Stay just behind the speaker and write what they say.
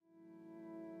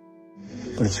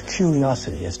But it's a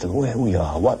curiosity as to where we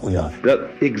are, what we are.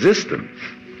 That existence,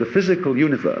 the physical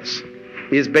universe,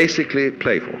 is basically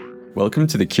playful. Welcome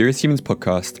to the Curious Humans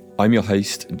podcast. I'm your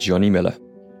host, Johnny Miller.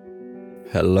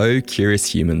 Hello,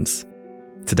 Curious Humans.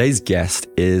 Today's guest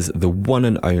is the one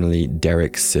and only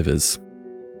Derek Sivers.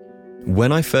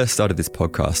 When I first started this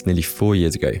podcast nearly 4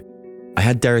 years ago, I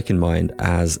had Derek in mind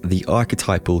as the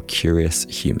archetypal curious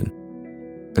human.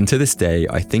 And to this day,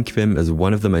 I think of him as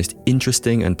one of the most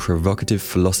interesting and provocative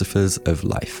philosophers of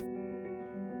life.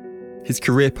 His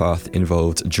career path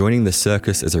involved joining the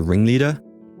circus as a ringleader,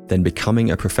 then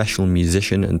becoming a professional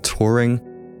musician and touring,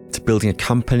 to building a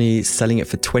company, selling it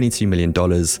for $22 million,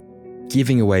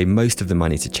 giving away most of the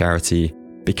money to charity,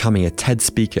 becoming a TED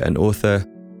speaker and author,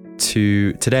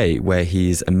 to today where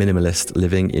he's a minimalist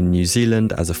living in New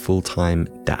Zealand as a full-time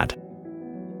dad.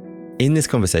 In this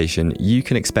conversation, you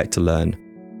can expect to learn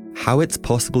how it's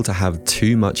possible to have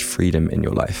too much freedom in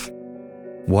your life,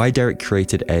 why Derek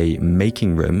created a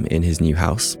making room in his new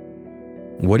house,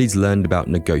 what he's learned about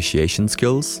negotiation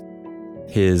skills,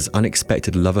 his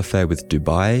unexpected love affair with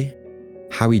Dubai,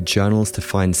 how he journals to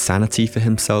find sanity for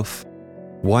himself,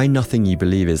 why nothing you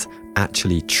believe is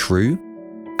actually true,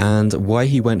 and why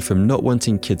he went from not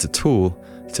wanting kids at all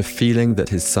to feeling that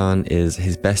his son is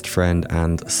his best friend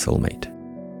and soulmate.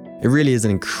 It really is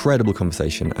an incredible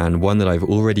conversation and one that I've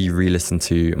already re-listened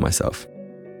to myself.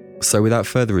 So without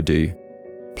further ado,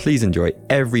 please enjoy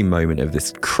every moment of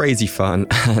this crazy fun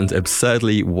and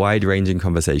absurdly wide-ranging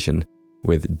conversation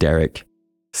with Derek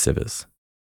Sivers.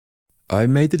 I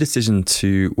made the decision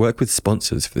to work with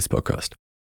sponsors for this podcast,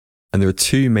 and there are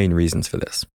two main reasons for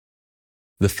this.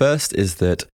 The first is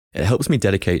that it helps me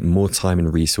dedicate more time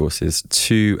and resources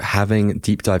to having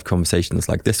deep dive conversations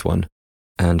like this one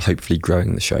and hopefully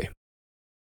growing the show.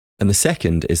 And the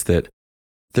second is that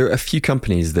there are a few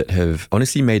companies that have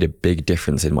honestly made a big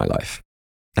difference in my life.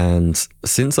 And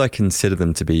since I consider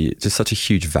them to be just such a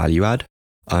huge value add,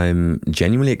 I'm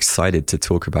genuinely excited to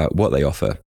talk about what they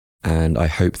offer, and I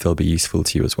hope they'll be useful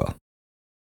to you as well.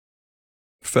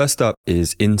 First up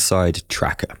is Inside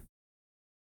Tracker.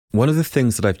 One of the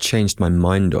things that I've changed my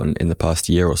mind on in the past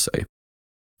year or so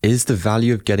is the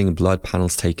value of getting blood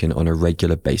panels taken on a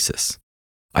regular basis.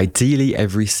 Ideally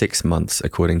every 6 months,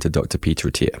 according to Dr. Peter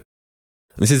Attia.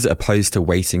 This is opposed to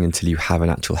waiting until you have an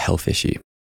actual health issue.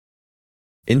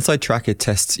 Inside Tracker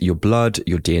tests your blood,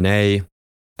 your DNA,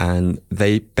 and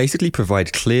they basically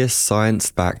provide clear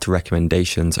science-backed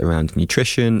recommendations around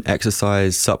nutrition,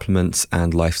 exercise, supplements,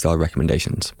 and lifestyle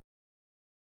recommendations.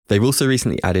 They've also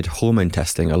recently added hormone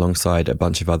testing alongside a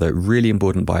bunch of other really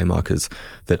important biomarkers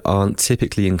that aren't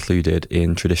typically included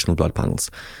in traditional blood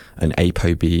panels, and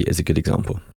ApoB is a good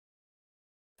example.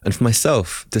 And for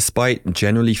myself, despite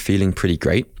generally feeling pretty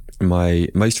great, my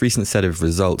most recent set of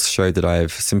results showed that I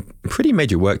have some pretty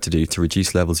major work to do to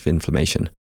reduce levels of inflammation.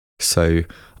 So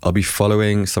I'll be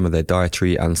following some of their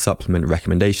dietary and supplement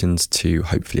recommendations to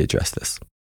hopefully address this.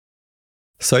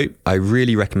 So I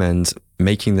really recommend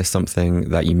making this something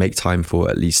that you make time for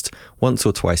at least once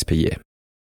or twice per year.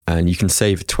 And you can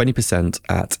save 20%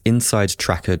 at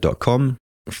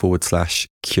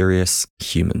insidetracker.com/curious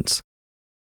humans.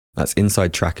 That's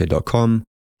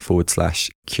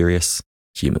insidetracker.com/curious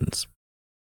humans.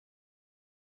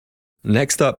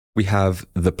 Next up, we have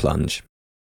The Plunge.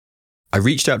 I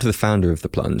reached out to the founder of The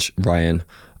Plunge, Ryan,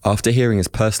 after hearing his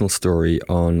personal story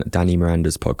on Danny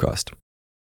Miranda's podcast.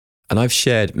 And I've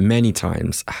shared many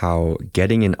times how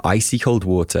getting in icy cold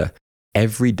water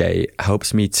every day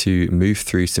helps me to move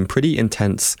through some pretty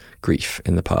intense grief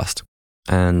in the past.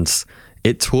 And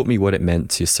it taught me what it meant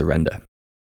to surrender.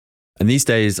 And these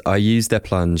days, I use their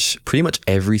plunge pretty much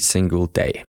every single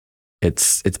day.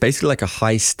 It's basically like a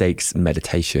high stakes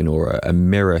meditation or a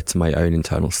mirror to my own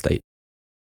internal state.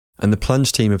 And the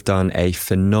Plunge team have done a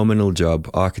phenomenal job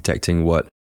architecting what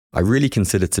I really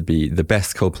consider to be the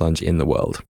best cold plunge in the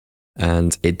world.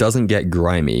 And it doesn't get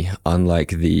grimy, unlike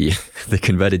the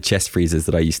converted chest freezers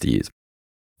that I used to use.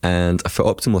 And for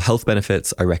optimal health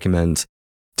benefits, I recommend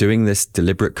doing this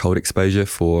deliberate cold exposure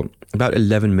for about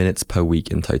 11 minutes per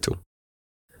week in total.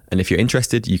 And if you're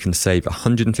interested, you can save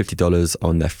 $150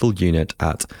 on their full unit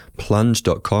at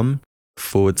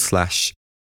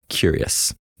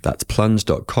plunge.com/curious. That's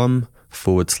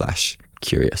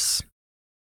plunge.com/curious.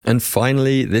 And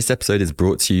finally, this episode is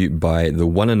brought to you by the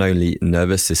one and only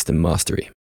Nervous System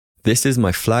Mastery. This is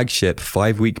my flagship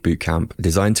 5-week bootcamp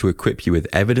designed to equip you with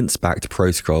evidence-backed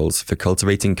protocols for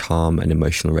cultivating calm and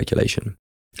emotional regulation.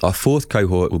 Our 4th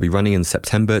cohort will be running in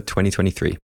September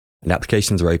 2023, and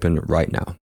applications are open right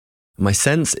now. My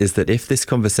sense is that if this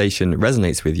conversation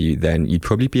resonates with you, then you'd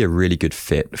probably be a really good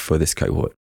fit for this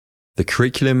cohort. The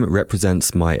curriculum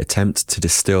represents my attempt to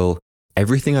distill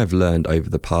everything I've learned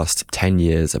over the past 10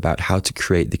 years about how to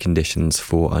create the conditions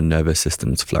for our nervous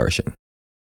system's flourishing.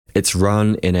 It's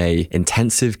run in an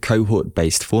intensive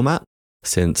cohort-based format,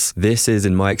 since this is,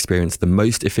 in my experience, the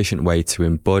most efficient way to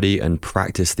embody and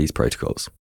practice these protocols.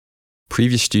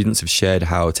 Previous students have shared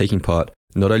how taking part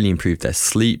not only improved their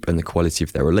sleep and the quality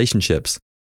of their relationships,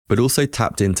 but also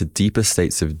tapped into deeper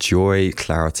states of joy,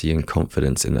 clarity, and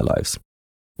confidence in their lives.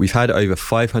 We've had over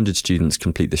 500 students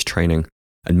complete this training,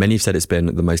 and many have said it's been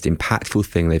the most impactful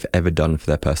thing they've ever done for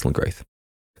their personal growth.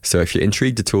 So if you're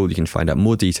intrigued at all, you can find out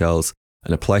more details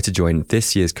and apply to join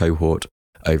this year's cohort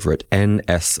over at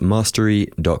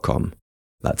nsmastery.com.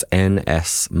 That's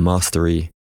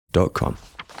nsmastery.com.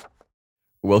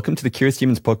 Welcome to the Curious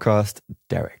Humans podcast,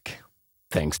 Derek.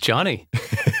 Thanks, Johnny.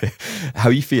 How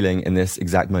are you feeling in this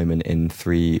exact moment in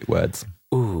 3 words?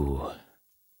 Ooh.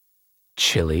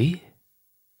 Chilly.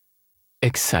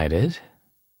 Excited.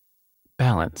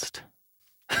 Balanced.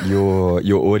 Your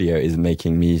audio is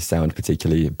making me sound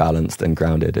particularly balanced and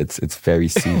grounded. It's very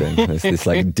soothing. It's this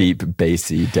like deep,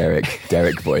 bassy Derek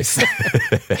voice.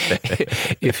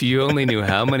 If you only knew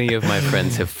how many of my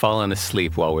friends have fallen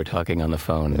asleep while we're talking on the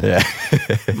phone. Yeah.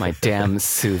 My damn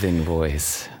soothing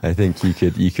voice. I think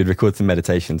you could record some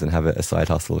meditations and have a side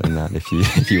hustle in that if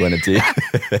you want to do.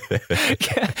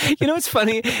 Yeah. You know what's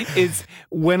funny is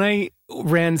when I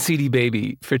ran CD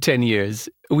Baby for 10 years,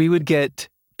 we would get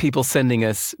people sending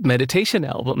us meditation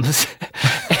albums.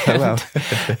 Oh, wow.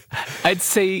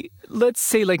 Let's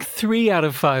say like 3 out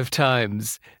of 5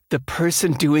 times, the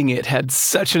person doing it had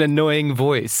such an annoying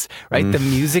voice, right? The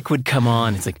music would come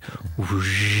on. It's like, and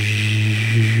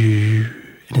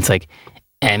it's like,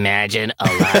 imagine a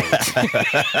light.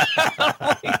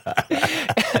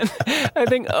 And I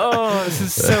think, this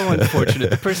is so unfortunate.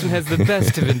 The person has the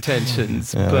best of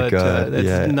intentions, but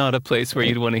that's not a place where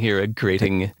you'd want to hear a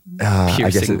grating,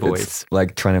 piercing voice. It's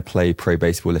like trying to play pro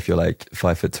baseball if you're like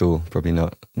 5 foot tall. Probably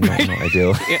not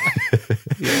ideal.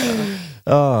 Yeah.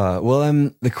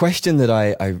 The question that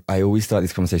I always start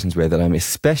these conversations with, that I'm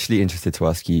especially interested to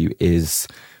ask you, is,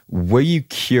 were you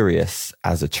curious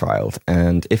as a child?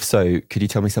 And if so, could you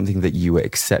tell me something that you were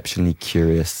exceptionally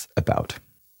curious about?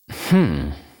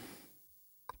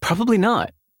 Probably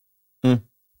not.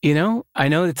 You know, I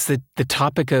know it's the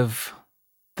topic of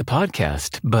the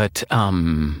podcast, but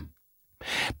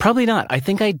probably not. I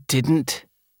think I didn't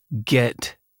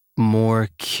get more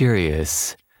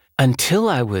curious until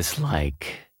I was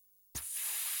like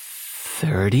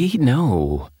 30?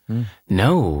 No,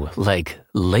 like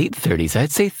late 30s.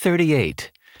 I'd say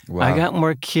 38. Wow. I got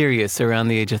more curious around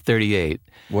the age of 38.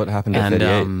 What happened at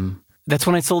 38? That's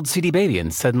when I sold CD Baby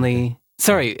and suddenly...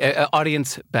 Sorry,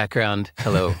 audience background.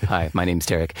 Hello. Hi, my name's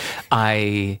Derek.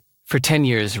 I, for 10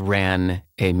 years, ran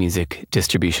a music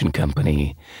distribution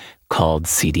company called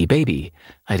CD Baby.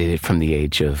 I did it from the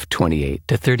age of 28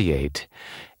 to 38.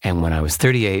 And when I was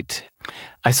 38,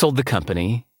 I sold the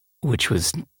company, which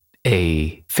was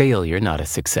a failure, not a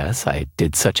success. I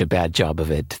did such a bad job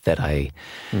of it that I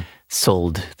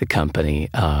sold the company,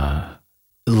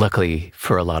 luckily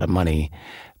for a lot of money.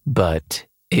 But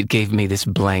it gave me this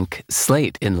blank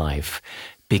slate in life,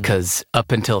 because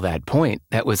up until that point,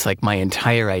 that was like my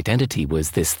entire identity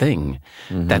was this thing.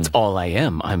 That's all I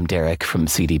am. I'm Derek from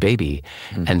CD Baby.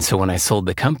 And so when I sold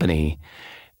the company,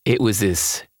 it was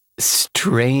this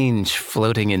strange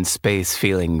floating in space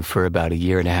feeling for about 1.5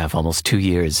 years, almost 2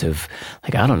 years of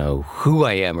like, I don't know who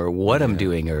I am or what I'm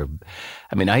doing. Or,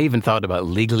 I mean, I even thought about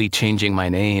legally changing my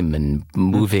name and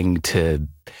moving to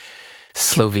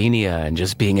Slovenia and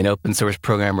just being an open source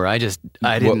programmer. I didn't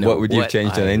know. What would you have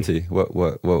changed your name to? What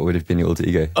would have been your alter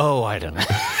ego? Oh, I don't know.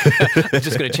 I was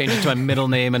just going to change it to my middle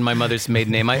name and my mother's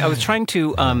maiden name. I was trying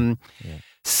to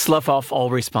slough off all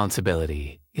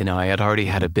responsibility. You know, I had already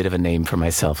had a bit of a name for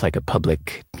myself, like a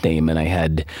public name, and I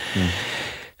had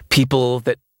people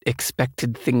that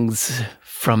expected things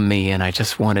from me, and I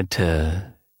just wanted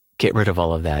to get rid of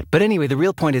all of that. But anyway, the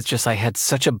real point is just I had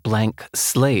such a blank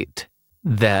slate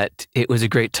that it was a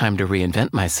great time to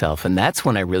reinvent myself. And that's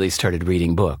when I really started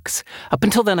reading books. Up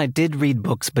until then, I did read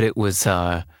books, but it was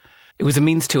a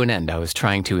means to an end. I was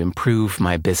trying to improve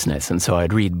my business. And so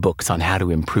I'd read books on how to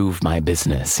improve my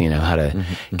business, you know, how to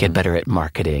get better at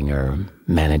marketing or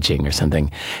managing or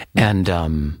something. And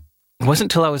it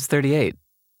wasn't until I was 38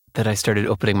 that I started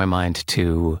opening my mind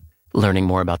to learning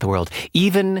more about the world.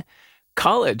 Even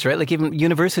college, right? Like even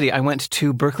university, I went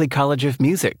to Berklee College of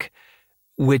Music,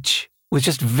 which was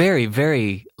just very,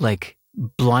 very like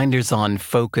blinders on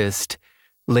focused,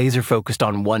 laser focused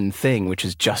on one thing, which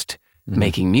is just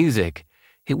making music.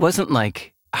 It wasn't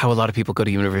like how a lot of people go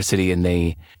to university and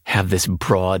they have this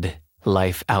broad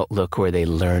life outlook where they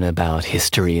learn about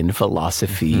history and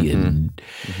philosophy and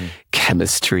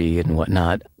chemistry and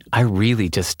whatnot. I really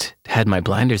just had my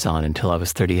blinders on until I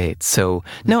was 38. So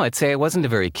no, I'd say I wasn't a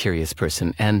very curious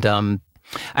person. And I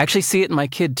actually see it in my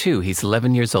kid too. He's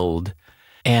 11 years old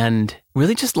and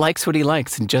really just likes what he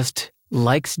likes and just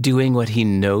likes doing what he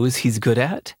knows he's good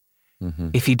at.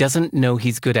 If he doesn't know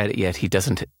he's good at it yet, he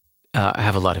doesn't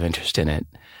have a lot of interest in it.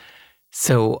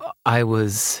 So I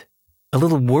was a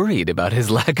little worried about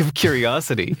his lack of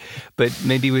curiosity. But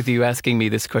maybe with you asking me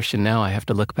this question now, I have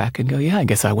to look back and go, yeah, I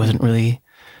guess I wasn't really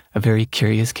a very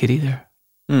curious kid either.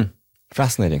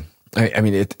 Fascinating. I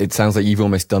mean, it sounds like you've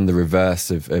almost done the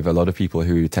reverse of a lot of people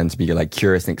who tend to be like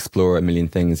curious and explore a million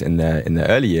things in their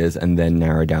early years and then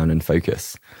narrow down and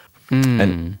focus.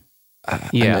 And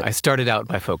I started out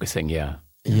by focusing. Yeah.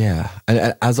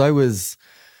 And as I was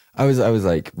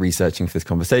like researching for this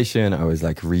conversation, I was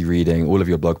like rereading all of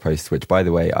your blog posts, which, by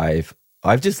the way,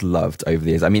 I've just loved over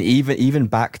the years. I mean, even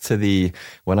back to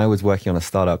when I was working on a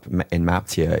startup in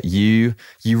Maptia,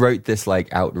 you wrote this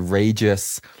like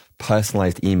outrageous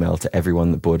personalized email to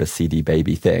everyone that bought a CD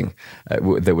Baby thing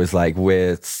that was like,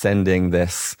 we're sending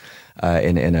this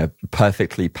in a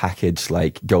perfectly packaged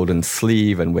like golden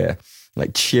sleeve, and we're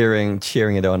like cheering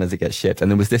it on as it gets shipped. And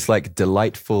there was this like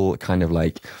delightful kind of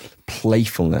like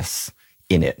playfulness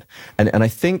in it. And I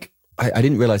think I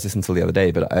didn't realize this until the other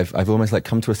day, but I've almost like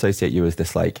come to associate you as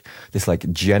this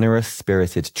generous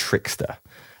spirited trickster.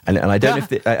 And I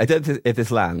don't know if this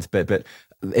lands, but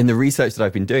in the research that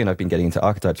I've been doing, I've been getting into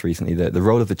archetypes recently. The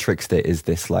role of the trickster is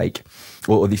this like,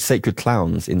 or these sacred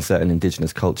clowns in certain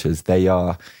indigenous cultures. They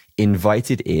are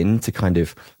invited in to kind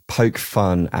of poke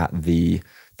fun at the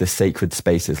sacred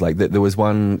spaces. Like there was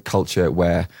one culture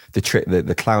where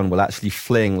the clown will actually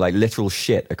fling like literal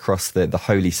shit across the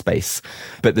holy space,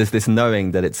 but there's this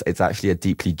knowing that it's actually a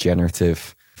deeply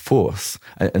generative force,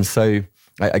 and so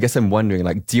I guess I'm wondering,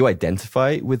 like, do you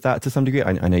identify with that to some degree?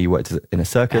 I know you worked in a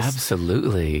circus.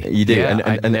 Absolutely, you do. Yeah,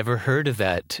 I'd never heard of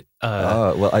that.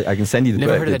 I can send you the book.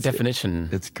 Never heard of that definition.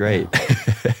 It's great.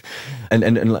 Yeah.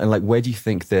 and like, where do you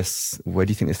think this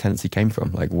tendency came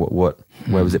from? Like,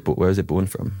 where was it born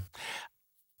from?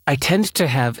 I tend to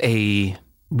have a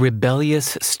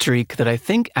rebellious streak that I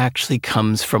think actually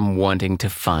comes from wanting to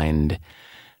find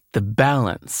the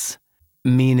balance,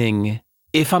 meaning,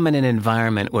 if I'm in an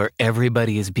environment where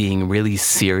everybody is being really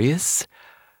serious,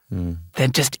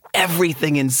 then just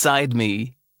everything inside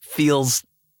me feels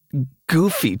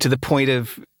goofy to the point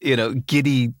of,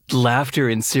 giddy laughter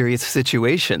in serious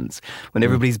situations. When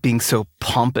everybody's being so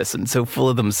pompous and so full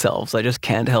of themselves, I just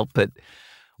can't help but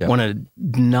want to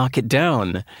knock it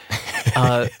down.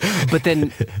 But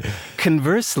then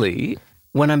conversely,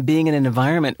 when I'm being in an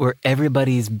environment where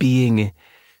everybody's being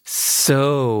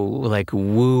so like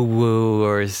woo-woo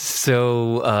or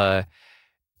so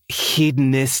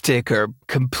hedonistic or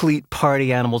complete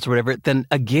party animals or whatever, then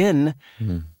again,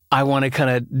 I want to kind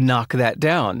of knock that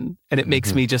down. And it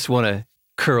makes me just want to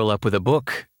curl up with a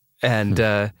book and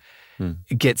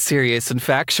get serious and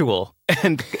factual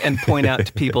and point out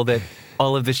to people that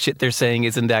all of the shit they're saying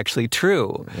isn't actually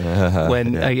true.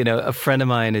 When, a friend of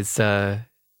mine is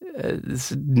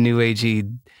this new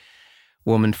agey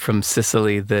woman from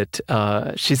Sicily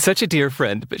that she's such a dear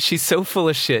friend, but she's so full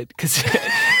of shit because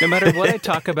no matter what I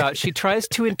talk about, she tries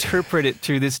to interpret it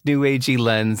through this new agey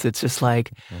lens. It's just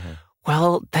like,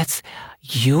 well,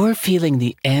 you're feeling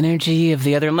the energy of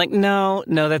the other. I'm like, no,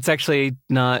 that's actually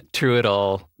not true at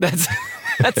all. That's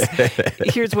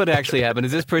here's what actually happened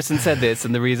is this person said this,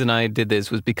 and the reason I did this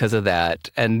was because of that.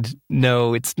 And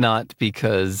no, it's not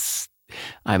because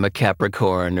I'm a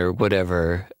Capricorn or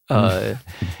whatever.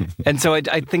 And so I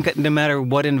think that no matter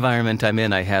what environment I'm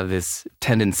in, I have this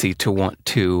tendency to want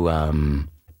to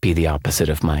be the opposite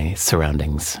of my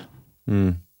surroundings.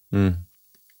 Yeah,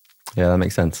 that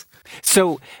makes sense.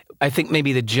 So I think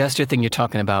maybe the gesture thing you're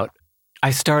talking about,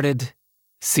 I started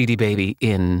CD Baby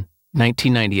in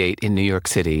 1998 in New York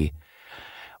City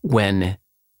when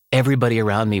everybody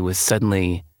around me was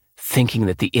suddenly thinking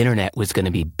that the internet was going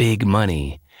to be big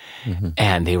money.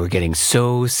 And they were getting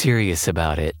so serious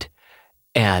about it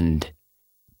and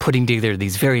putting together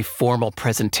these very formal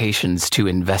presentations to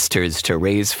investors to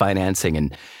raise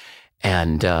financing.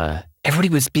 And everybody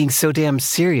was being so damn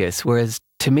serious. Whereas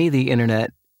to me, the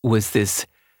internet was this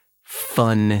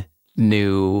fun,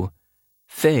 new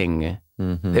thing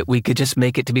that we could just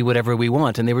make it to be whatever we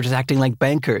want. And they were just acting like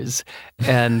bankers.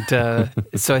 And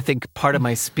so I think part of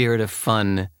my spirit of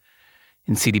fun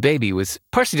in CD Baby was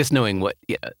partially just knowing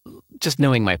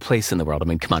my place in the world. I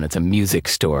mean, come on, it's a music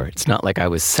store. It's not like I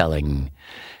was selling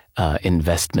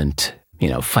investment,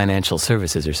 financial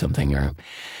services or something, or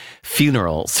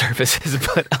funeral services.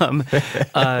 But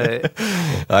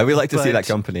I would like to see that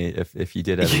company if you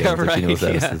did ever get into funeral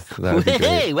services. Yeah. That would be great.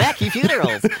 Hey, wacky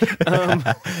funerals!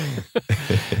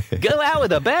 Go out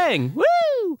with a bang!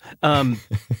 Woo!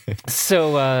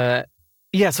 So I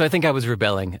think I was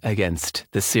rebelling against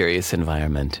the serious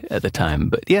environment at the time.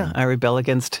 But yeah, I rebel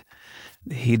against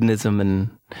hedonism,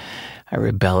 and I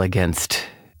rebel against,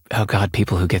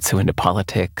 people who get so into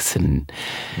politics. And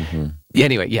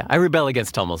anyway, yeah, I rebel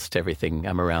against almost everything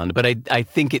I'm around. But I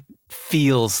think it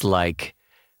feels like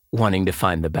wanting to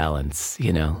find the balance,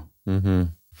 Mm-hmm.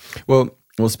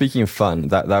 Well, speaking of fun,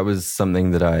 that was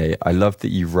something that I loved that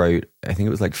you wrote. I think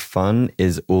it was like, fun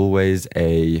is always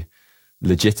a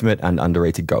legitimate and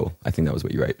underrated goal. I think that was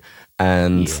what you wrote.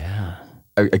 And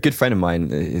a good friend of mine,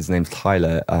 his name's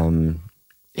Tyler,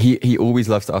 he always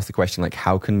loves to ask the question, like,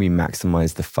 how can we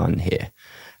maximize the fun here?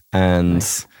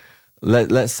 And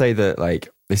let's say that, like,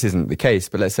 this isn't the case,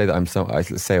 but let's say that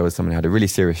let's say I was someone who had a really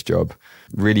serious job,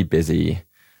 really busy.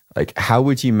 Like, how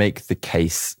would you make the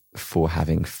case for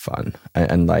having fun?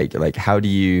 And like how do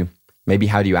you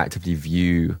actively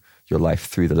view your life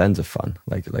through the lens of fun?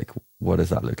 Like what does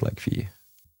that look like for you?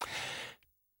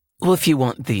 Well, if you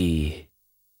want the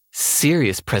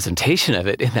serious presentation of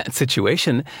it in that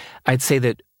situation, I'd say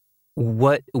that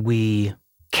what we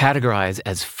categorize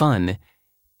as fun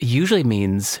usually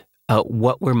means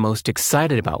what we're most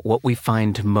excited about, what we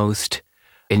find most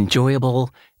enjoyable,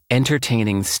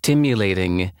 entertaining,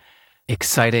 stimulating,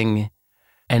 exciting.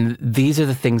 And these are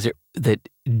the things that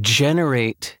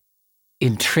generate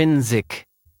intrinsic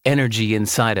energy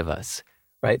inside of us,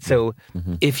 right? So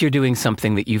if you're doing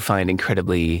something that you find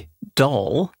incredibly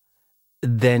dull,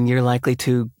 then you're likely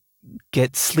to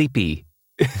get sleepy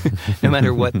no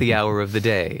matter what the hour of the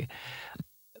day.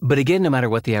 But again, no matter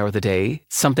what the hour of the day,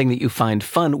 something that you find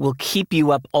fun will keep you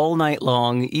up all night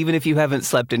long, even if you haven't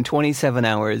slept in 27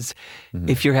 hours.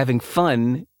 If you're having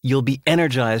fun, you'll be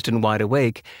energized and wide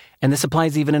awake. And this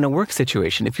applies even in a work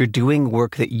situation. If you're doing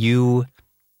work that you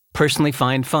personally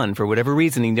find fun for whatever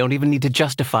reason, you don't even need to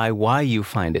justify why you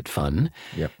find it fun.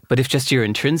 Yep. But if just your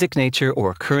intrinsic nature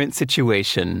or current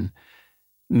situation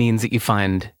means that you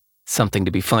find something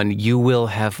to be fun, you will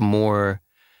have more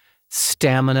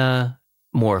stamina,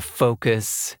 more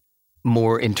focus,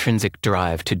 more intrinsic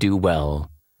drive to do well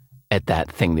at that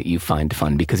thing that you find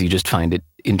fun, because you just find it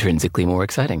intrinsically more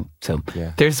exciting. So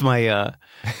there's my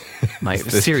my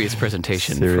serious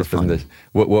presentation for fun.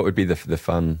 What would be the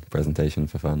fun presentation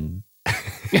for fun?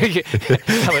 A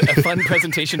fun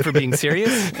presentation for being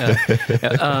serious?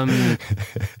 I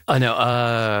don't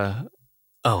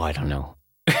know.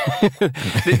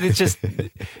 It's just,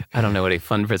 I don't know what a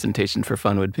fun presentation for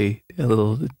fun would be. A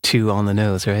little too on the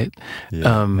nose, right?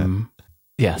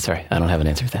 Sorry, I don't have an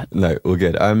answer for that. No, all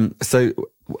good. So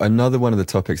another one of the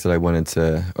topics that I wanted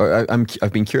to,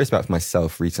 I've been curious about for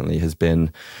myself recently has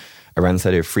been around this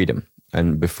idea of freedom.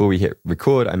 And before we hit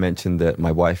record, I mentioned that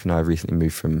my wife and I recently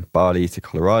moved from Bali to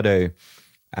Colorado.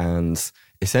 And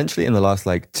essentially in the last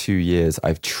 2 years,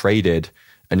 I've traded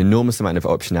an enormous amount of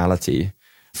optionality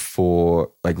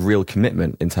for real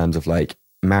commitment in terms of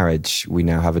marriage. We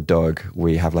now have a dog.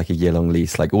 We have a year-long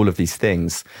lease, all of these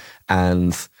things.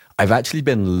 And I've actually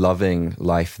been loving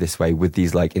life this way with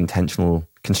these intentional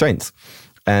constraints.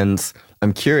 And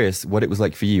I'm curious what it was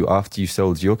like for you after you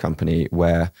sold your company,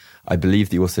 where I believe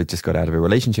that you also just got out of a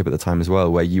relationship at the time as well,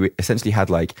 where you essentially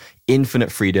had infinite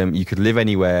freedom. You could live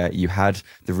anywhere. You had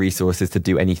the resources to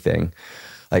do anything.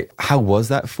 How was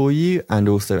that for you? And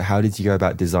also, how did you go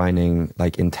about designing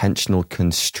intentional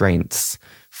constraints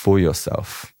for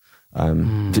yourself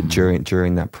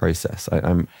during that process?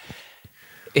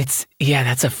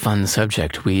 That's a fun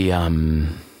subject.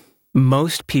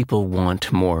 Most people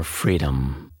want more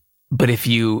freedom, but if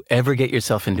you ever get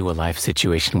yourself into a life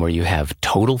situation where you have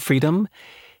total freedom,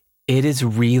 it is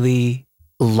really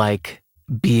like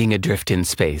being adrift in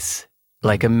space.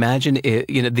 Imagine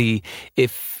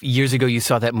if years ago you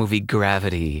saw that movie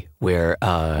Gravity, where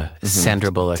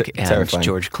Sandra Bullock and terrifying.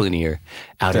 George Clooney are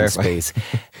out in space,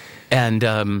 and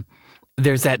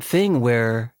there's that thing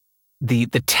where the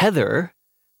tether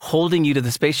holding you to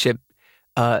the spaceship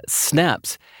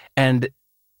snaps, and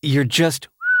you're just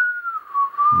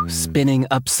spinning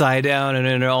upside down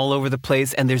and all over the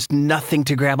place, and there's nothing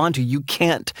to grab onto. You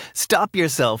can't stop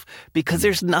yourself because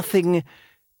there's nothing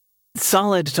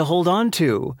solid to hold on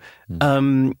to.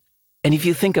 And if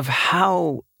you think of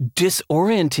how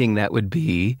disorienting that would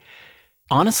be,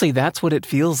 honestly, that's what it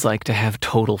feels like to have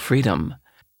total freedom.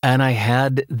 And I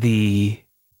had the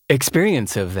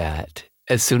experience of that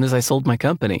as soon as I sold my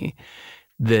company,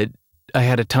 that I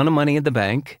had a ton of money in the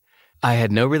bank. I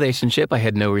had no relationship. I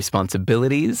had no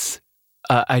responsibilities.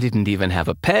 I didn't even have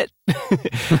a pet.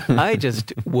 I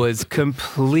just was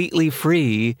completely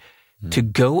free to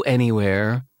go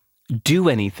anywhere, do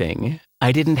anything.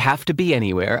 I didn't have to be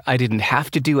anywhere. I didn't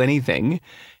have to do anything.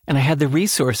 And I had the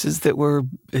resources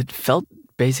it felt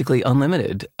basically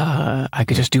unlimited. I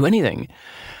could just do anything.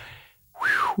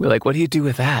 Whew. We're like, what do you do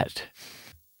with that?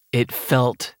 It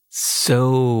felt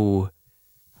so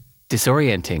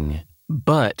disorienting,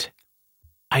 but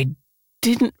I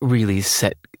didn't really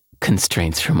set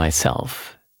constraints for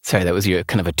myself. Sorry, that was your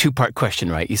kind of a two-part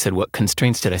question, right? You said, what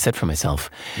constraints did I set for myself?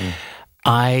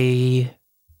 I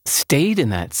stayed in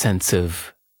that sense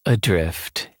of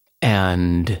adrift,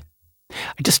 and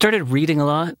I just started reading a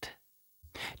lot,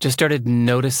 just started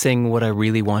noticing what I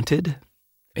really wanted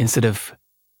instead of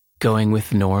going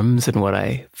with norms and what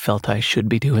I felt I should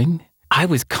be doing. I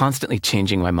was constantly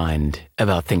changing my mind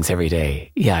about things every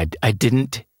day. Yeah, I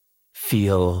didn't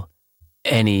feel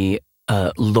any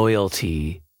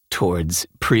loyalty towards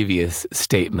previous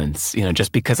statements.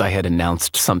 Just because I had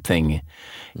announced something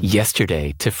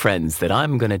yesterday to friends that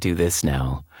I'm going to do this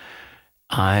now.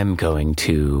 I'm going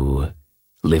to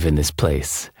live in this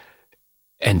place.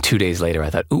 And 2 days later, I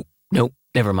thought, ooh, nope,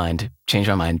 never mind. Change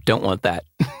my mind. Don't want that.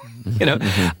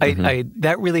 I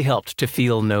that really helped to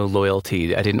feel no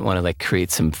loyalty. I didn't want to create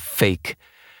some fake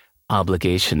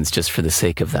obligations just for the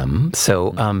sake of them.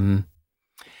 So,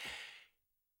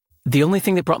 the only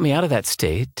thing that brought me out of that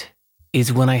state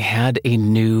is when I had a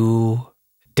new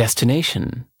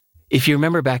destination. If you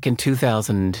remember back in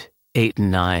 2008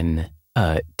 and 9,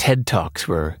 TED Talks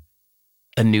were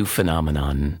a new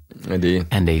phenomenon. Indeed.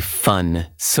 And a fun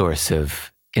source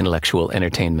of intellectual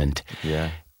entertainment.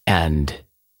 Yeah. And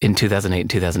in 2008 and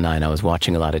 2009, I was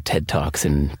watching a lot of TED Talks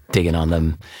and digging on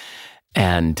them.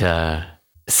 And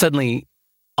suddenly,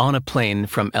 on a plane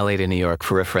from LA to New York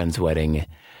for a friend's wedding,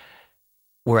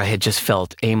 where I had just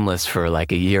felt aimless for a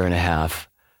year and a half,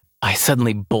 I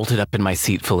suddenly bolted up in my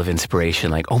seat full of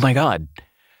inspiration, oh my God,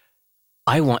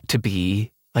 I want to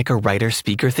be a writer,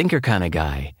 speaker, thinker kind of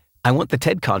guy. I want the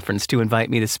TED conference to invite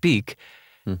me to speak.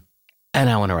 And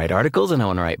I want to write articles, and I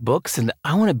want to write books, and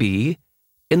I want to be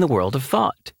in the world of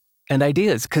thought and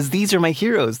ideas, because these are my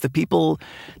heroes, the people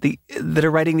that are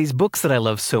writing these books that I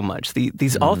love so much,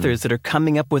 these authors that are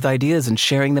coming up with ideas and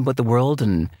sharing them with the world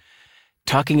and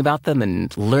talking about them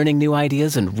and learning new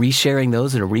ideas and resharing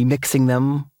those and remixing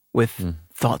them with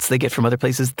thoughts they get from other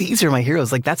places. These are my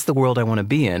heroes. That's the world I want to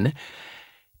be in.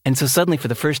 And so suddenly, for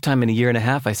the first time in a year and a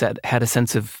half, I had a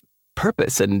sense of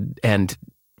purpose and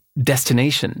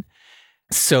destination.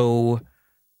 So,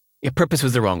 purpose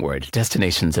was the wrong word.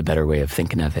 Destination's a better way of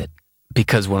thinking of it.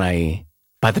 Because by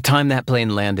the time that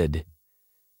plane landed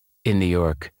in New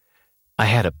York, I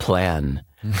had a plan.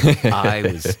 I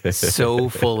was so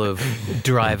full of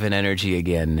drive and energy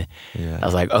again. Yeah. I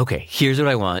was like, okay, here's what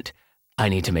I want. I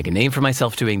need to make a name for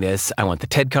myself doing this. I want the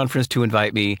TED conference to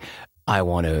invite me. I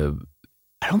don't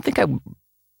think I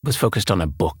was focused on a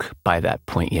book by that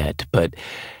point yet, but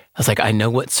I was like, I know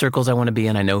what circles I want to be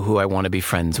in. I know who I want to be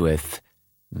friends with.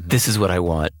 This is what I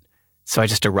want. So I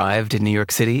just arrived in New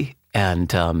York City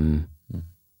and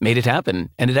made it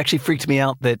happen. And it actually freaked me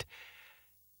out that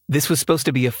this was supposed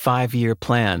to be a 5-year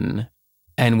plan,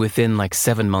 and within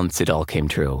 7 months, it all came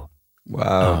true.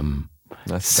 Wow.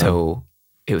 So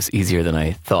it was easier than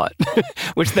I thought,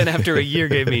 which then after a year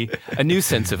gave me a new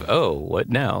sense of, oh, what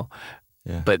now?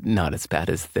 Yeah. But not as bad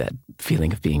as that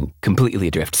feeling of being completely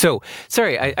adrift. So,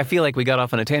 sorry, I feel like we got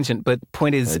off on a tangent, but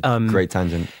point is... great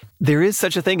tangent. There is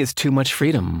such a thing as too much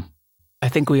freedom. I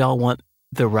think we all want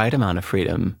the right amount of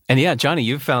freedom. And yeah, Johnny,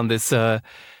 you've found this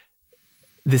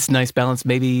nice balance.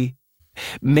 Maybe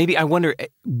I wonder,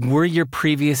 were your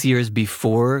previous years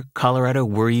before Colorado,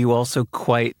 were you also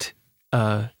quite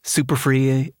super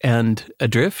free and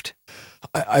adrift?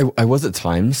 I was at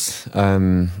times.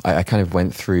 I kind of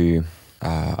went through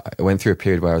a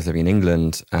period where I was living in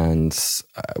England and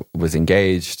was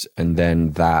engaged, and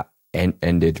then that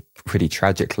ended pretty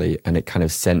tragically, and it kind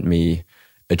of sent me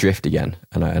adrift again.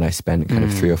 And I spent kind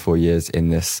of 3 or 4 years in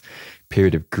this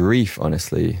period of grief,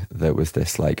 honestly, that was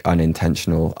this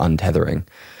unintentional untethering,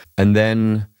 and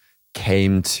then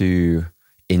came to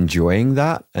enjoying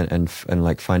that and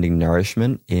finding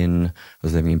nourishment I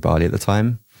was living in Bali at the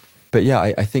time. But yeah,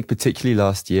 I think particularly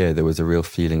last year, there was a real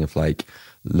feeling of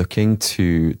looking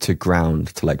to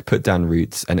ground, to put down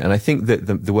roots. And I think that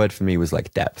the word for me was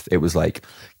depth. It was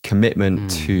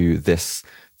commitment to this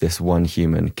one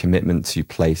human, commitment to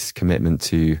place, commitment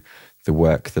to the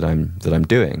work that I'm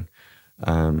doing.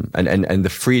 And the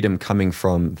freedom coming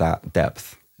from that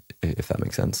depth, if that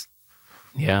makes sense.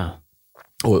 Yeah.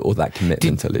 or that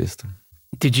commitment at least.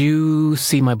 Did you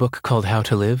see my book called How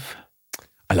to Live?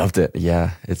 I loved it.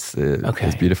 Yeah, it's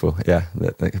beautiful. Yeah,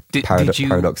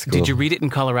 paradoxical. Did you read it in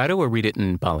Colorado or read it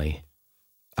in Bali?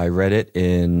 I read it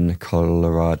in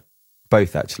Colorado,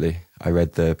 both actually. I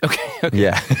read the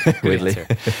yeah, weirdly.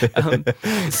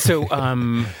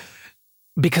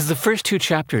 Because the first two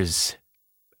chapters,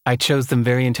 I chose them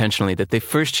very intentionally. That the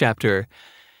first chapter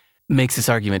makes this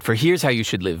argument for here's how you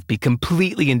should live: be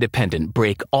completely independent,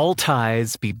 break all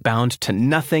ties, be bound to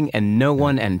nothing and no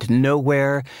one and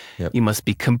nowhere. Yep. You must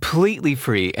be completely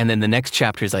free. And then the next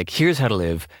chapter is like, here's how to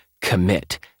live: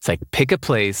 commit. It's like pick a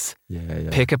place,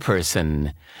 pick a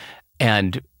person.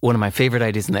 And one of my favorite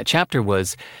ideas in that chapter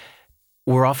was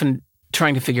we're often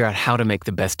trying to figure out how to make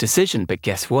the best decision, but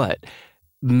guess what?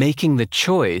 Making the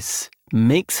choice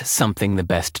makes something the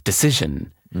best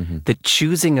decision. Mm-hmm. That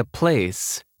choosing a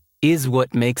place is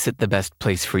what makes it the best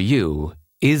place for you,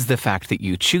 is the fact that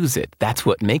you choose it. That's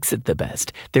what makes it the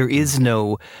best. There is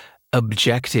no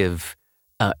objective,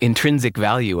 intrinsic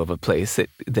value of a place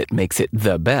that makes it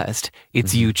the best.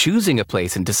 It's you choosing a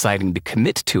place and deciding to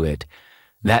commit to it.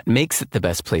 That makes it the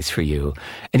best place for you.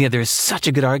 And yet there's such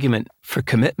a good argument for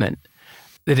commitment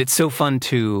that it's so fun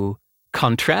to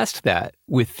contrast that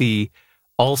with the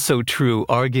also true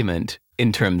argument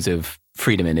in terms of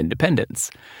freedom and independence.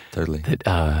 Totally.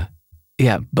 That,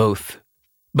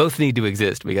 both need to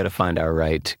exist. We got to find our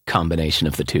right combination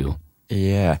of the two.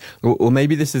 Yeah. Well,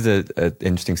 maybe this is an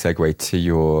interesting segue to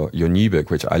your new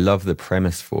book, which I love the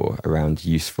premise for, around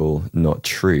useful, not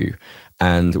true.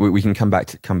 And we can come back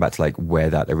to like where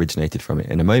that originated from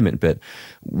in a moment. But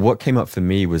what came up for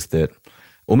me was that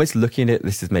almost looking at it,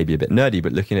 this is maybe a bit nerdy,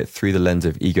 but looking at it through the lens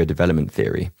of ego development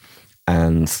theory.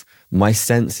 And my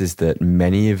sense is that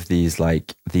many of these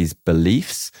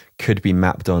beliefs could be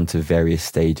mapped onto various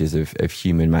stages of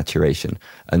human maturation.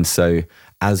 And so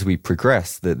as we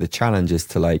progress, the challenge is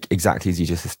to, like, exactly as you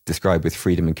just described with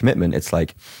freedom and commitment, it's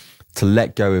like to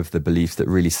let go of the beliefs that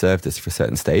really served us for a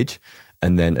certain stage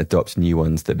and then adopt new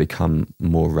ones that become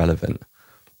more relevant.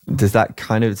 Does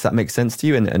that make sense to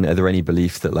you? And are there any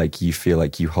beliefs that, like, you feel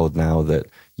like you hold now that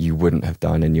you wouldn't have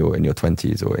done in your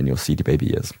 20s or in your CD baby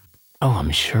years? Oh,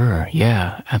 I'm sure.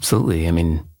 Yeah, absolutely. I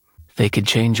mean, they could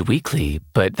change weekly,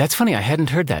 but that's funny. I hadn't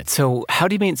heard that. So how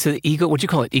do you mean? So what do you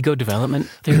call it? Ego development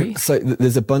theory? So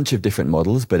there's a bunch of different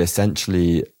models, but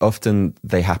essentially often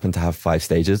they happen to have 5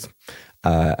 stages.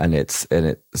 And it's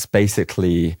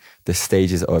basically the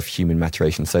stages of human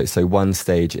maturation. So one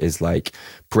stage is like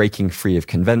breaking free of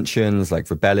conventions, like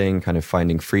rebelling, kind of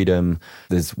finding freedom.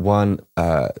 There's one,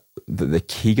 the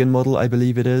Keegan model, I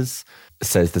believe it is,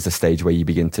 says there's a stage where you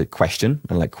begin to question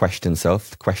and like question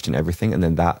self, question everything. And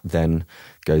then that then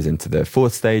goes into the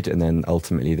 4th stage. And then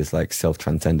ultimately there's like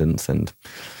self-transcendence and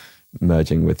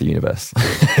merging with the universe.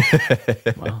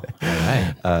 Wow. All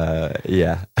right.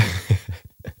 Yeah.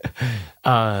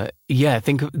 I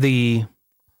think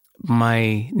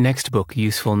my next book,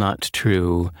 Useful Not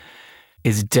True,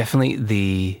 is definitely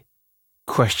the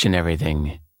question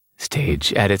everything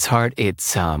stage. At its heart,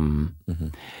 it's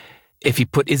if you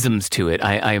put isms to it,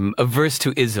 I'm averse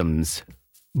to isms,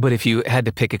 but if you had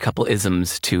to pick a couple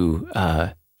isms to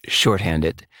shorthand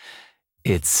it,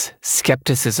 it's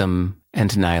skepticism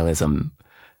and nihilism,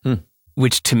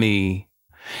 which to me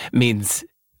means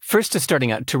first, just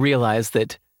starting out to realize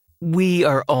that we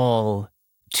are all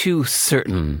too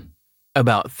certain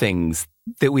about things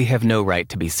that we have no right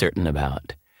to be certain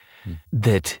about.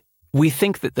 That we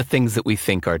think that the things that we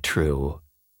think are true,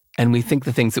 and we think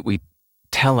the things that we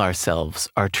tell ourselves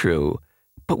are true,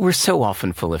 but we're so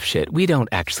often full of shit. We don't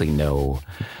actually know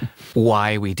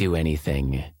why we do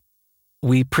anything.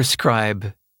 We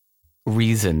prescribe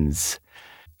reasons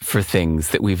for things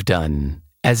that we've done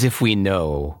as if we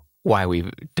know why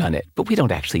we've done it, but we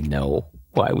don't actually know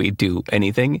why we do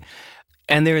anything.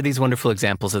 And there are these wonderful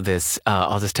examples of this.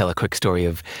 I'll just tell a quick story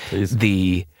of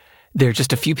there are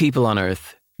just a few people on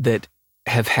Earth that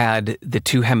have had the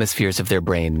 2 hemispheres of their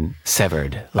brain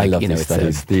severed. Like, I love these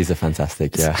studies. These are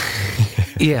fantastic. Yeah.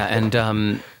 Yeah.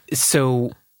 And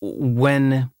so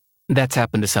when that's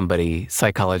happened to somebody,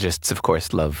 psychologists, of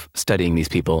course, love studying these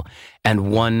people.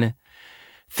 And one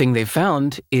thing they've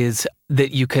found is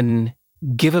that you can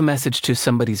give a message to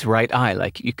somebody's right eye.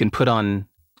 Like you can put on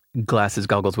glasses,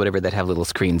 goggles, whatever, that have little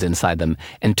screens inside them.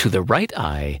 And to the right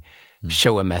eye,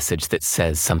 show a message that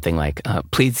says something like,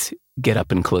 please get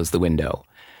up and close the window.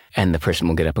 And the person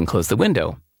will get up and close the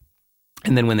window.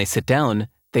 And then when they sit down,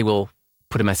 they will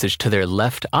put a message to their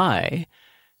left eye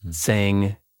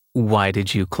saying, why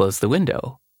did you close the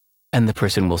window? And the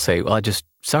person will say, well,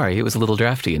 sorry, it was a little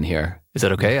drafty in here. Is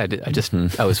that okay?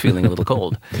 I was feeling a little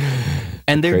cold.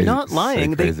 And they're not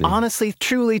lying. They honestly,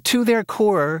 truly, to their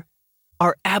core,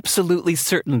 are absolutely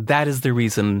certain that is the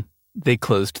reason they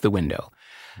closed the window.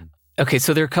 Okay,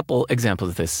 so there are a couple examples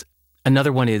of this.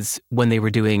 Another one is when they were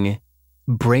doing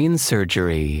brain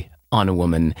surgery on a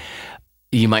woman.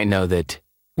 You might know that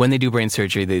when they do brain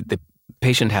surgery, the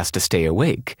patient has to stay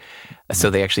awake. So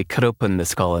they actually cut open the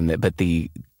skull, but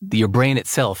your brain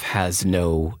itself has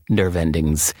no nerve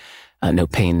endings, no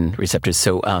pain receptors.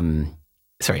 So,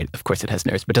 sorry, of course it has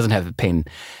nerves, but doesn't have pain.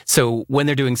 So when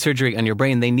they're doing surgery on your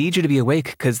brain, they need you to be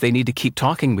awake because they need to keep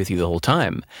talking with you the whole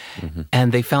time. Mm-hmm.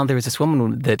 And they found there was this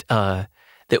woman that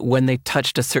when they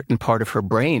touched a certain part of her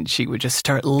brain, she would just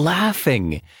start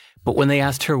laughing. But when they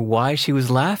asked her why she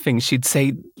was laughing, she'd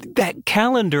say, that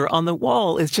calendar on the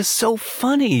wall is just so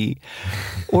funny.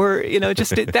 Or,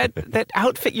 just that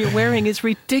outfit you're wearing is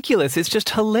ridiculous. It's just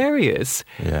hilarious.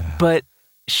 Yeah. But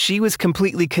she was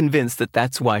completely convinced that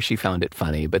that's why she found it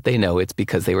funny. But they know it's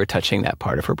because they were touching that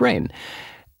part of her brain.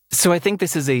 So I think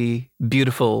this is a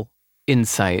beautiful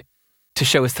insight to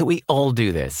show us that we all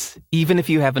do this. Even if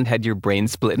you haven't had your brain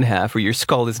split in half or your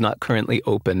skull is not currently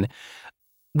open,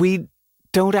 we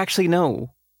don't actually know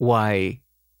why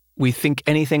we think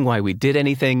anything, why we did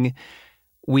anything.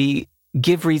 We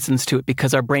give reasons to it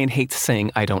because our brain hates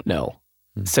saying, I don't know.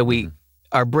 Mm-hmm. So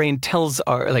our brain tells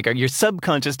your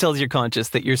subconscious tells your conscious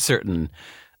that you're certain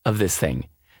of this thing.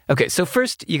 Okay, so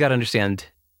first you got to understand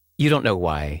you don't know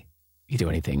why you do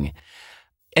anything.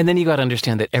 And then you got to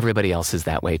understand that everybody else is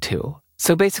that way too.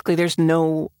 So basically there's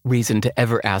no reason to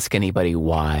ever ask anybody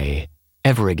why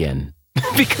ever again.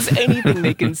 Because anything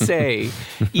they can say,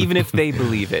 even if they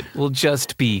believe it, will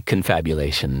just be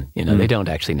confabulation. They don't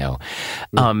actually know.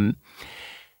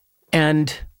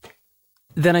 And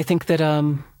then I think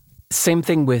that same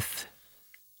thing with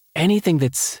anything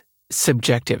that's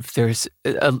subjective. There's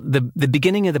the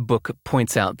beginning of the book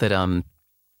points out that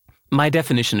my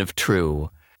definition of true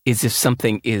is if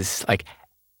something is like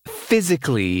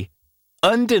physically,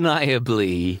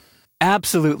 undeniably,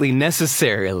 absolutely,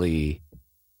 necessarily,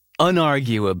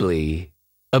 unarguably,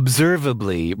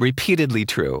 observably, repeatedly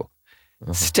true.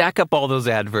 Uh-huh. Stack up all those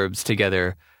adverbs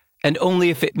together, and only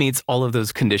if it meets all of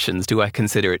those conditions do I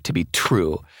consider it to be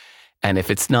true. And if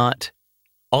it's not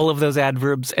all of those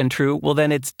adverbs and true, well,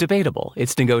 then it's debatable.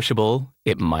 It's negotiable.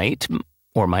 It might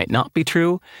or might not be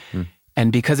true.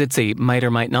 And because it's a might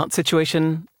or might not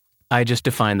situation, I just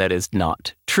define that as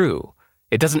not true.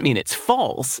 It doesn't mean it's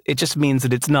false. It just means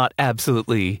that it's not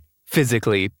absolutely,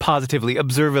 physically, positively,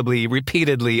 observably,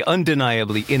 repeatedly,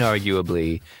 undeniably,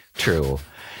 inarguably true.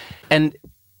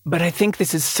 But I think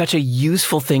this is such a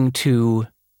useful thing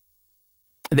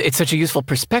it's such a useful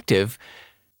perspective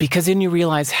because then you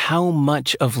realize how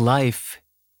much of life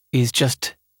is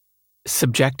just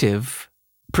subjective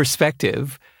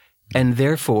perspective and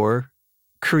therefore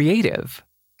creative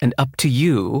and up to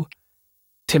you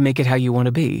to make it how you want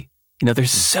to be.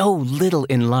 There's so little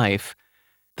in life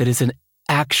that is an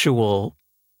actual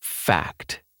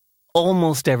fact.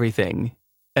 Almost everything,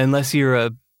 unless you're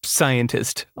a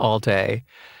scientist all day,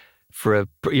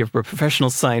 you're a professional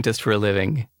scientist for a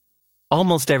living,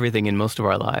 almost everything in most of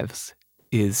our lives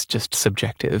is just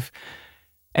subjective.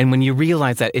 And when you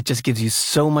realize that, it just gives you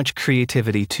so much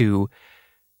creativity to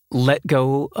let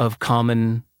go of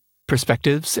common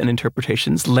perspectives and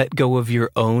interpretations, let go of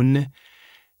your own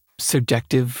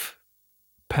subjective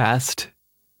past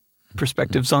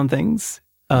perspectives on things.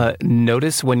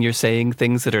 Notice when you're saying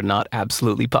things that are not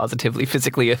absolutely, positively,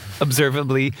 physically,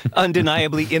 observably,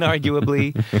 undeniably,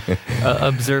 inarguably,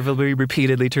 observably,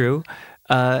 repeatedly true,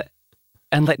 and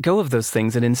let go of those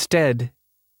things and instead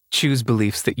choose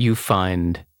beliefs that you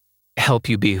find help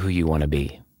you be who you want to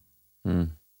be.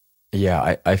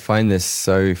 Yeah, I find this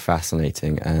so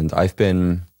fascinating, and I've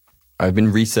been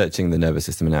researching the nervous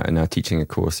system and now teaching a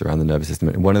course around the nervous system.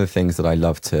 And one of the things that I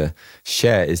love to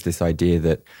share is this idea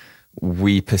that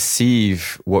we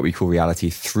perceive what we call reality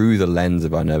through the lens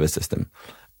of our nervous system,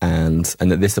 and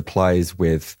that this applies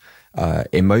with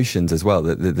emotions as well.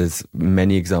 That there's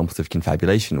many examples of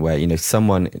confabulation where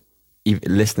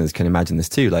listeners can imagine this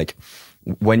too. Like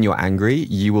when you're angry,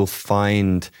 you will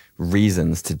find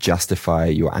reasons to justify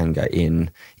your anger in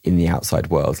the outside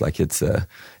world. Like it's a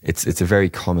very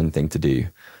common thing to do.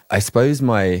 I suppose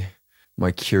my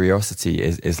curiosity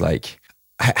is like,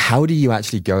 how do you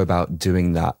actually go about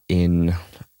doing that in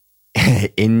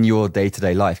your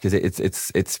day-to-day life? Because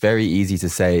it's very easy to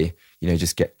say,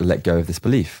 just let go of this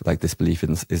belief. Like this belief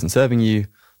isn't serving you,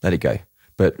 let it go.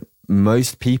 But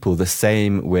most people, the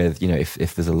same with,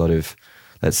 if there's a lot of,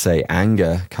 let's say,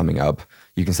 anger coming up,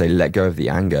 you can say let go of the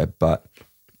anger, but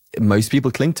most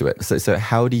people cling to it. So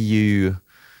how do you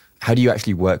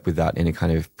actually work with that in a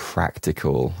kind of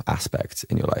practical aspect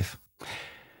in your life?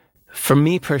 For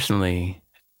me personally,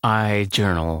 I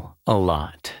journal a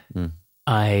lot.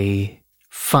 I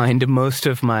find most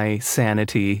of my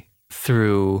sanity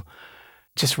through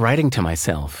just writing to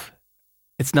myself.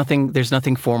 There's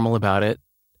nothing formal about it.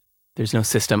 There's no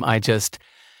system.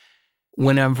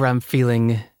 Whenever I'm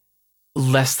feeling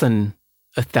less than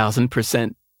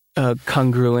 1,000%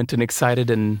 congruent and excited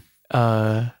and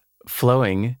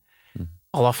flowing,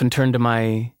 I'll often turn to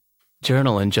my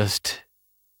journal and just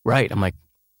write. I'm like,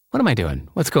 what am I doing?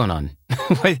 What's going on?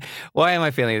 Why am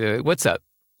I feeling it? What's up?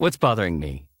 What's bothering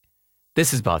me?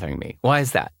 This is bothering me. Why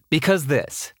is that? Because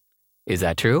this. Is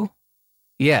that true?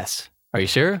 Yes. Are you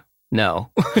sure?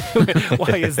 No.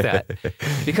 Why is that?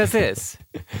 Because this.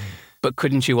 But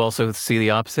couldn't you also see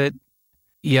the opposite?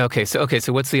 Yeah, okay, so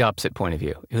what's the opposite point of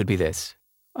view? It would be this.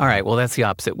 All right, well, that's the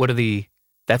opposite.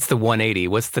 That's the 180.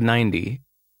 What's the 90?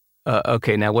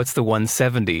 Okay, now what's the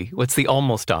 170? What's the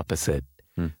almost opposite?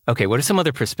 Okay, what are some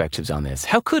other perspectives on this?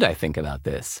 How could I think about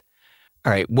this?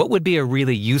 All right, what would be a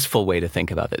really useful way to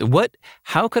think about it?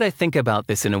 How could I think about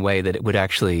this in a way that it would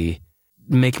actually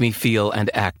make me feel and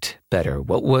act better?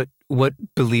 What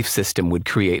belief system would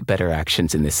create better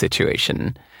actions in this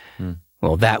situation?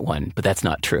 Well, that one, but that's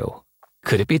not true.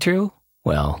 Could it be true?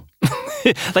 Well,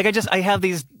 I have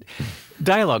these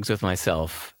dialogues with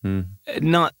myself,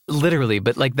 not literally,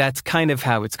 but that's kind of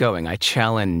how it's going. I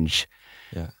challenge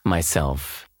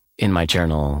myself in my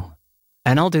journal,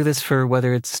 and I'll do this for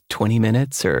whether it's 20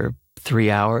 minutes or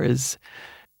 3 hours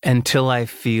until I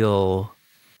feel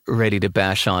ready to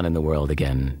bash on in the world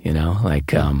again,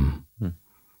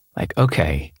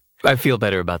 okay, I feel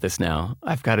better about this now.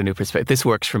 I've got a new perspective. This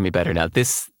works for me better now.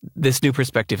 This new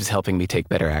perspective is helping me take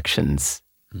better actions.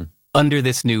 Under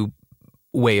this new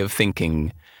way of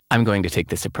thinking, I'm going to take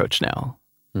this approach now.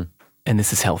 And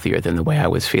this is healthier than the way I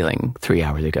was feeling 3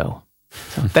 hours ago.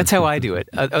 So that's how I do it.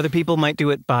 Other people might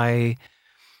do it by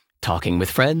talking with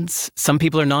friends. Some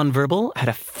people are nonverbal. I had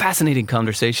a fascinating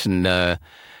conversation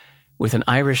with an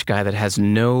Irish guy that has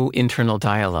no internal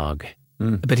dialogue.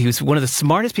 But he was one of the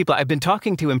smartest people. I've been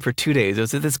talking to him for 2 days. I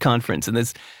was at this conference, and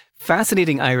this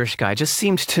fascinating Irish guy just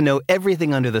seemed to know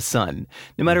everything under the sun.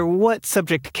 No matter what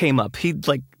subject came up, he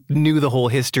knew the whole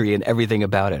history and everything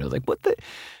about it. I was like, what the?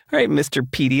 All right, Mr.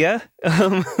 Pedia,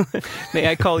 may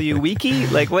I call you Wiki?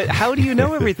 What? How do you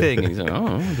know everything? And he's like,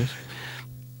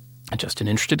 just an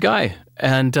interested guy.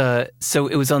 And so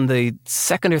it was on the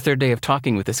second or third day of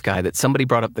talking with this guy that somebody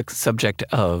brought up the subject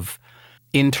of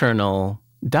internal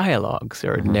dialogues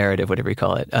or narrative, whatever you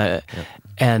call it.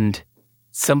 And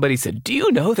somebody said, do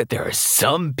you know that there are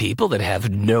some people that have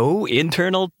no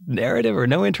internal narrative or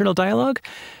no internal dialogue?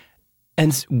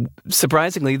 And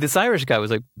surprisingly, this Irish guy was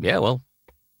like, yeah, well,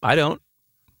 I don't.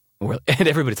 And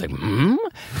everybody's like,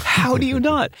 how do you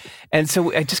not? And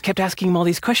so I just kept asking him all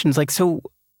these questions. So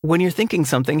when you're thinking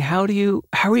something, how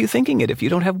are you thinking it if you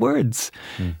don't have words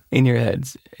in your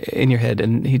head?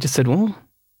 And he just said, well,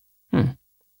 I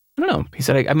don't know. He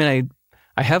said,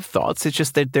 I have thoughts. It's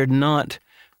just that they're not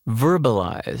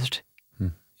verbalized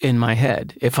in my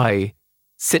head. If I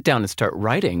sit down and start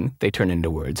writing, they turn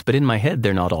into words. But in my head,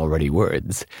 they're not already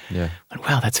words. Yeah. And,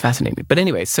 wow, that's fascinating. But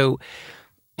anyway, so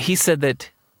he said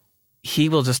that he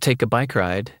will just take a bike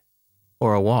ride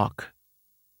or a walk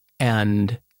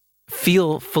and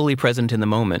feel fully present in the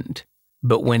moment.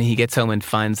 But when he gets home and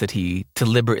finds that he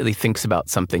deliberately thinks about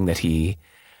something that he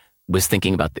was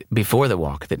thinking about before the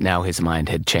walk, that now his mind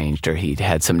had changed or he'd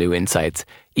had some new insights,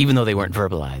 even though they weren't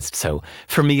verbalized. So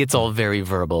for me, it's all very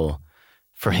verbal.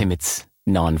 For him, it's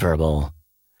nonverbal.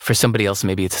 For somebody else,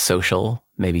 maybe it's social.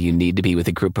 Maybe you need to be with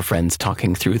a group of friends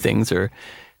talking through things or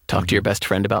talk to your best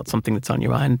friend about something that's on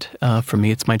your mind. For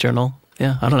me, it's my journal.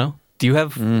 Yeah, I don't know. Do you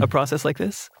have a process like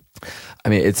this?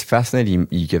 It's fascinating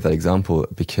you give that example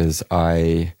because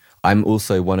I'm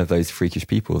also one of those freakish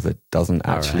people that doesn't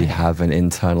actually have an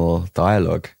internal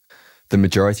dialogue the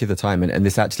majority of the time. And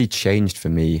this actually changed for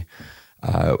me.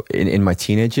 In my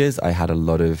teenage years, I had a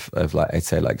lot of I'd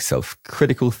say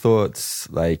self-critical thoughts,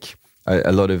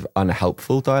 a lot of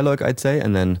unhelpful dialogue, I'd say.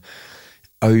 And then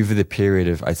over the period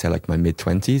of, I'd say my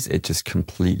mid-20s, it just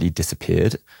completely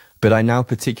disappeared. But I now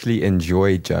particularly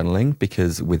enjoy journaling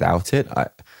because without it,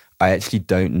 I actually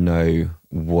don't know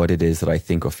what it is that I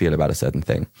think or feel about a certain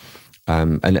thing.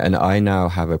 And I now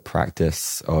have a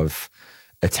practice of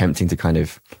attempting to kind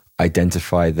of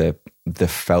identify the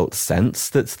felt sense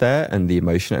that's there and the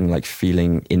emotion and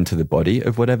feeling into the body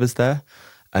of whatever's there.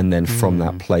 And then from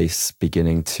that place,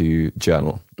 beginning to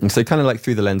journal. And so kind of like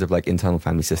through the lens of like internal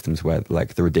family systems where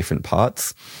like there are different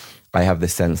parts, I have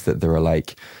this sense that there are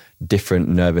like different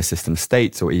nervous system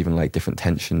states or even like different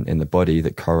tension in the body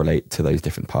that correlate to those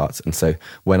different parts. And so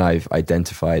when I've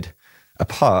identified a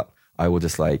part, I will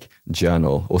just like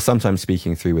journal, or sometimes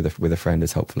speaking through with a friend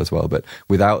is helpful as well. But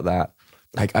without that,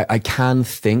 like I can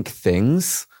think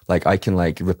things, like I can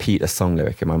like repeat a song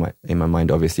lyric in my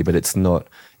mind, obviously, but it's not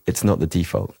the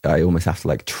default. I almost have to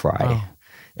like try,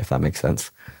 if that makes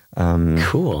sense.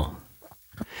 Cool.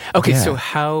 Okay, so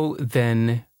how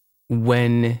then,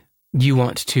 when you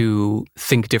want to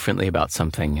think differently about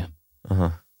something,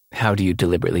 how do you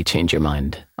deliberately change your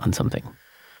mind on something?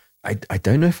 I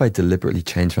don't know if I deliberately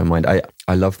change my mind.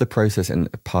 I love the process, and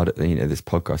part of this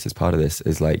podcast is part of this,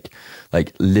 is like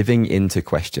living into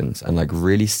questions and like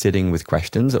really sitting with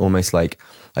questions, almost like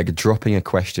dropping a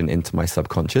question into my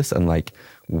subconscious and like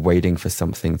waiting for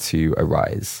something to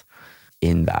arise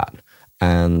in that.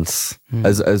 And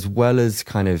as well as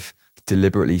kind of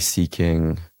deliberately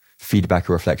seeking feedback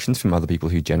or reflections from other people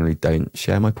who generally don't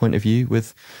share my point of view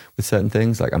with certain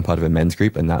things. Like I'm part of a men's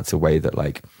group, and that's a way that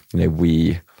like,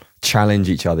 we challenge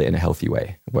each other in a healthy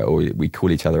way, where we call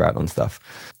each other out on stuff.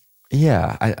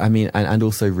 Yeah, I mean, and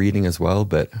also reading as well,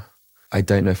 but I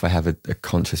don't know if I have a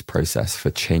conscious process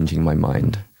for changing my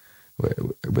mind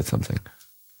with something.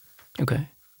 Okay.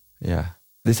 Yeah.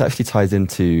 This actually ties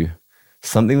into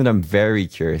something that I'm very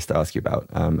curious to ask you about.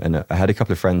 And I had a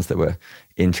couple of friends that were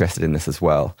interested in this as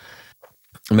well.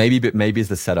 Maybe as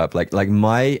the setup, like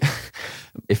my,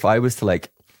 if I was to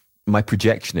like, my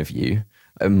projection of you,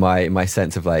 my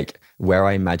sense of like where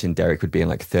I imagine Derek would be in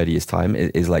like 30 years time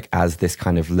is like as this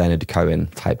kind of Leonard Cohen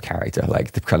type character,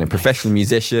 like the kind of professional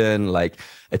musician, like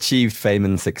achieved fame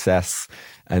and success,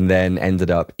 and then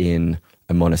ended up in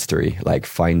a monastery, like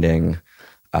finding,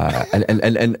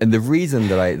 and the reason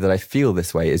that I feel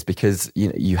this way is because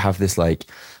you have this like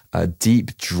a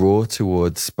deep draw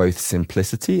towards both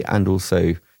simplicity and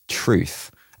also truth.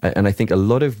 And I think a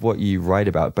lot of what you write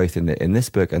about, both in this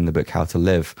book and the book How to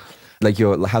Live, like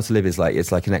your How to Live is like,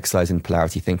 it's like an exercise in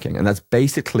polarity thinking. And that's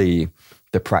basically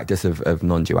the practice of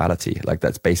non-duality. Like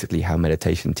that's basically how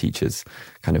meditation teaches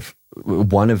kind of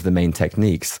one of the main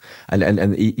techniques. And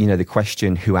the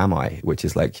question, who am I? Which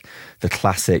is like the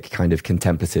classic kind of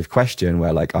contemplative question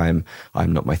where like, I'm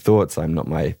not my thoughts, I'm not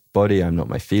my body, I'm not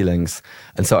my feelings.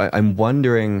 And so I'm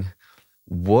wondering,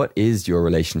 what is your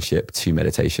relationship to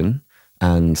meditation?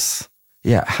 And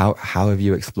yeah, how have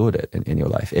you explored it in your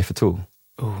life, if at all?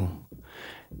 Oh,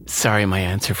 sorry, my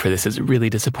answer for this is really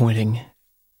disappointing.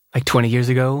 Like 20 years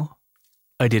ago,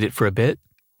 I did it for a bit,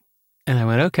 and I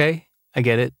went, okay, I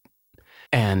get it.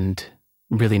 And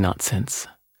really not since.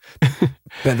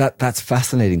 But that's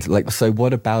fascinating. Like, so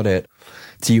what about it?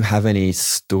 Do you have any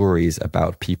stories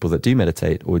about people that do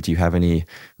meditate, or do you have any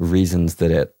reasons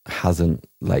that it hasn't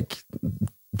like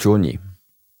drawn you?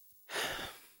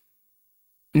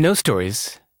 No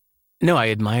stories. No, I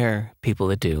admire people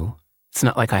that do. It's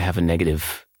not like I have a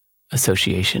negative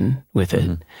association with it.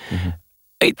 Mm-hmm. Mm-hmm.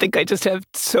 I think I just have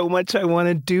so much I want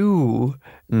to do.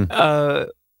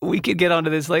 We could get onto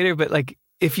this later, but like,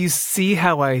 if you see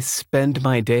how I spend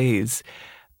my days,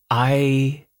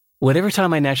 whatever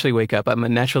time I naturally wake up, I'm a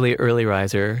naturally early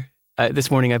riser. This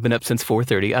morning I've been up since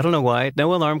 4:30. I don't know why.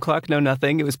 No alarm clock, no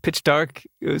nothing. It was pitch dark.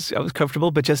 I was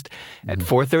comfortable, but just at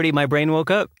 4:30 my brain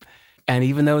woke up. And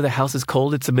even though the house is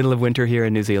cold, it's the middle of winter here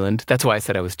in New Zealand. That's why I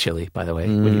said I was chilly, by the way,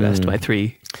 when you asked my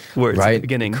 3 words at the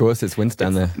beginning. Of course, it's winter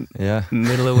down there. Yeah.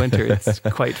 Middle of winter. It's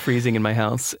quite freezing in my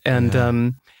house. And,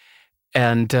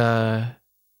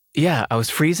 yeah, I was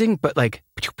freezing, but like,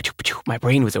 my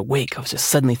brain was awake. I was just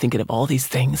suddenly thinking of all these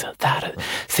things. I was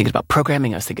thinking about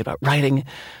programming. I was thinking about writing. I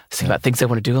was thinking about things I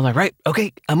want to do. I'm like, right,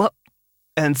 okay, I'm up.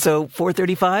 And so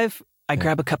 4:35, I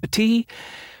grab a cup of tea.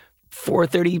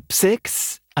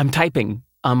 4:36, I'm typing.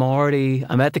 I'm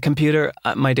at the computer.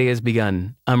 My day has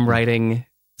begun. I'm writing,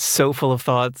 so full of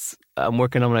thoughts. I'm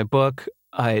working on my book.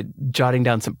 Jotting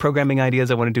down some programming ideas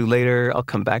I want to do later. I'll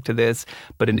come back to this.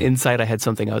 But an insight, I had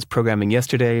something I was programming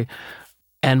yesterday.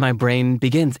 And my brain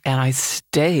begins. And I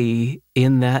stay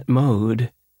in that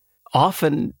mode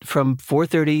often from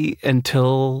 4:30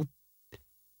 until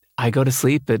I go to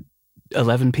sleep at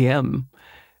 11 p.m.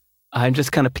 I'm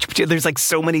just kind of, there's like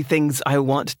so many things I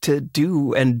want to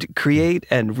do and create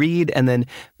and read. And then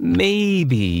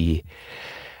maybe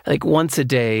like once a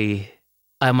day,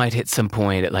 I might hit some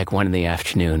point at like 1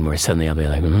 PM where suddenly I'll be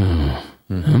like,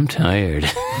 I'm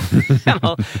tired.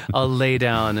 And I'll lay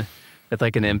down with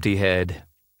like an empty head.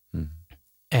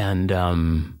 And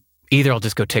either I'll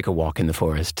just go take a walk in the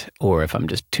forest, or if I'm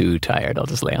just too tired, I'll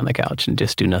just lay on the couch and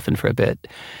just do nothing for a bit.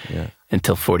 Yeah.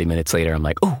 Until 40 minutes later, I'm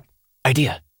like, oh,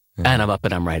 idea. Yeah. And I'm up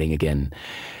and I'm writing again.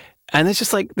 And it's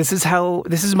just like, this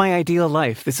is my ideal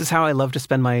life. This is how I love to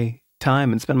spend my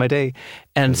time and spend my day.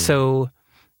 And so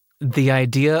the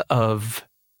idea of,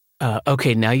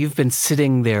 okay, now you've been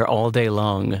sitting there all day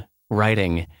long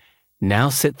writing, now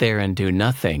sit there and do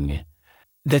nothing.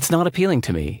 That's not appealing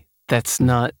to me. That's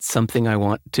not something I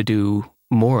want to do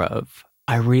more of.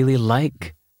 I really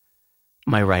like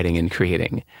my writing and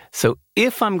creating. So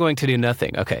if I'm going to do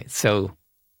nothing, okay, so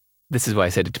this is why I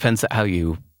said it depends on how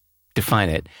you define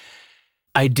it.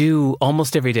 I do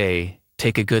almost every day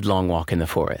take a good long walk in the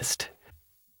forest.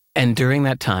 And during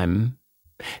that time,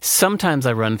 sometimes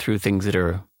I run through things that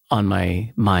are on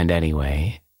my mind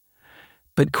anyway.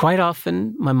 But quite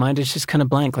often, my mind is just kind of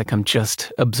blank, like I'm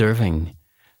just observing.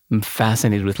 I'm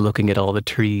fascinated with looking at all the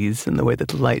trees and the way that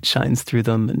the light shines through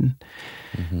them.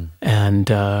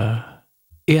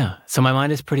 So my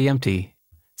mind is pretty empty.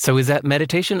 So is that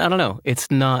meditation? I don't know. It's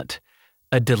not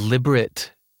a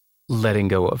deliberate letting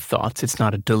go of thoughts. It's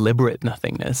not a deliberate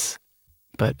nothingness.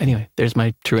 But anyway, there's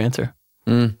my true answer.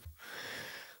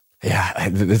 Yeah,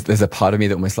 there's a part of me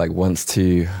that almost like wants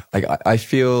to, like, I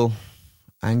feel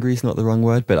angry is not the wrong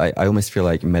word, but I almost feel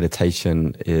like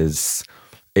meditation is,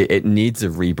 it needs a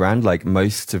rebrand. Like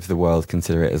most of the world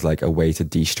consider it as like a way to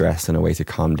de-stress and a way to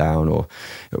calm down or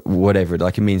whatever,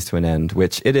 like a means to an end,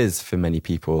 which it is for many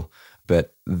people.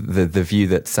 But the view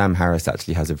that Sam Harris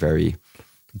actually has a very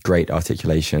great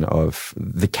articulation of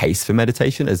the case for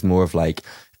meditation is more of like,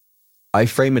 I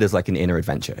frame it as like an inner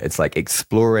adventure. It's like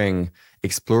exploring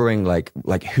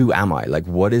like who am I? Like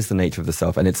what is the nature of the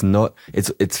self? And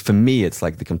it's for me, it's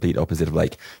like the complete opposite of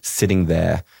like sitting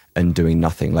there and doing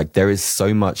nothing. Like there is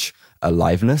so much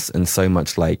aliveness and so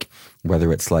much like,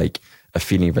 whether it's like a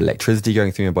feeling of electricity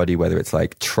going through your body, whether it's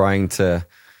like trying to,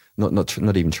 not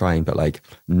even trying, but like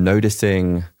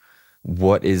noticing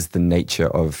what is the nature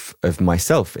of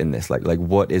myself in this, like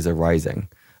what is arising.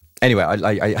 Anyway,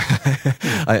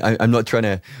 I'm not trying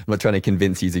to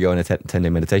convince you to go on a 10-day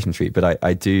meditation retreat, but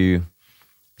I do.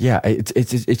 Yeah, it's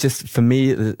just for me,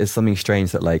 it's something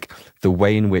strange that like the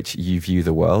way in which you view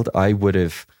the world, I would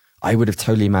have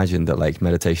totally imagined that like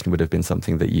meditation would have been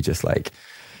something that you just like,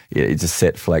 you just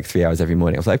sit for like 3 hours every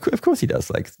morning. I was like, of course he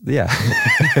does. Like, yeah.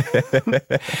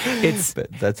 But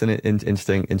that's an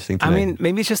interesting thing to know. I mean,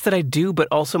 maybe it's just that I do, but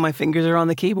also my fingers are on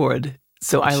the keyboard,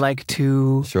 so I like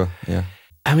to. Sure. Yeah.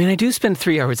 I mean, I do spend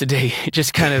 3 hours a day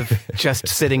just kind of just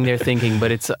sitting there thinking,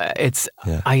 but it's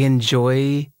I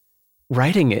enjoy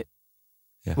writing it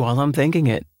while I'm thinking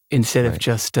it instead of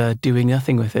just doing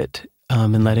nothing with it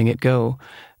and letting it go.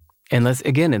 Unless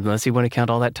you want to count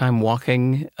all that time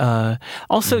walking.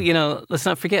 Also, let's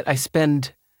not forget,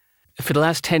 for the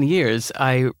last 10 years,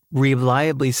 I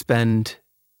reliably spend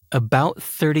about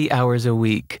 30 hours a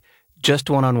week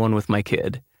just one-on-one with my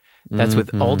kid. That's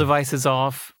with all devices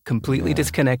off, completely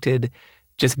disconnected,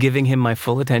 just giving him my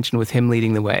full attention with him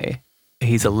leading the way.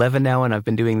 He's 11 now, and I've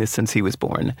been doing this since he was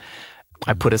born.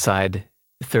 I put aside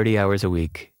 30 hours a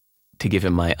week to give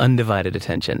him my undivided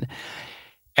attention.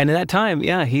 And in that time,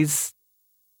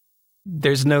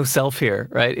 there's no self here,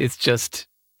 right? It's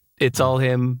all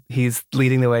him. He's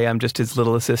leading the way. I'm just his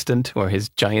little assistant or his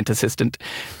giant assistant.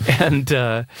 And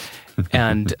that's...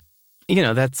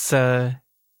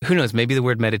 who knows? Maybe the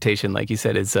word meditation, like you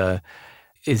said, is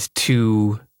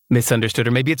too misunderstood,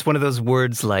 or maybe it's one of those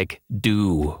words like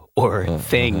 "do" or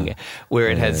 "thing," where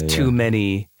it has too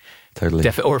many. Totally.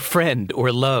 Or friend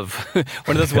or love. One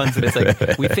of those ones that it's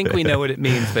like, we think we know what it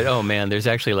means, but oh man, there's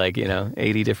actually like,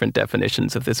 80 different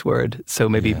definitions of this word. So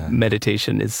maybe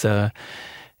meditation is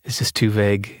just too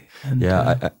vague. And,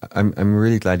 I'm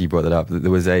really glad you brought that up.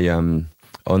 There was a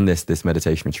on this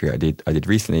meditation retreat I did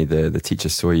recently. The teacher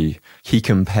he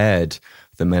compared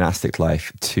the monastic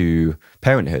life to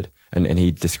parenthood, and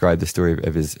he described the story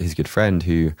of his good friend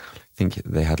who, I think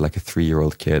they had like a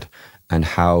 3-year-old kid, and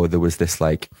how there was this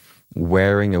like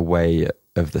wearing away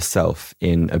of the self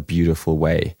in a beautiful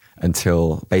way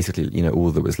until basically,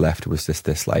 all that was left was just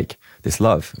this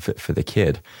love for the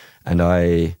kid.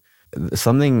 And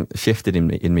something shifted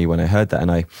in me when I heard that.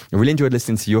 And I really enjoyed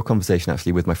listening to your conversation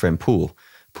actually with my friend Paul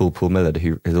Miller,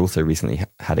 who has also recently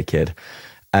had a kid.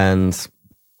 And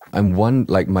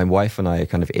my wife and I are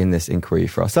kind of in this inquiry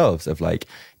for ourselves of like,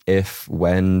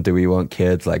 when do we want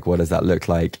kids? Like, what does that look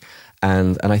like?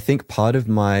 And I think part of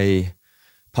my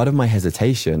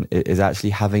hesitation is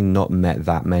actually having not met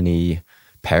that many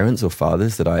parents or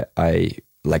fathers that I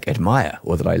like admire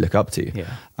or that I look up to.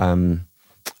 Yeah. And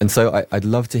so I'd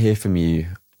love to hear from you,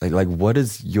 like what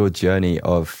is your journey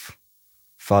of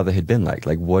fatherhood been like?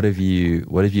 Like, what have you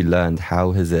learned?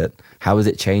 How has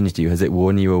it changed you? Has it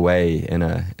worn you away in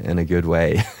a good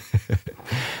way?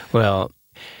 Well,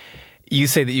 you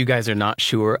say that you guys are not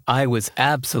sure. I was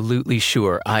absolutely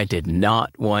sure I did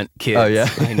not want kids. Oh, yeah?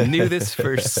 I knew this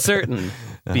for certain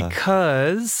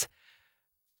because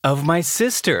of my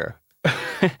sister.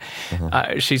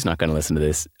 She's not going to listen to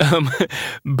this.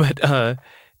 But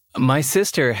my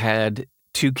sister had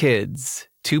 2 kids,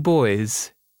 2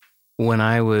 boys, when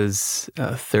I was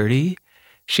 30.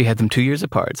 She had them 2 years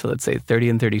apart, so let's say 30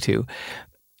 and 32.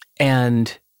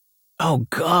 And, oh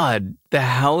God, the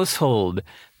household,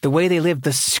 the way they lived,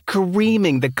 the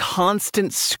screaming, the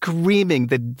constant screaming,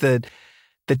 the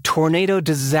tornado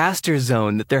disaster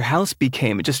zone that their house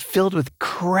became. It just filled with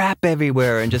crap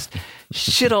everywhere and just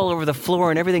shit all over the floor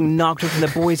and everything knocked over. And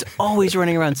the boys always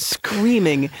running around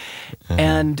screaming.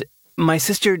 And my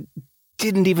sister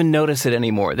didn't even notice it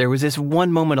anymore. There was this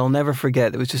one moment I'll never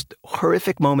forget. It was just a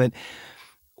horrific moment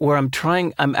where I'm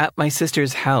at my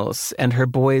sister's house and her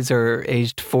boys are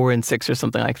aged 4 and 6 or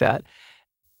something like that.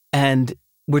 And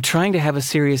we're trying to have a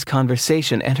serious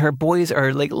conversation, and her boys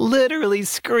are like literally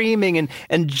screaming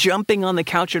and jumping on the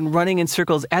couch and running in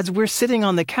circles as we're sitting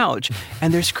on the couch,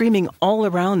 and they're screaming all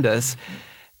around us.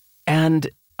 And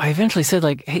I eventually said,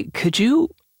 like, hey, could you?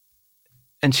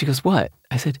 And she goes, what?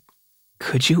 I said,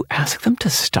 could you ask them to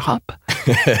stop?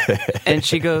 And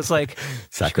she goes like,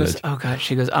 oh God.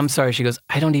 She goes, I'm sorry. She goes,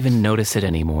 I don't even notice it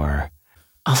anymore.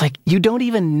 I was like, you don't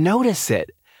even notice it?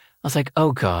 I was like,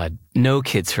 oh God, no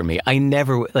kids for me. I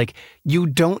never, like, you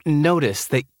don't notice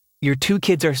that your 2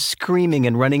 kids are screaming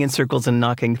and running in circles and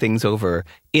knocking things over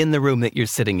in the room that you're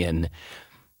sitting in.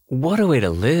 What a way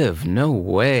to live. No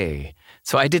way.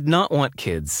 So I did not want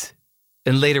kids.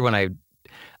 And later when I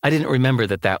didn't remember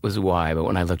that was why, but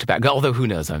when I looked back, although who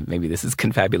knows, maybe this is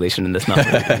confabulation and that's not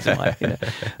really the reason why. You know,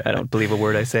 I don't believe a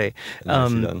word I say.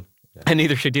 And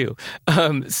neither should you.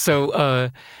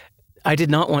 So I did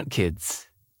not want kids.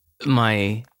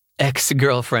 My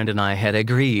ex-girlfriend and I had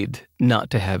agreed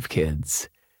not to have kids.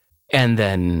 And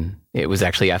then it was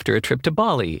actually after a trip to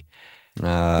Bali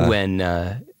when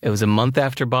it was a month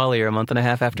after Bali or a month and a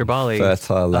half after Bali.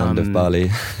 Fertile land of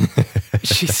Bali.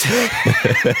 She said,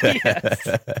 yes,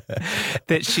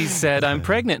 that she said, I'm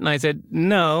pregnant. And I said,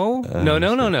 no,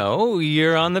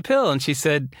 you're on the pill. And she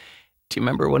said, do you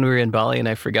remember when we were in Bali and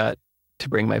I forgot to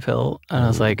bring my pill? And I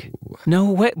was like,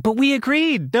 no way, but we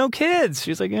agreed, no kids.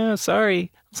 She was like, yeah,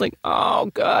 sorry. I was like,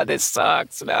 oh God, this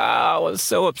sucks. No, I was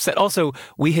so upset. Also,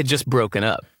 we had just broken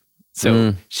up.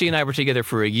 So she and I were together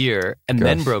for a year and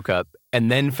then broke up and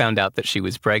then found out that she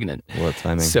was pregnant. What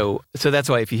timing. So that's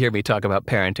why if you hear me talk about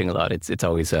parenting a lot, it's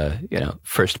always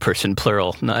first person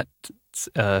plural, not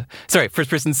first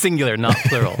person singular, not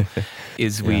plural.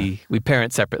 We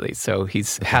parent separately. So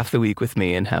he's half the week with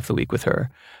me and half the week with her.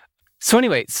 So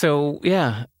anyway,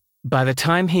 by the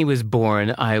time he was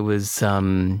born, I was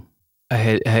I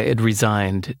had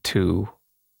resigned to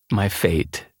my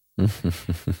fate.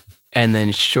 And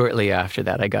then shortly after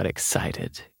that, I got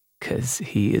excited because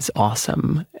he is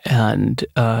awesome. And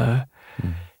I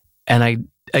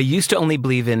used to only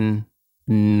believe in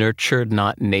nurture,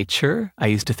 not nature. I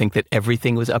used to think that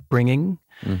everything was upbringing.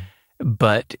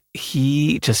 But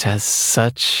he just has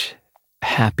such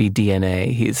happy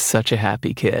DNA. He's such a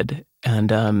happy kid.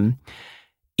 And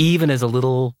even as a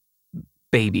little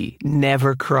baby,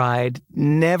 never cried,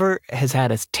 never has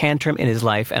had a tantrum in his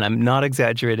life. And I'm not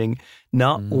exaggerating.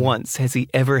 Not once has he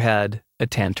ever had a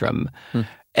tantrum,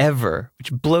 ever,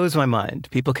 which blows my mind.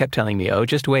 People kept telling me, oh,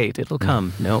 just wait, it'll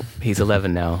come. Nope, he's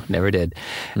 11 now, never did.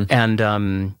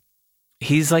 And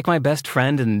he's like my best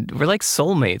friend, and we're like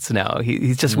soulmates now.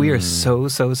 He's just, we are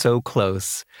so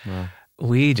close. Wow.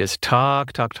 We just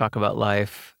talk about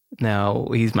life. Now,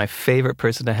 he's my favorite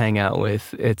person to hang out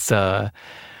with. It's,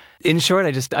 in short,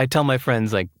 I tell my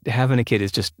friends, like, having a kid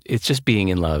it's just being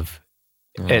in love.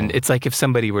 Oh. And it's like if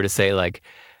somebody were to say, like,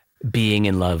 being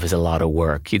in love is a lot of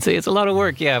work. You'd say it's a lot of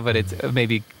work, yeah, but it's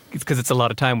maybe it's because it's a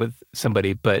lot of time with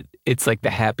somebody, but it's like the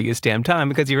happiest damn time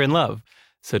because you're in love.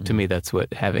 So to me, that's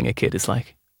what having a kid is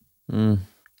like.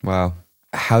 Wow.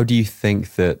 How do you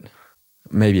think that,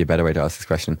 maybe a better way to ask this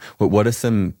question, what are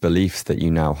some beliefs that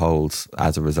you now hold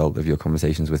as a result of your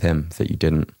conversations with him that you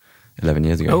didn't 11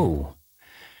 years ago?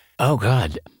 Oh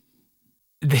God.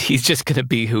 He's just going to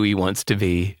be who he wants to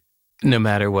be, no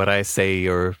matter what I say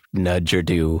or nudge or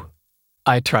do.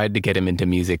 I tried to get him into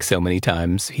music so many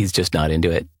times. He's just not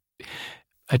into it.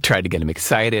 I tried to get him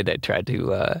excited. I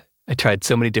tried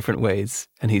so many different ways,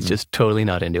 and he's just totally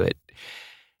not into it.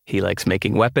 He likes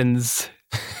making weapons.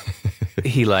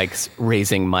 He likes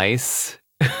raising mice.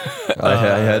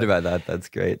 I heard about that. That's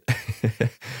great.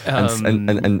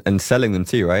 and selling them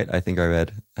too, right? I think I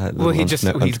read. Well, he's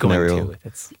going to.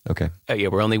 Okay. Yeah,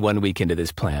 we're only 1 week into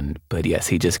this plan, but yes,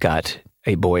 he just got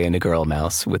a boy and a girl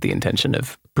mouse with the intention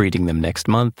of breeding them next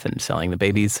month and selling the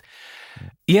babies.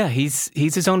 Yeah, he's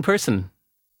his own person.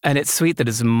 And it's sweet that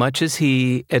as much as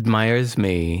he admires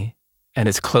me and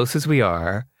as close as we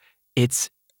are, it's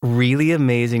really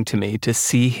amazing to me to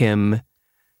see him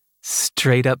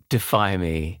straight up defy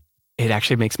me. It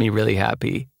actually makes me really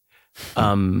happy.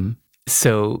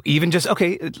 So even just,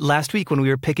 last week when we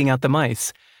were picking out the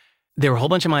mice, there were a whole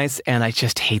bunch of mice and I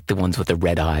just hate the ones with the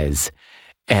red eyes.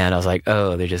 And I was like,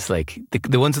 oh, they're just like,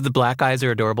 the ones with the black eyes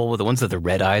are adorable, but the ones with the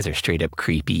red eyes are straight up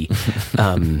creepy.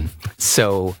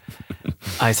 So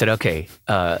I said, okay,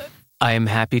 I am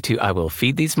happy I will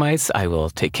feed these mice. I will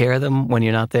take care of them when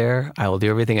you're not there. I will do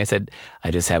everything. I said,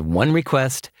 I just have one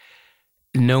request,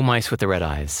 no mice with the red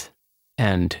eyes.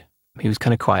 And he was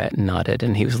kind of quiet and nodded,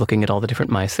 and he was looking at all the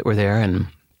different mice that were there and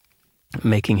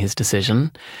making his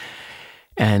decision.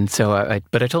 And so I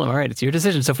told him, all right, it's your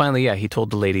decision. So finally, he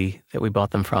told the lady that we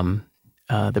bought them from,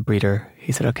 the breeder,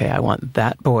 he said, okay, I want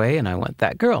that boy and I want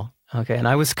that girl. Okay. And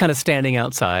I was kind of standing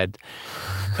outside,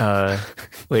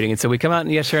 waiting. And so we come out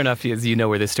and sure enough, as you know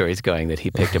where this story is going, that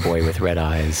he picked a boy with red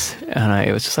eyes. And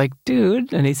I was just like,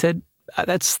 dude. And he said,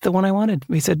 that's the one I wanted.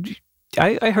 He said,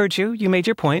 I heard you. You made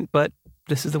your point, but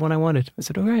this is the one I wanted. I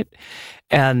said, all right.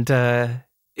 And,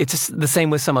 it's just the same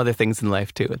with some other things in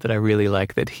life too, that I really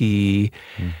like, that he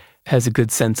has a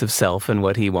good sense of self and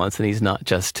what he wants, and he's not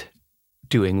just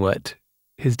doing what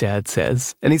his dad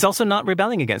says. And he's also not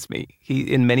rebelling against me.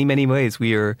 In many, many ways,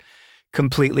 we are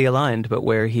completely aligned, but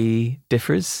where he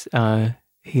differs,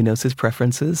 he knows his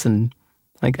preferences. And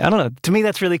I don't know, to me,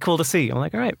 that's really cool to see. I'm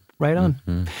like, all right, right on.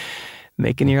 Mm-hmm.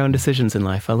 Making your own decisions in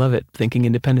life. I love it. Thinking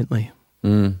independently.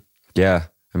 Yeah.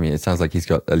 I mean, it sounds like he's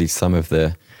got at least some of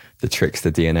the tricks,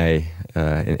 the DNA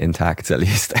intact, at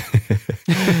least,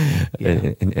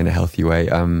 in a healthy way.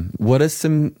 What are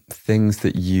some things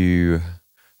that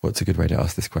what's a good way to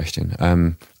ask this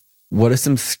question? What are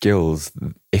some skills,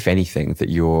 if anything, that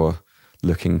you're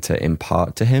looking to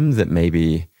impart to him that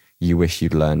maybe you wish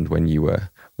you'd learned when you were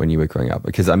growing up?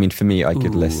 Because I mean, for me, I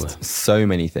could list so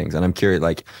many things, and I'm curious,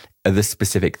 like, are there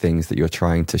specific things that you're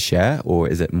trying to share, or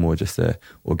is it more just an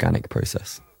organic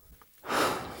process?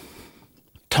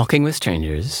 Talking with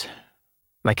strangers,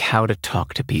 like how to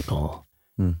talk to people.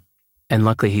 And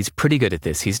luckily, he's pretty good at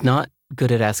this. He's not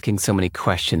good at asking so many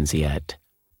questions yet,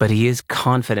 but he is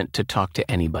confident to talk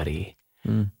to anybody.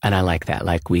 And I like that.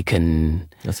 Like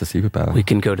that's a superpower. We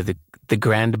can go to the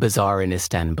Grand Bazaar in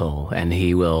Istanbul, and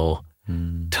he will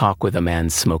talk with a man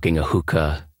smoking a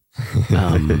hookah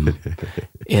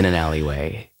in an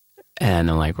alleyway.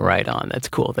 And I'm like, right on. That's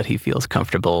cool that he feels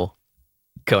comfortable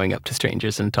going up to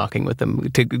strangers and talking with them,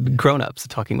 to grown-ups,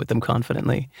 talking with them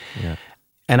confidently. Yeah.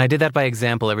 And I did that by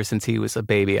example ever since he was a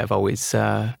baby. I've always,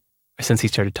 since he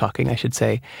started talking, I should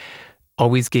say,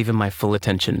 always gave him my full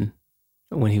attention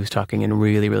when he was talking and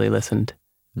really, really listened.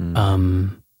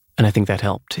 And I think that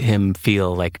helped him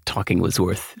feel like talking was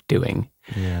worth doing.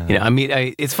 Yeah.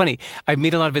 It's funny. I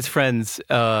meet a lot of his friends,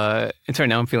 and sorry,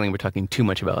 now I'm feeling we're talking too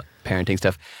much about parenting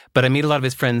stuff, but I meet a lot of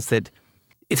his friends that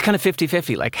it's kind of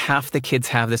 50-50. Like half the kids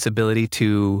have this ability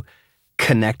to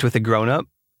connect with a grown-up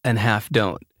and half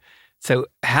don't. So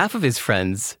half of his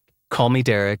friends call me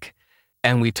Derek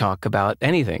and we talk about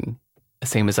anything, the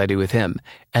same as I do with him.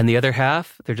 And the other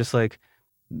half, they're just like,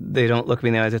 they don't look me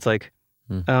in the eyes. It's like,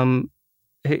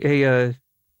 hey,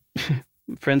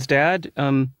 friend's dad,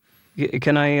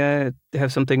 can I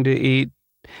have something to eat?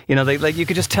 They like, you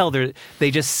could just tell they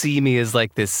just see me as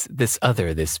like this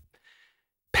other, this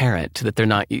parent, that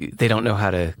they don't know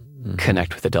how to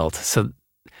connect with adults. So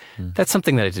that's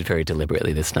something that I did very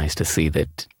deliberately. That's nice to see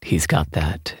that he's got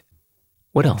that.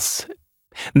 What else?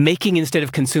 Making instead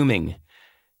of consuming.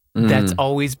 That's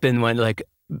always been one, like,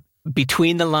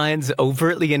 between the lines,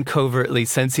 overtly and covertly,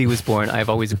 since he was born, I've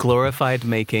always glorified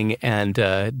making and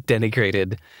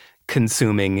denigrated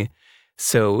consuming.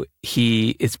 So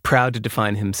he is proud to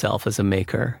define himself as a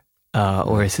maker,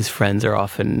 whereas his friends are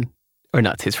often, or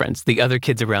not his friends, the other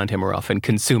kids around him are often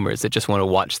consumers that just want to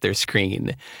watch their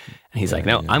screen. And he's like,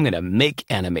 no, I'm going to make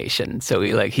animation. So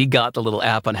he got the little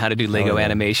app on how to do Lego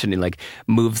animation, and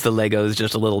moves the Legos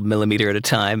just a little millimeter at a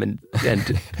time and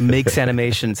makes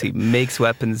animations. He makes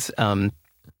weapons. The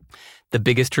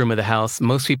biggest room of the house,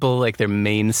 most people, like, their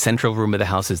main central room of the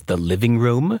house is the living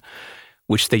room,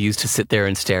 which they use to sit there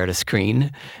and stare at a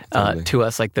screen. Totally. To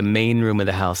us, like the main room of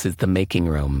the house is the making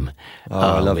room.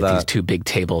 I love with that. these two big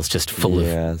tables just full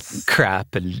of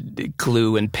crap and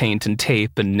glue and paint and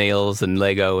tape and nails and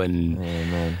Lego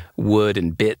and wood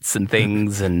and bits and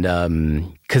things. And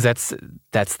because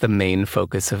that's the main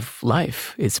focus of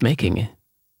life, is making.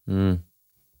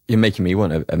 You're making me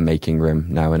want a making room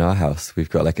now in our house. We've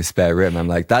got like a spare room. I'm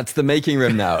like, that's the making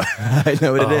room now. I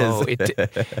know what it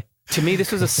is. To me,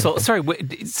 this was sorry,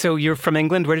 so you're from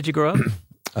England. Where did you grow up?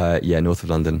 North of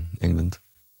London, England.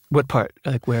 What part?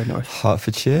 Like where north?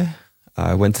 Hertfordshire.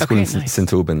 I went to school in nice.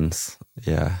 St Albans.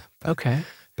 Yeah. Okay.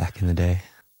 Back in the day.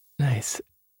 Nice.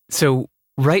 So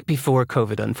right before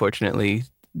COVID, unfortunately,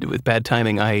 with bad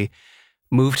timing, I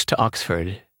moved to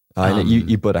Oxford. I know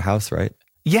you bought a house, right?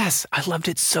 Yes, I loved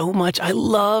it so much. I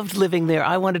loved living there.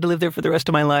 I wanted to live there for the rest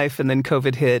of my life, and then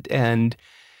COVID hit, and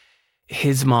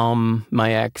his mom,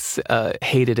 my ex,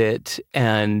 hated it,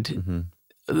 and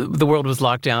the world was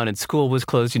locked down, and school was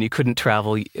closed, and you couldn't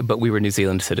travel, but we were New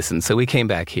Zealand citizens, so we came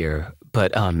back here.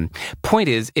 But point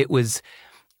is, it was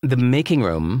the making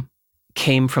room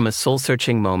came from a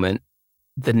soul-searching moment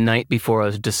the night before I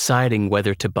was deciding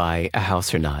whether to buy a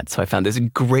house or not. So I found this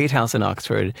great house in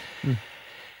Oxford, but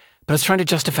I was trying to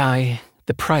justify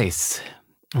the price.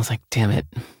 I was like, damn it.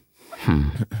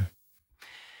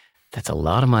 That's a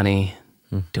lot of money.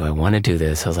 Do I want to do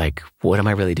this? I was like, what am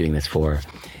I really doing this for?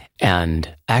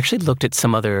 And I actually looked at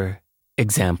some other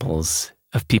examples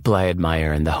of people I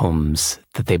admire and the homes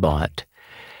that they bought.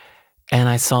 And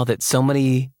I saw that so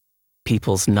many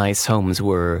people's nice homes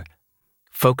were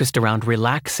focused around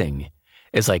relaxing.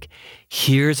 It's like,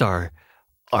 here's our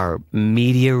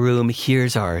media room,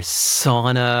 here's our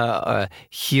sauna,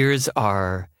 here's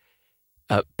our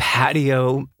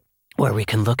patio where we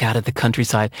can look out at the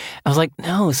countryside. I was like,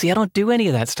 no, see, I don't do any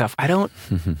of that stuff. I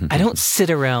don't sit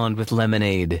around with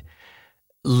lemonade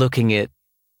looking at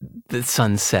the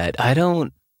sunset. I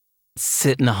don't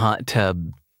sit in a hot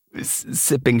tub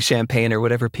sipping champagne or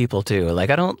whatever people do. Like,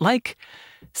 I don't like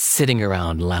sitting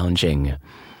around lounging.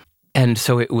 And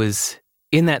so it was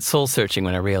in that soul searching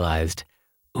when I realized,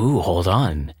 ooh, hold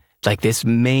on. Like this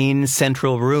main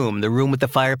central room, the room with the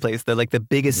fireplace, the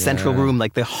biggest central room,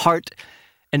 like the heart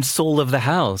and soul of the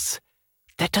house,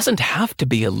 that doesn't have to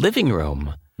be a living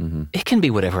room. It can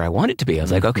be whatever I want it to be. I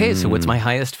was like, okay, so what's my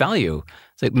highest value?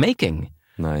 It's like making.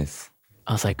 Nice.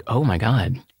 I was like, oh my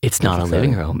God, it's not a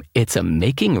living room. It's a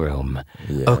making room.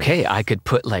 Yes. Okay, I could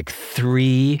put like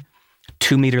 3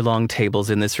 2-meter long tables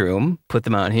in this room, put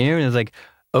them out here, and it's like,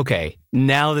 okay,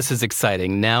 now this is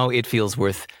exciting. Now it feels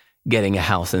worth getting a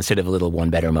house instead of a little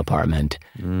 1-bedroom apartment.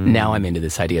 Now I'm into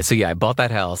this idea. So yeah, I bought that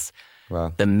house.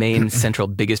 Wow. The main central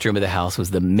biggest room of the house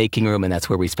was the making room, and that's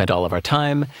where we spent all of our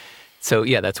time. So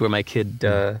yeah, that's where my kid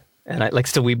and I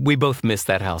still we both miss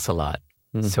that house a lot.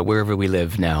 So wherever we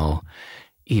live now,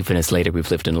 even as later we've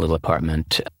lived in a little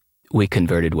apartment, we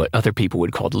converted what other people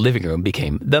would call the living room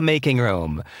became the making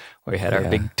room, where we had our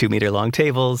big 2-meter long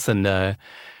tables, and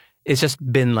it's just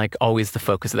been like always the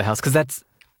focus of the house, because that's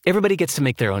everybody gets to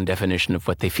make their own definition of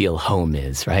what they feel home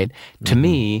is, right? To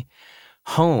me,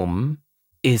 home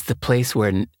is the place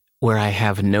where I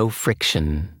have no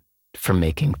friction for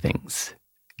making things.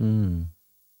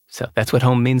 So that's what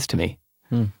home means to me.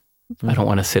 I don't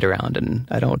want to sit around, and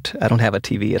I don't have a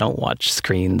TV. I don't watch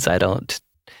screens. I don't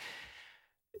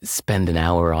spend an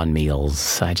hour on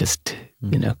meals. I just,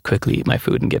 quickly eat my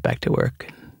food and get back to work.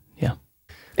 Yeah.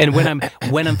 And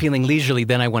when I'm feeling leisurely,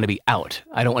 then I want to be out.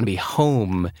 I don't want to be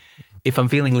home. If I'm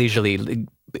feeling leisurely,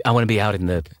 I want to be out in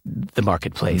the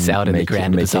marketplace, out in the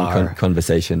Grand Bazaar.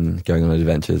 Conversation, going on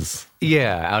adventures.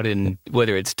 Yeah, out in,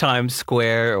 whether it's Times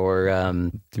Square or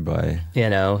Dubai.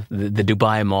 The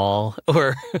Dubai Mall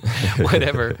or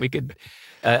whatever. We could.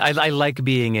 I like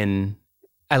being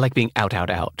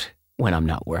out when I'm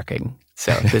not working.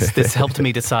 So this helped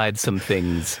me decide some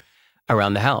things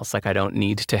around the house. Like, I don't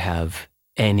need to have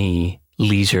any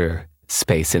leisure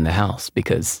space in the house,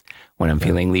 because when I'm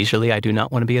feeling leisurely, I do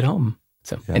not want to be at home.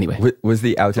 So anyway. Was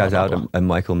the out a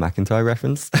Michael McIntyre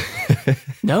reference?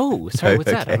 No, sorry,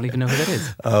 what's that? Okay. I don't even know who that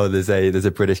is. Oh, there's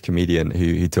a British comedian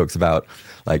who talks about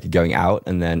like going out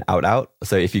and then out.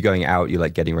 So if you're going out, you're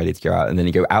like getting ready to go out, and then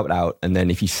you go out, and then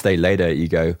if you stay later, you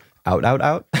go out.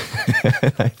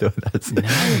 I thought that's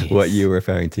what you were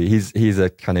referring to. He's a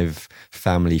kind of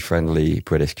family-friendly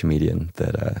British comedian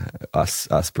that us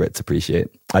Brits appreciate.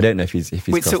 I don't know if he's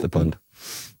crossed the pond.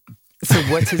 So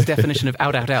what's his definition of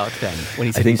out then? When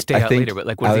he said you stay out later, but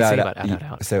like what does he say about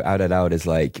out? So out is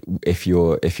like if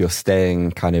you're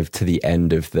staying kind of to the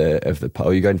end of the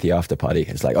or you're going to the after party,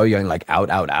 it's like, oh, you're going like out.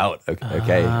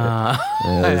 Okay.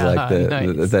 There's like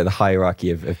the hierarchy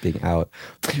of being out.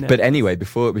 Nice. But anyway,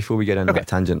 before we get on that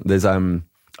tangent, there's I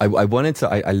wanted to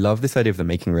I love this idea of the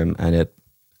making room, and it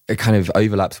kind of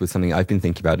overlaps with something I've been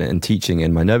thinking about and teaching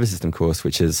in my nervous system course,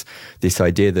 which is this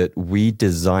idea that we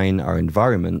design our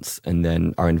environments and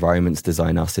then our environments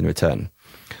design us in return.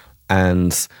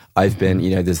 And I've been,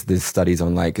 there's studies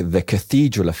on like the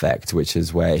cathedral effect, which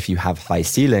is where if you have high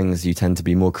ceilings, you tend to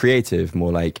be more creative,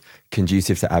 more like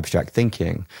conducive to abstract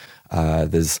thinking.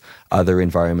 There's other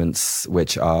environments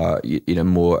which are,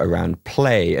 more around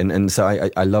play. And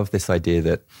so I love this idea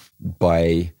that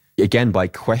by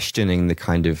questioning the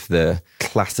kind of the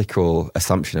classical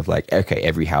assumption of like, okay,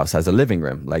 every house has a living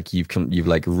room. Like you've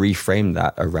like reframed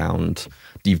that around,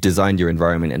 you've designed your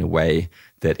environment in a way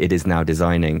that it is now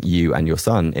designing you and your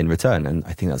son in return. And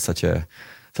I think that's such a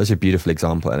beautiful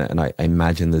example. And I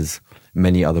imagine there's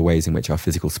many other ways in which our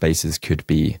physical spaces could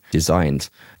be designed.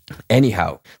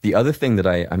 Anyhow, the other thing that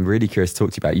I'm really curious to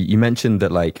talk to you about, you mentioned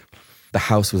that like the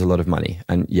house was a lot of money,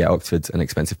 and yeah, Oxford's an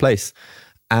expensive place.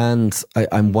 And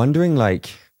I'm wondering, like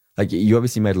you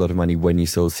obviously made a lot of money when you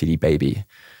sold CD Baby.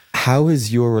 How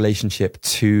has your relationship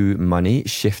to money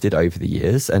shifted over the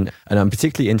years? And I'm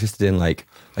particularly interested in like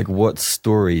what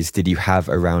stories did you have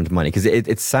around money? Because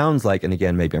it sounds like, and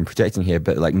again, maybe I'm projecting here,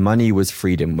 but like money was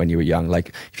freedom when you were young.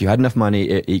 Like if you had enough money,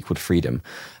 it equaled freedom.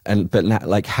 But now,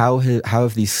 like how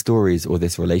have these stories or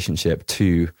this relationship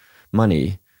to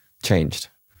money changed?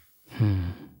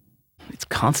 It's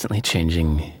constantly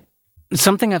changing.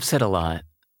 Something I've said a lot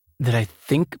that I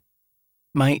think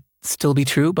might still be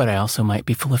true, but I also might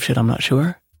be full of shit, I'm not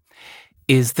sure,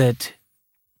 is that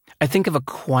I think of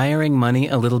acquiring money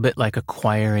a little bit like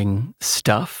acquiring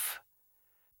stuff.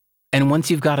 And once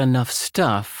you've got enough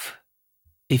stuff,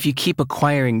 if you keep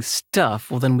acquiring stuff,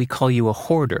 well, then we call you a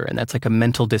hoarder, and that's like a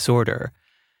mental disorder.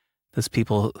 Those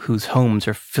people whose homes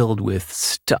are filled with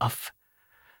stuff.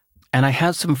 And I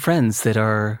have some friends that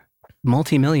are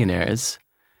multimillionaires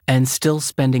and still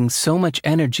spending so much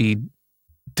energy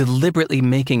deliberately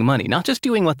making money, not just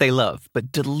doing what they love,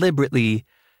 but deliberately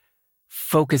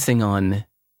focusing on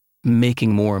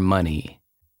making more money.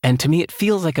 And to me, it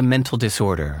feels like a mental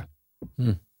disorder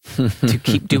to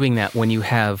keep doing that when you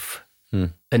have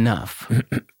enough,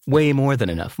 way more than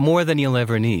enough, more than you'll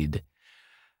ever need.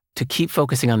 To keep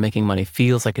focusing on making money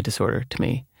feels like a disorder to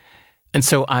me. And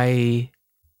so I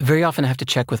very often have to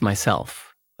check with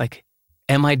myself, like,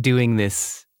 am I doing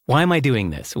this? Why am I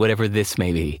doing this? Whatever this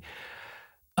may be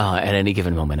at any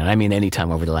given moment. And I mean, any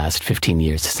time over the last 15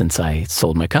 years since I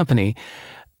sold my company,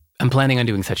 I'm planning on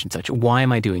doing such and such. Why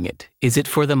am I doing it? Is it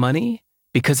for the money?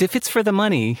 Because if it's for the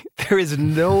money, there is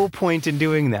no point in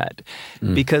doing that.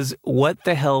 Because what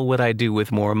the hell would I do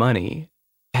with more money?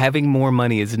 Having more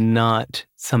money is not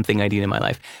something I need in my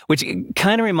life, which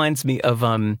kind of reminds me of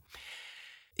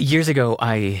years ago,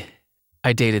 I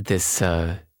dated this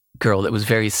girl that was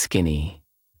very skinny.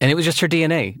 And it was just her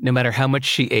DNA. No matter how much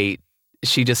she ate,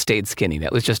 she just stayed skinny.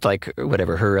 That was just like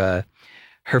whatever.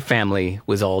 Her family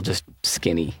was all just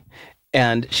skinny.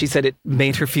 And she said it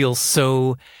made her feel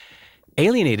so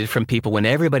alienated from people when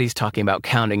everybody's talking about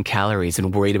counting calories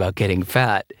and worried about getting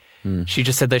fat. She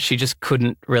just said that she just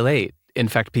couldn't relate. In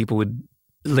fact, people would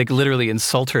like literally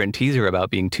insult her and tease her about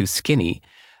being too skinny.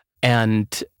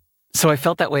 And so I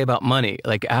felt that way about money.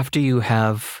 Like after you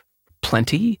have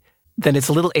plenty, then it's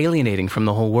a little alienating from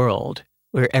the whole world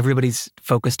where everybody's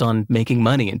focused on making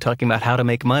money and talking about how to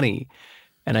make money.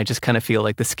 And I just kind of feel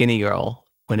like the skinny girl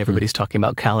when everybody's talking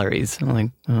about calories. I'm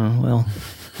like, oh, well,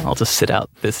 I'll just sit out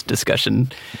this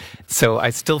discussion. So I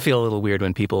still feel a little weird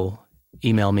when people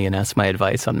email me and ask my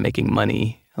advice on making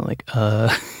money. I'm like,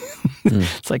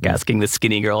 it's like asking the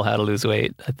skinny girl how to lose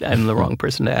weight. I'm the wrong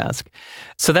person to ask.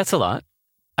 So that's a lot.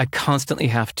 I constantly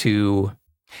have to,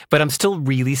 but I'm still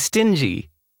really stingy.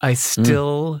 I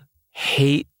still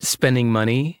hate spending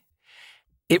money.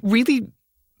 It really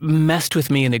messed with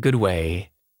me in a good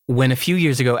way when a few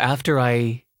years ago, after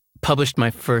I published my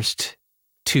first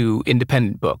 2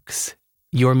 independent books,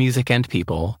 Your Music and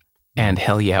People and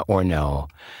Hell Yeah or No,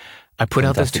 I put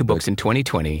out those 2 books in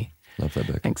 2020. Love that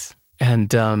book. Thanks.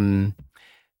 And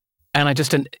I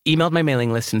just emailed my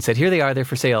mailing list and said, here they are, they're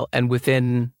for sale. And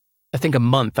within, I think, a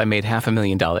month, I made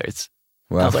 $500,000.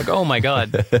 Wow. I was like, oh my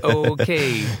God,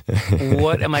 okay,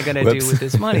 what am I going to do with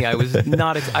this money? I was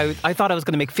not, I thought I was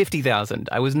going to make 50,000.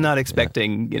 I was not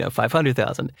expecting,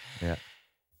 500,000. Yeah.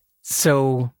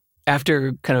 So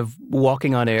after kind of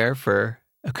walking on air for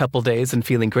a couple days and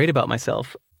feeling great about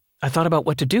myself, I thought about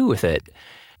what to do with it.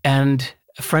 And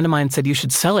a friend of mine said, you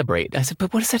should celebrate. I said,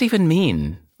 but what does that even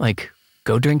mean? Like,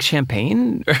 go drink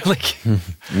champagne? Or like...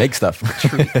 Make stuff.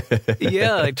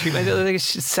 Yeah, like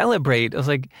celebrate. I was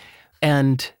like...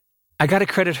 And I got to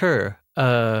credit her.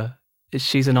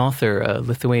 She's an author, a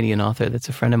Lithuanian author that's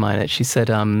a friend of mine. She said,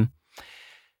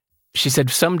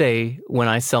 someday when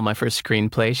I sell my first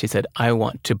screenplay, she said, I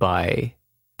want to buy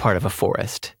part of a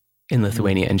forest in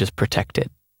Lithuania and just protect it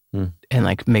and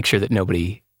like make sure that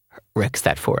nobody wrecks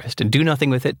that forest and do nothing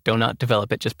with it. Do not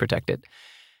develop it, just protect it.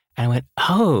 And I went,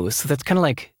 oh, so that's kind of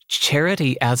like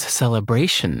charity as a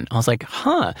celebration. I was like,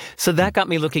 huh. So that got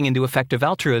me looking into effective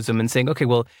altruism and saying, okay,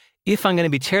 well, if I'm going to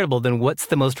be charitable, then what's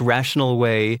the most rational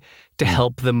way to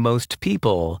help the most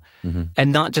people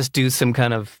and not just do some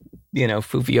kind of,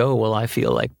 foofy, oh, well, I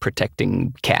feel like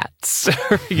protecting cats, so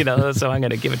I'm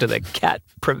going to give it to the Cat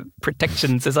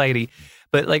Protection Society.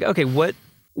 But like, okay,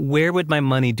 where would my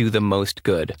money do the most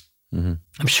good? I'm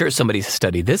sure somebody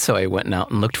studied this, so I went out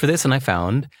and looked for this, and I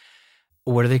found,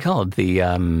 what are they called? The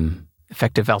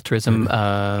effective altruism...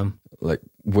 like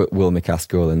Will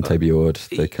McCaskill and Toby Ord.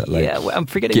 They cut, like, yeah, well, I'm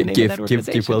forgetting the name of that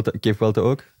organization.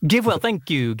 GiveWell.org? GiveWell,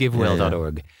 thank you,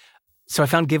 GiveWell.org. Yeah. So I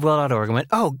found GiveWell.org and went,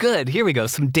 oh, good, here we go,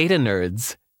 some data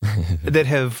nerds that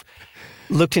have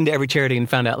looked into every charity and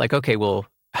found out, like, okay, well,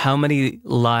 how many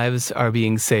lives are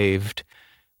being saved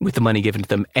with the money given to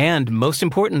them? And most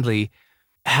importantly,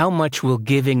 how much will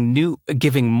giving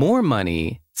more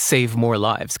money save more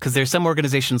lives? Because there's some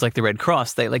organizations like the Red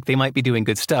Cross, they might be doing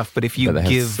good stuff, but if you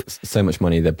give so much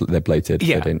money, they're bloated.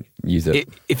 Yeah, they don't use it.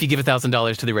 If you give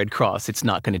 $1,000 to the Red Cross, it's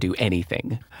not going to do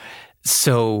anything.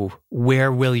 So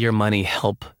where will your money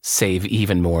help save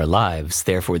even more lives?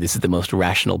 Therefore, this is the most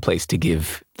rational place to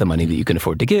give the money that you can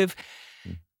afford to give.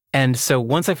 And so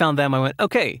once I found them, I went,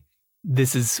 okay,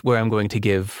 this is where I'm going to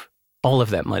give all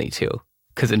of that money to.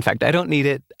 Because in fact, I don't need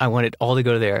it. I want it all to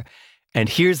go there. And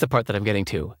here's the part that I'm getting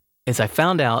to, is I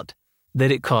found out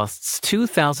that it costs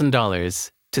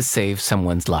 $2,000 to save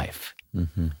someone's life.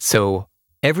 So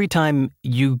every time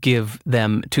you give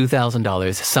them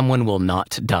 $2,000, someone will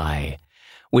not die,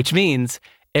 which means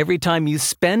every time you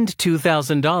spend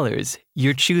 $2,000,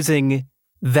 you're choosing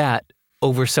that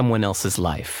over someone else's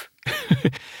life.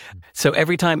 So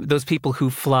every time those people who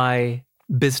fly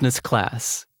business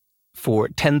class for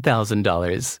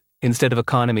 $10,000 instead of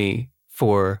economy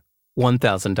for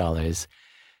 $1,000,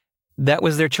 that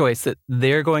was their choice, that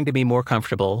they're going to be more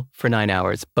comfortable for 9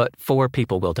 hours, but 4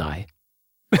 people will die.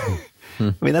 I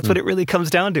mean, that's what it really comes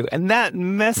down to. And that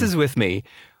messes with me.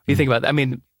 You think about that. I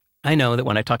mean, I know that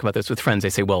when I talk about this with friends, they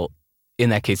say, well, in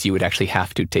that case, you would actually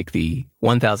have to take the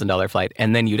 $1,000 flight,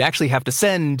 and then you'd actually have to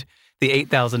send the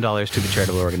 $8,000 to the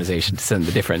charitable organization to send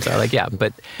the difference. I'm like, yeah,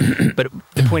 but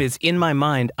the point is, in my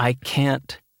mind, I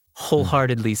can't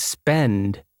wholeheartedly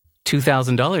spend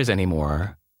 $2,000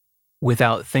 anymore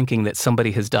without thinking that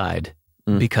somebody has died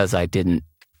because I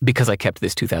kept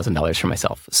this $2,000 for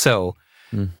myself. So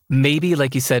maybe,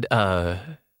 like you said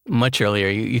much earlier,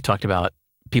 you talked about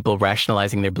people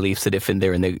rationalizing their beliefs, that if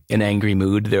they're in an angry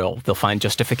mood, they'll find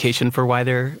justification for why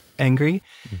they're angry.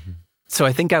 So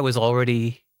I think I was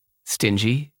already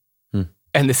stingy,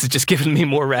 and this has just given me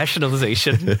more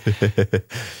rationalization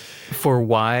for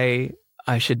why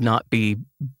I should not be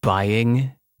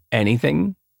buying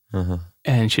anything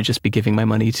and should just be giving my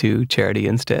money to charity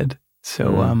instead.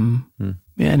 So,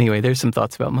 yeah, anyway, there's some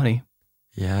thoughts about money.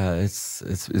 Yeah,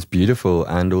 it's beautiful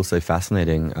and also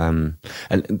fascinating. And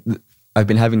I've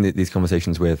been having these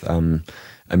conversations with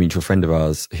a mutual friend of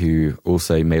ours who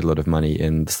also made a lot of money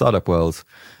in the startup world,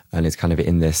 and is kind of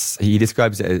in this. He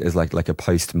describes it as like a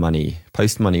post-money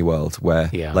world where,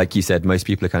 like you said, most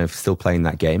people are kind of still playing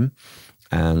that game.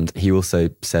 And he also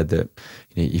said that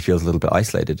he feels a little bit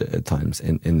isolated at times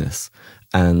in this.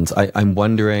 And I'm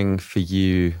wondering for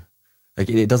you, like,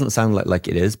 it doesn't sound like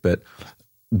it is, but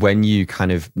when you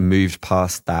kind of moved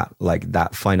past that, like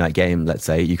that finite game, let's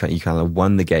say, you kind of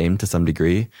won the game to some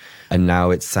degree, and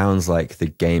now it sounds like the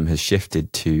game has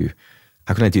shifted to,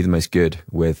 how can I do the most good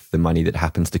with the money that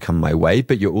happens to come my way?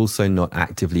 But you're also not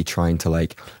actively trying to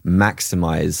like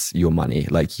maximize your money.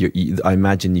 Like I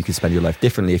imagine you could spend your life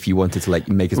differently if you wanted to like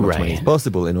make as much money as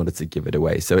possible in order to give it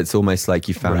away. So it's almost like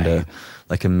you found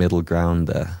a middle ground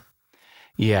there.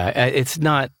 Yeah, it's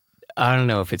not, I don't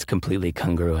know if it's completely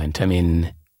congruent. I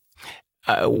mean,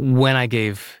 when I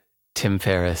gave Tim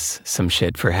Ferriss some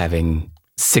shit for having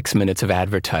 6 minutes of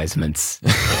advertisements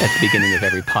at the beginning of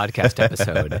every podcast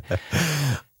episode,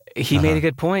 he made a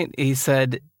good point. He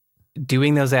said,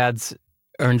 doing those ads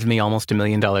earns me almost $1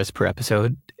 million per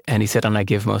episode. And he said, and I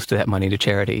give most of that money to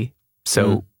charity.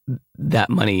 So that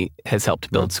money has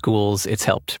helped build schools. It's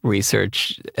helped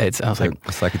research. I was like,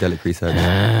 psychedelic research.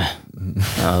 I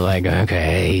was like,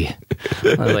 okay.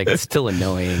 I was like, it's still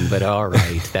annoying, but all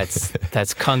right.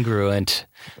 That's congruent.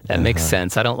 That makes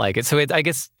sense. I don't like it. So I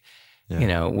guess,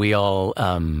 we all,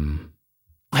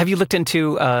 have you looked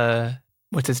into,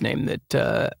 what's his name?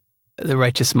 The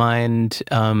Righteous Mind,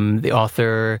 the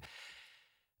author.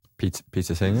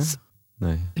 Peter Singer?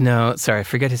 No, sorry. I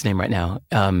forget his name right now.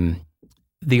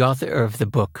 The author of the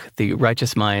book, The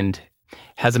Righteous Mind,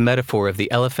 has a metaphor of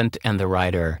the elephant and the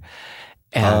rider.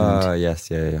 And yes,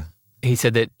 yeah. he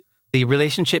said that the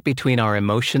relationship between our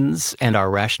emotions and our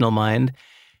rational mind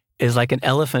is like an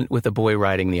elephant with a boy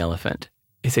riding the elephant.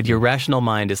 He said your rational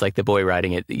mind is like the boy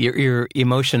riding it. Your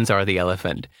emotions are the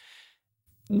elephant.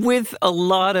 With a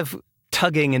lot of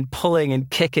tugging and pulling and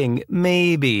kicking,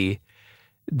 maybe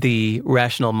the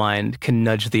rational mind can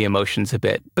nudge the emotions a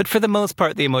bit. But for the most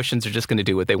part, the emotions are just going to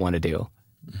do what they want to do.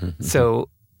 Mm-hmm. So,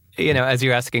 as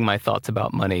you're asking my thoughts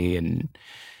about money, and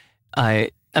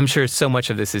I'm sure so much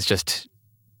of this is just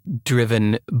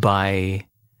driven by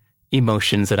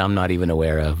emotions that I'm not even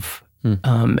aware of.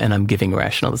 And I'm giving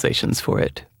rationalizations for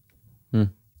it.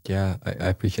 Yeah, I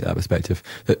appreciate that perspective.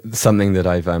 Something that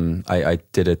I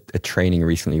did a training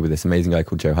recently with this amazing guy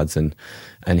called Joe Hudson,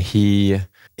 and he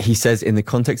says in the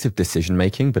context of decision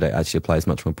making, but it actually applies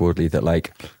much more broadly, that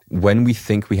like when we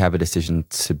think we have a decision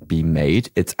to be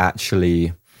made, it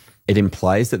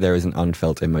implies that there is an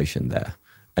unfelt emotion there,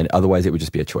 and otherwise it would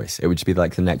just be a choice. It would just be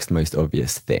like the next most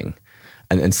obvious thing.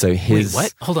 And so his... Wait,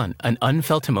 what? Hold on. An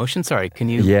unfelt emotion? Sorry, can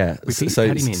you repeat? So,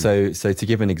 how do you mean? So to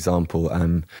give an example,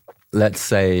 let's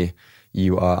say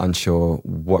you are unsure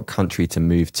what country to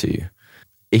move to.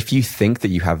 If you think that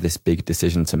you have this big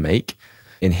decision to make,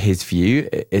 in his view,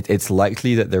 it's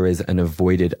likely that there is an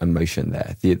avoided emotion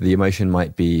there. The emotion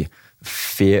might be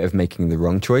fear of making the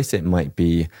wrong choice. It might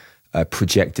be a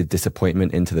projected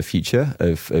disappointment into the future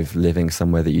of living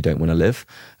somewhere that you don't want to live.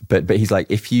 But he's like,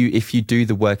 if you do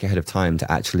the work ahead of time to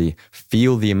actually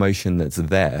feel the emotion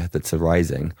that's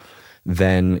arising,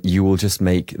 then you will just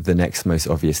make the next most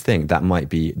obvious thing. That might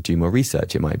be do more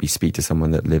research. It might be speak to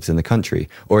someone that lives in the country,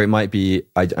 or it might be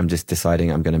I'm just deciding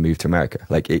I'm going to move to America.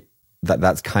 Like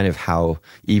that's kind of how,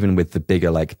 even with the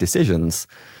bigger like decisions,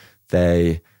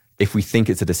 if we think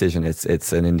it's a decision,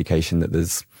 it's an indication that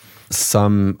there's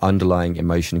some underlying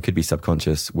emotion, could be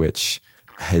subconscious, which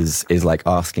is like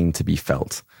asking to be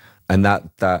felt. And that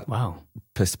wow.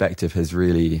 perspective has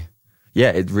really,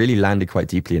 it really landed quite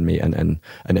deeply in me, and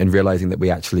realizing that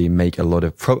we actually make a lot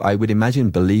of, I would imagine,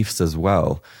 beliefs as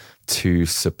well to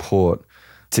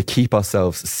keep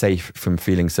ourselves safe from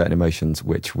feeling certain emotions,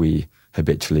 which we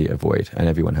habitually avoid. And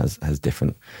everyone has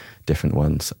different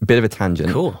ones. A bit of a tangent.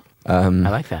 Cool. I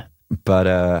like that. But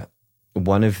I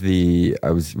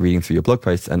was reading through your blog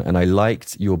post, and I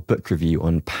liked your book review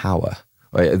on power.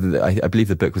 I believe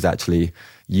the book was actually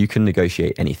You Can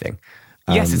Negotiate Anything.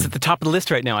 Yes, it's at the top of the list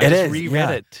right now. I just reread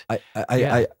it.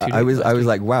 I was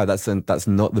like, wow, that's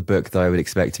not the book that I would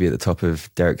expect to be at the top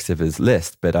of Derek Sivers'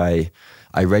 list. But I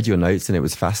read your notes, and it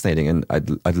was fascinating. And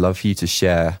I'd love for you to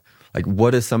share, like,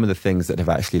 what are some of the things that have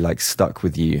actually like stuck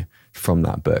with you from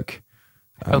that book?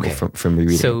 Okay, from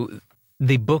rereading. So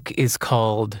the book is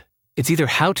called, it's either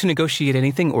How to Negotiate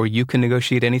Anything or You Can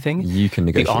Negotiate Anything. You Can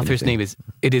Negotiate The author's anything.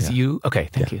 name is You. Okay,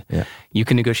 thank you. Yeah. You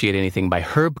Can Negotiate Anything by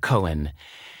Herb Cohen.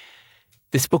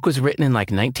 This book was written in like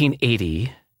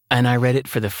 1980, and I read it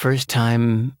for the first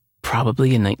time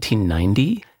probably in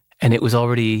 1990, and it was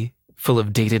already full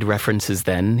of dated references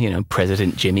then,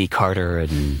 President Jimmy Carter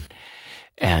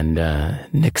and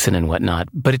Nixon and whatnot.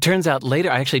 But it turns out later,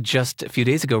 I actually just a few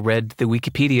days ago read the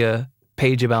Wikipedia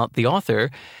page about the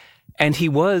author, and he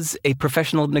was a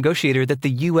professional negotiator that the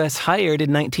U.S. hired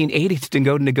in 1980 to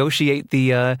go negotiate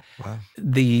the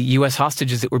U.S.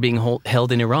 hostages that were being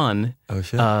held in Iran. Oh,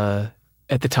 shit.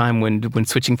 At the time when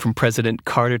switching from President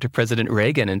Carter to President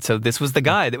Reagan. And so this was the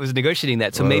guy that was negotiating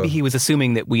that. So maybe he was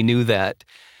assuming that we knew that.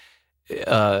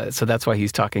 So that's why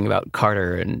he's talking about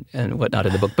Carter and whatnot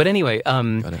in the book. But anyway,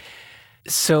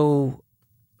 so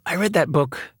I read that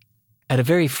book at a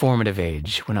very formative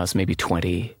age when I was maybe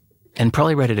 20, and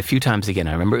probably read it a few times again.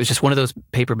 I remember it was just one of those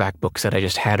paperback books that I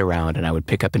just had around and I would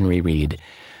pick up and reread.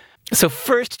 So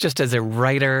first, just as a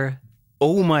writer,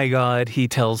 oh my God, he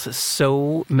tells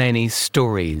so many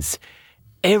stories.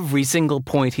 Every single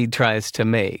point he tries to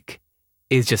make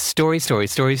is just story.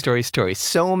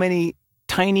 So many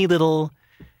tiny little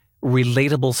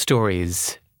relatable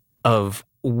stories of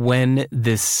when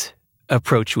this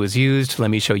approach was used.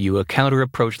 Let me show you a counter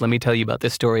approach. Let me tell you about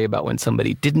this story about when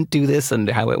somebody didn't do this and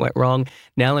how it went wrong.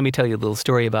 Now let me tell you a little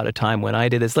story about a time when I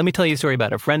did this. Let me tell you a story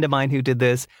about a friend of mine who did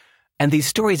this. And these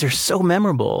stories are so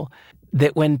memorable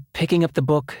that when picking up the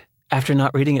book after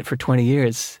not reading it for 20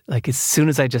 years, like as soon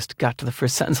as I just got to the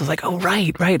first sentence, I was like, oh,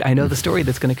 right. I know the story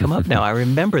that's going to come up now. I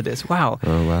remember this. Wow.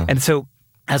 Oh, wow. And so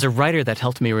as a writer, that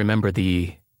helped me remember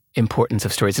the importance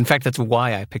of stories. In fact, that's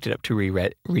why I picked it up to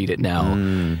read it now,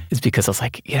 is because I was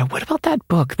like, what about that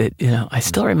book that, I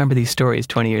still remember these stories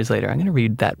 20 years later. I'm going to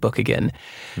read that book again.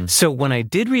 So when I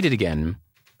did read it again,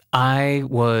 I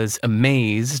was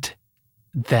amazed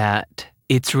that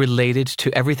it's related to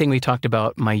everything we talked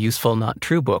about, my Useful Not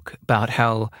True book, about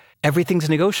how everything's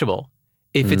negotiable.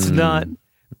 If it's not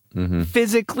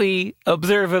physically,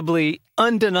 observably,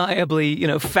 undeniably,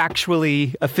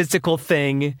 factually a physical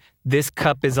thing, this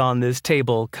cup is on this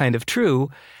table kind of true,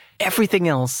 everything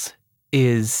else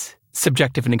is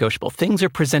subjective and negotiable. Things are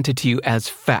presented to you as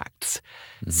facts,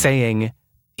 saying,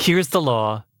 here's the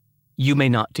law, you may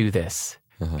not do this.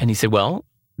 And he said, well,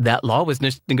 that law was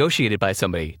negotiated by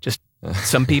somebody. Just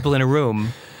some people in a room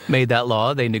made that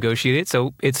law, they negotiated it,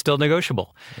 so it's still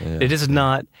negotiable. Yeah. It is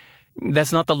not,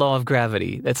 that's not the law of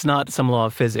gravity. That's not some law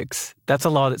of physics. That's a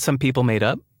law that some people made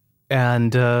up,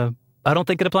 and I don't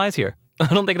think it applies here. I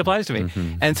don't think it applies to me.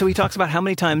 And so he talks about how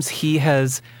many times he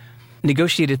has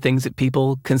negotiated things that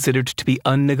people considered to be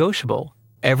unnegotiable.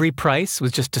 Every price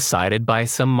was just decided by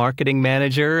some marketing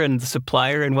manager and the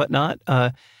supplier and whatnot.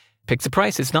 Picks a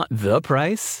price. It's not the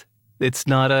price. It's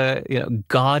not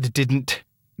God didn't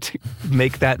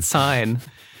make that sign,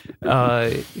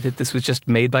 that this was just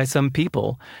made by some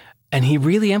people. And he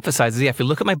really emphasizes, if you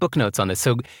look at my book notes on this,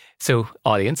 so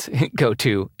audience, go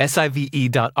to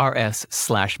sive.rs/book,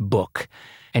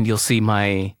 and you'll see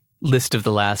my list of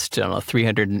the last,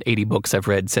 380 books I've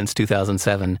read since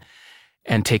 2007,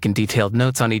 and taken detailed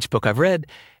notes on each book I've read.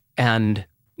 And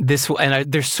they're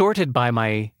sorted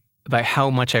by how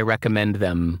much I recommend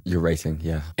them. Your rating,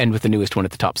 yeah. And with the newest one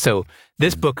at the top. So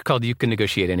this book called You Can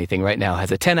Negotiate Anything right now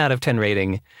has a 10 out of 10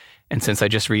 rating. And since I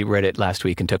just reread it last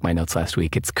week and took my notes last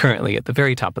week, it's currently at the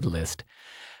very top of the list.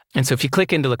 And so if you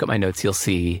click in to look at my notes, you'll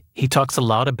see he talks a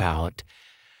lot about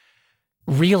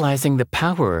realizing the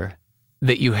power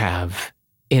that you have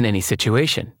in any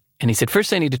situation. And he said,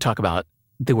 first I need to talk about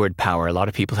the word power. A lot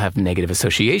of people have negative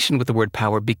association with the word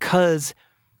power because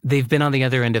they've been on the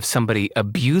other end of somebody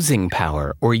abusing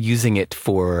power or using it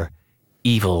for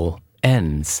evil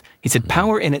ends. He said,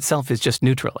 power in itself is just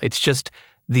neutral. It's just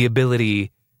the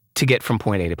ability to get from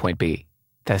point A to point B.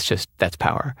 That's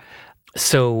power.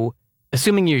 So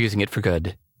assuming you're using it for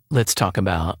good, let's talk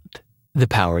about the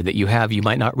power that you have you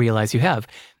might not realize you have.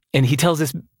 And he tells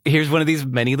us, here's one of these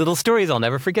many little stories I'll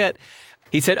never forget.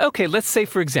 He said, okay, let's say,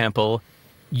 for example,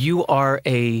 you are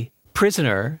a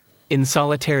prisoner in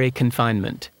solitary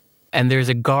confinement, and there's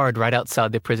a guard right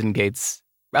outside the prison gates,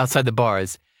 outside the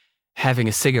bars, having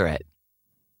a cigarette,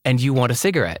 and you want a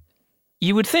cigarette.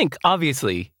 You would think,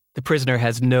 obviously, the prisoner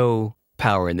has no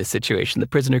power in this situation. The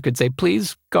prisoner could say,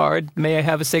 please, guard, may I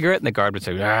have a cigarette? And the guard would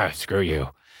say, screw you.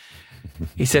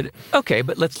 He said, okay,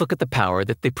 but let's look at the power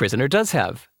that the prisoner does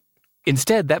have.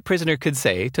 Instead, that prisoner could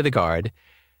say to the guard,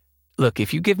 look,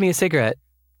 if you give me a cigarette,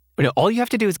 all you have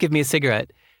to do is give me a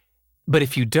cigarette. But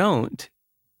if you don't,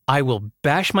 I will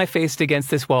bash my face against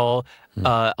this wall.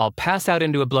 I'll pass out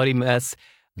into a bloody mess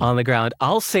on the ground.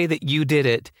 I'll say that you did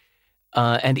it.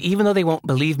 And even though they won't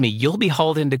believe me, you'll be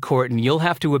hauled into court and you'll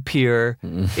have to appear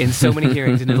in so many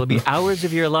hearings, and it'll be hours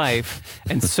of your life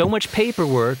and so much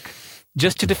paperwork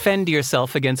just to defend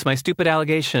yourself against my stupid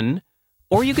allegation.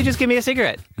 Or you could just give me a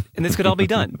cigarette and this could all be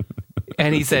done.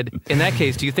 And he said, in that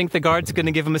case, do you think the guard's going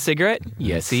to give him a cigarette?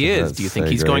 Yes, he is. Do you think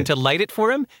he's going to light it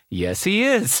for him? Yes, he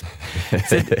is.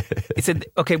 He said,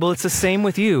 okay, well, it's the same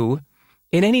with you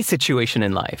in any situation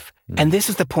in life. And this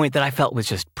is the point that I felt was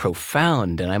just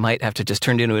profound, and I might have to just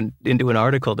turn it into an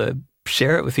article to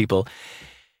share it with people,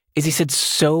 is he said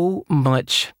so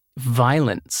much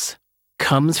violence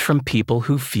comes from people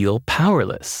who feel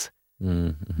powerless.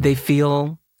 They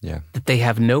feel that they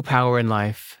have no power in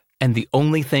life, and the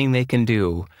only thing they can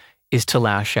do is to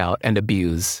lash out and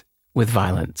abuse with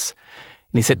violence.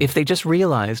 And he said, if they just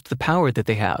realized the power that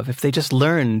they have, if they just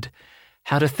learned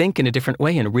how to think in a different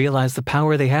way and realize the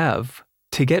power they have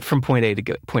to get from point A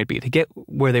to point B, to get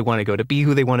where they want to go, to be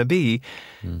who they want to be,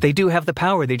 they do have the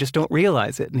power. They just don't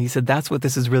realize it. And he said, that's what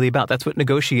this is really about. That's what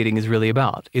negotiating is really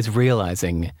about, is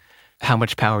realizing how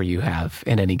much power you have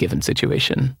in any given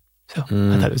situation. So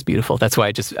I thought it was beautiful. That's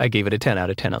why I gave it a 10 out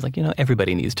of 10. I was like,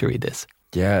 everybody needs to read this.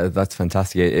 Yeah, that's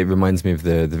fantastic. It reminds me of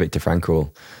the Viktor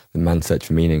Frankl, the Man's Search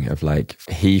for Meaning, of like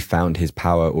he found his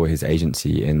power or his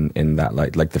agency in that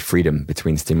like the freedom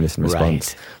between stimulus and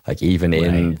response. Right. Like even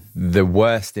in the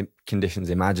worst conditions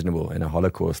imaginable in a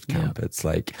Holocaust camp, it's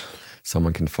like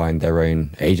someone can find their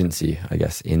own agency, I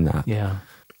guess, in that. Yeah.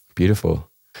 Beautiful.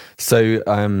 So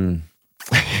I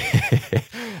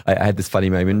had this funny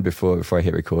moment before I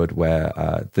hit record where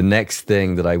the next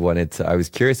thing that I was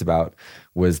curious about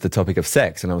was the topic of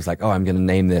sex. And I was like, I'm going to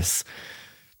name this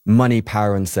Money,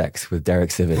 Power and Sex with Derek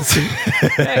Sivers.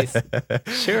 Nice.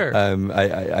 Sure.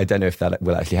 I don't know if that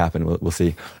will actually happen. We'll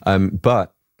see.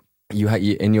 But you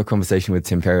in your conversation with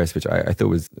Tim Ferriss, which I thought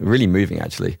was really moving,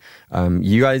 actually.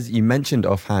 You mentioned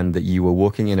offhand that you were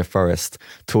walking in a forest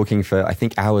talking for, I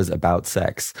think, hours about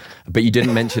sex, but you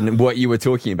didn't mention what you were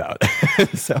talking about.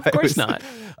 So of course not.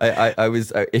 I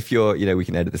was, if you're, we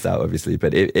can edit this out, obviously,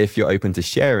 but if you're open to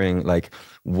sharing, like,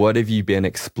 what have you been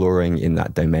exploring in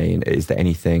that domain? Is there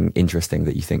anything interesting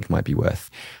that you think might be worth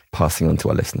passing on to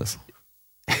our listeners?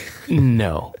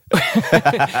 No.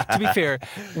 To be fair,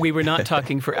 we were not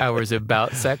talking for hours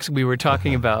about sex. We were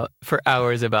talking for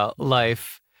hours about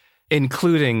life,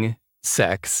 including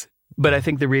sex. But I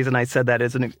think the reason I said that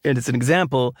as an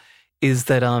example is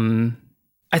that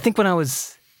I think when I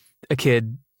was a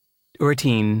kid or a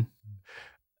teen,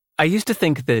 I used to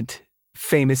think that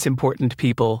famous, important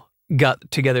people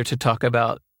got together to talk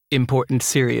about important,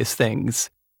 serious things.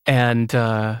 And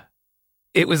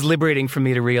it was liberating for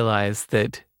me to realize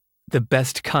that the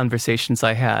best conversations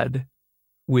I had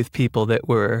with people that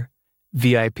were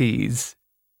VIPs,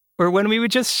 or when we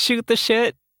would just shoot the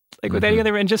shit, like with any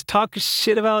other, and just talk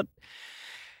shit about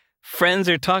friends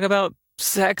or talk about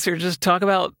sex or just talk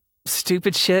about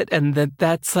stupid shit. And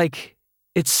that's like,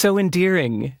 it's so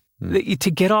endearing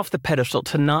to get off the pedestal,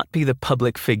 to not be the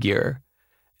public figure.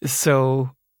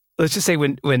 So let's just say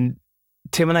when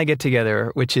Tim and I get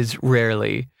together, which is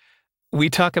rarely, we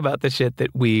talk about the shit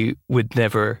that we would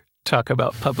never talk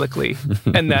about publicly.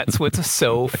 And that's what's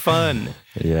so fun.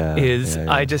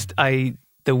 The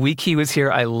week he was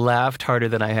here, I laughed harder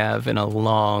than I have in a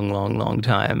long, long, long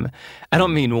time. I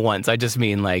don't mean once. I just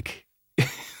mean like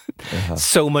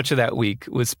so much of that week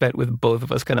was spent with both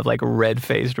of us kind of like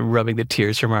red-faced, rubbing the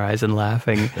tears from our eyes and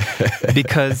laughing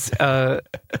because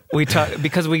we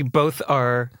both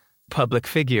are public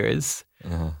figures.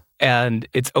 And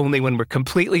it's only when we're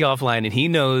completely offline and he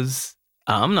knows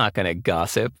I'm not going to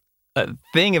gossip a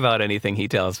thing about anything he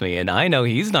tells me, and I know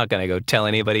he's not going to go tell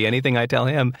anybody anything I tell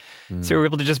him. So we're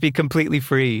able to just be completely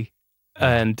free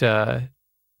and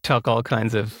talk all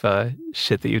kinds of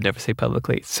shit that you'd never say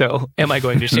publicly. So am I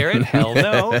going to share it? Hell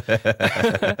no.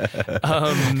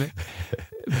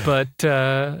 But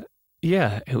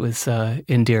it was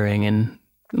endearing and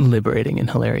liberating and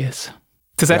hilarious.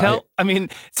 Does that help? I mean,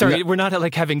 sorry, we're not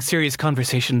like having serious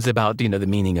conversations about, the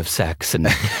meaning of sex and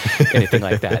anything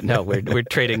like that. No, we're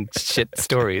trading shit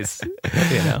stories.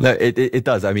 No, it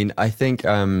does. I mean, I think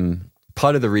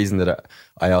part of the reason that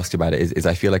I asked about it is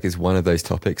I feel like it's one of those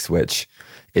topics which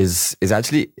is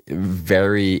actually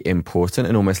very important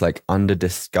and almost like under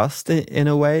discussed in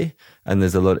a way. And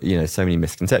there's a lot, so many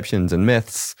misconceptions and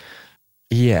myths.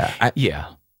 Yeah. I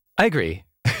agree.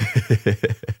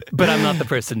 But I'm not the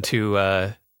person to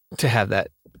have that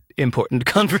important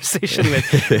conversation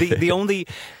with.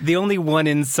 The only one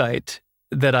insight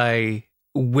that I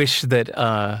wish that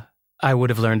I would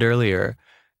have learned earlier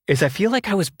is I feel like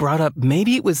I was brought up,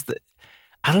 maybe it was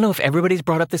I don't know if everybody's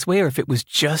brought up this way or if it was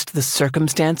just the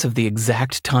circumstance of the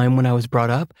exact time when I was brought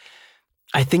up.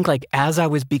 I think like as I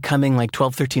was becoming like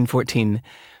 12, 13, 14,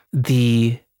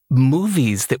 the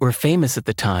movies that were famous at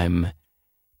the time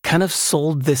kind of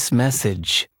sold this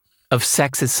message of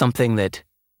sex as something that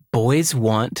boys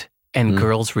want and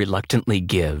girls reluctantly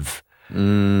give.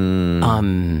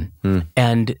 And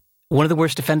one of the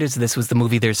worst offenders of this was the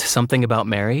movie There's Something About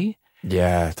Mary.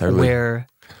 Yeah, totally.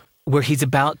 Where he's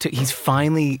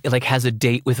finally like has a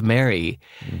date with Mary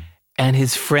and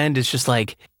his friend is just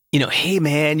like, hey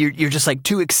man, you're just like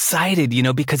too excited,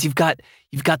 because you've got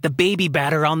the baby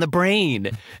batter on the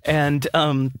brain. And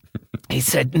he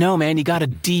said, no man, you gotta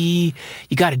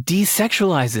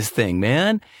desexualize this thing,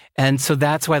 man. And so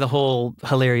that's why the whole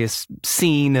hilarious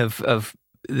scene of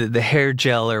the hair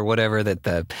gel or whatever that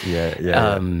I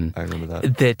remember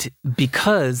that. That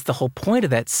because the whole point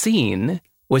of that scene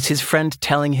was his friend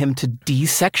telling him to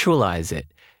desexualize it.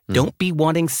 Don't be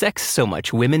wanting sex so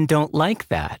much. Women don't like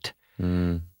that.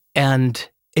 And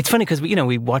it's funny because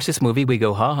we watch this movie, we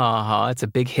go, ha, ha, ha, it's a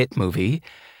big hit movie.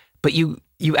 But you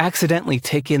accidentally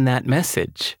take in that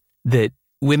message that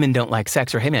women don't like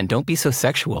sex or, hey man, don't be so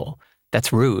sexual.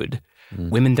 That's rude.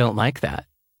 Women don't like that.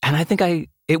 And I think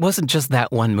it wasn't just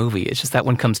that one movie. It's just that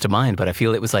one comes to mind. But I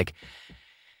feel it was like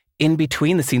in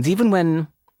between the scenes, even when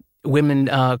women,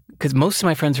 because most of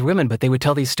my friends are women, but they would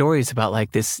tell these stories about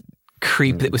like this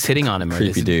creep that was hitting on him.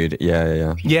 Creepy dude.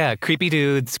 Yeah. Yeah, creepy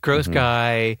dudes, gross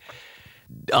guy,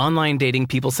 online dating,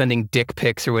 people sending dick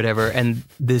pics or whatever. And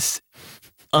this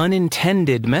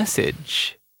unintended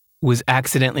message was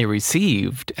accidentally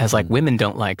received as like women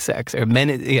don't like sex, or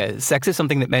sex is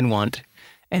something that men want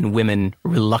and women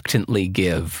reluctantly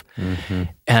give.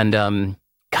 And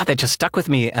God, that just stuck with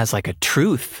me as like a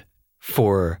truth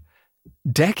for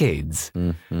decades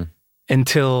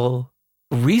until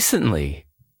recently,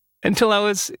 until I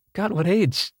was, God, what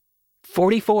age?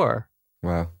 44.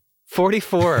 Wow.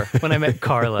 44 when I met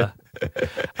Carla.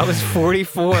 I was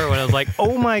 44 when I was like,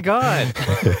 oh my God,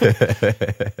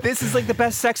 this is like the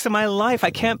best sex of my life. I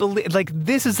can't believe, like,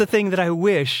 this is the thing that I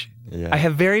wish. I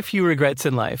have very few regrets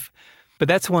in life, but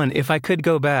that's one. If I could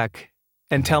go back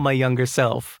and tell my younger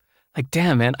self, like,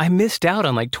 damn, man, I missed out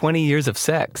on like 20 years of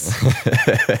sex.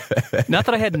 Not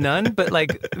that I had none, but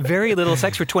like very little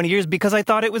sex for 20 years because I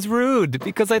thought it was rude,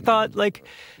 because I thought like,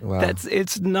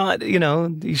 it's not,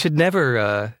 you should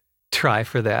never, try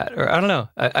for that, or I don't know.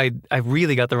 I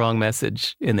really got the wrong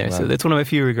message in there, so that's one of my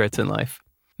few regrets in life.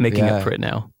 Making up for it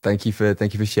now. Thank you for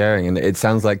sharing. And it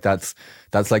sounds like that's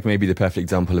like maybe the perfect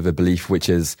example of a belief which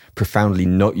is profoundly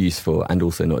not useful and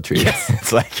also not true. Yes,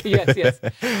 it's like yes,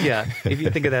 yeah. If you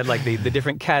think of that, like the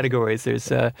different categories,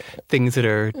 there's things that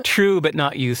are true but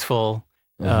not useful,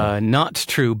 not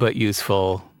true but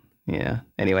useful. Yeah.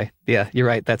 Anyway, yeah, you're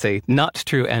right. That's a not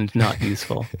true and not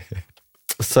useful.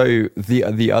 So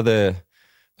the other,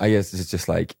 I guess, is just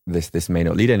like this may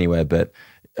not lead anywhere, but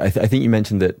I think you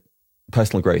mentioned that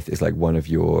personal growth is like one of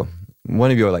your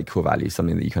like core values,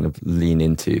 something that you kind of lean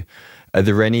into. Are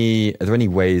there any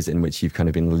ways in which you've kind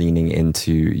of been leaning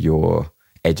into your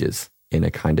edges in a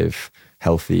kind of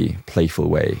healthy, playful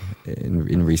way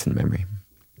in recent memory?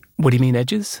 What do you mean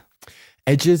edges?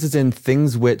 Edges as in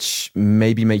things which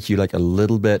maybe make you like a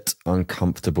little bit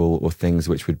uncomfortable, or things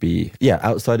which would be,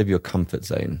 outside of your comfort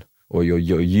zone or your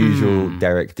usual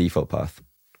Derek default path.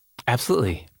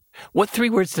 Absolutely. What 3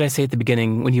 words did I say at the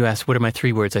beginning when you asked, what are my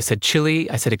 3 words? I said chilly,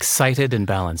 I said excited, and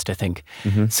balanced, I think.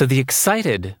 So the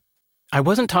excited, I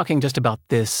wasn't talking just about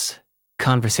this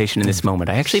conversation in this moment.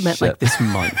 I actually meant like this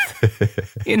month.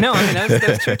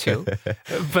 That's true too.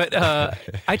 But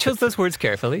I chose those words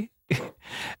carefully.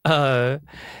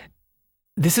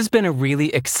 This has been a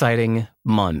really exciting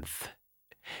month.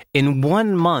 In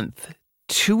 1 month,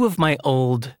 2 of my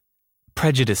old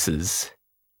prejudices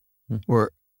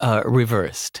were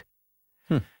reversed.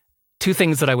 2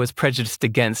 things that I was prejudiced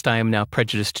against, I am now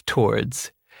prejudiced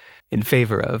towards, in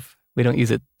favor of. We don't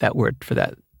use that word for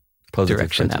that positive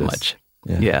direction prejudice.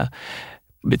 That much. Yeah.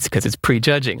 It's because it's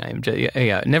prejudging.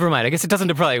 Never mind. I guess it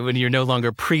doesn't apply when you're no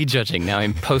longer prejudging. Now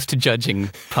I'm post-judging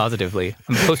positively.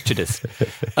 I'm post-judiced.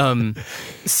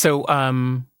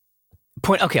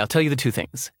 Okay, I'll tell you the 2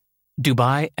 things.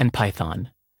 Dubai and Python.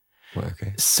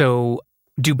 Okay. So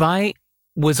Dubai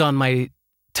was on my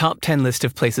top 10 list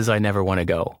of places I never want to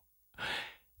go.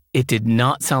 It did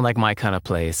not sound like my kind of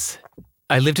place.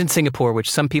 I lived in Singapore,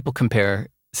 which some people compare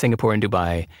Singapore and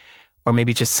Dubai, or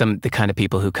maybe just the kind of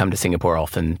people who come to Singapore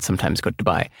often sometimes go to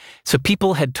Dubai. So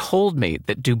people had told me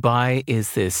that Dubai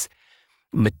is this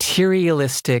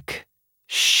materialistic,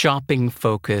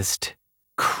 shopping-focused,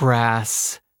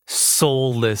 crass,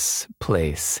 soulless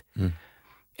place.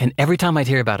 And every time I'd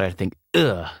hear about it, I'd think,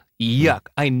 ugh, yuck,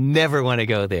 I never want to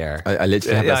go there. I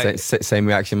literally have that same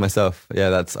reaction myself.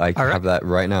 Yeah, I have that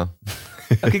right now.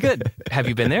 Okay, good. Have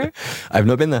you been there? I've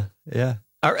not been there. Yeah.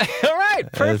 All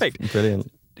right, perfect.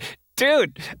 Brilliant.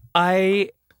 Dude,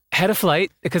 I had a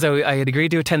flight because I had agreed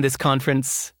to attend this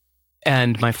conference,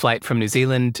 and my flight from New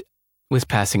Zealand was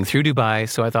passing through Dubai.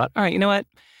 So I thought, all right, you know what?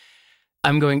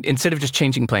 I'm going, instead of just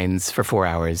changing planes for 4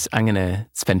 hours, I'm going to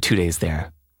spend 2 days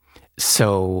there.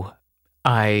 So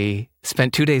I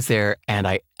spent 2 days there, and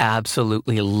I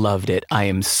absolutely loved it. I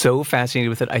am so fascinated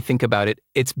with it. I think about it.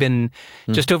 It's been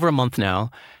just over a month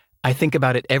now. I think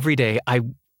about it every day.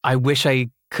 I wish I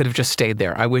could have just stayed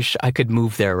there. I wish I could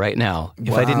move there right now.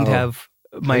 If I didn't have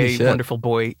my wonderful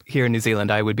boy here in New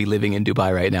Zealand, I would be living in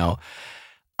Dubai right now.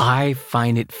 I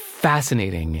find it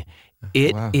fascinating.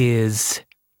 It is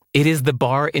the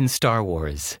bar in Star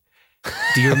Wars.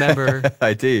 Do you remember?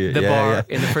 I do. The bar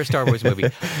in the first Star Wars movie.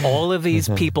 All of these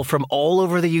people from all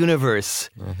over the universe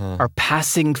are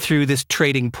passing through this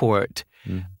trading port.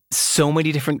 So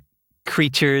many different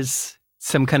creatures,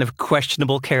 some kind of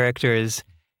questionable characters,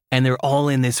 and they're all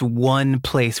in this one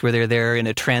place where they're there in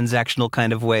a transactional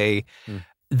kind of way.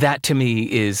 that to me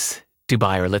is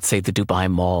Dubai, or let's say the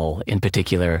Dubai Mall in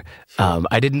particular.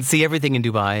 I didn't see everything in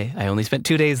Dubai. I only spent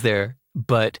 2 days there,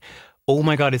 but oh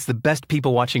my God, it's the best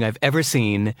people watching I've ever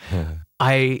seen.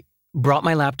 I brought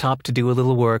my laptop to do a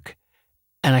little work,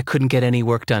 and I couldn't get any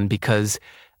work done because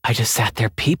I just sat there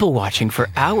people watching for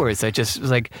hours. I just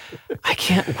was like, I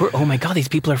can't work. Oh my God, these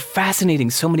people are fascinating.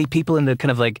 So many people in the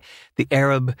kind of like the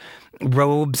Arab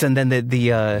robes, and then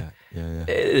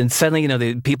and suddenly,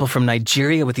 the people from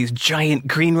Nigeria with these giant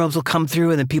green robes will come through,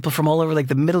 and then people from all over like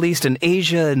the Middle East and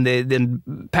Asia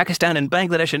and Pakistan and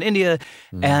Bangladesh and India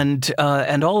and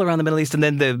all around the Middle East, and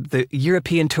then the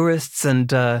European tourists,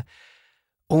 and oh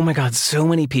my God, so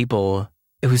many people.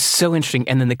 It was so interesting.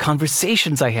 And then the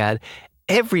conversations I had,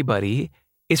 everybody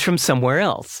is from somewhere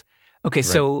else. Okay,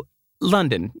 so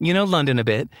London, London a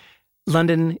bit.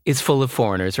 London is full of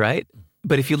foreigners, right?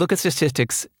 But if you look at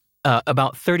statistics,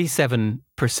 about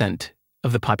 37%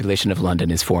 of the population of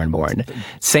London is foreign-born.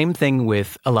 Same thing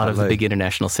with a lot of the big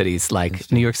international cities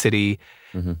like New York City,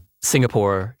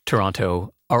 Singapore,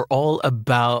 Toronto, are all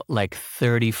about like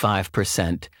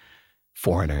 35%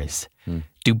 foreigners.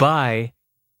 Dubai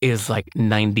is like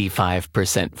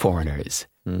 95% foreigners.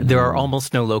 There are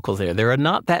almost no locals there. There are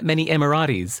not that many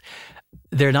Emiratis.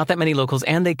 There are not that many locals,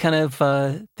 and they kind of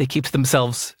they keep to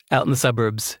themselves out in the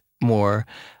suburbs more.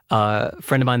 A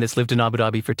friend of mine that's lived in Abu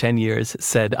Dhabi for 10 years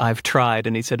said, I've tried,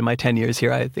 and he said, in my 10 years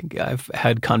here, I think I've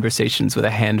had conversations with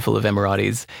a handful of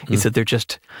Emiratis. He said,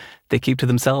 they keep to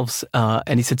themselves.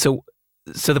 And he said, so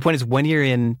the point is, when you're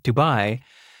in Dubai,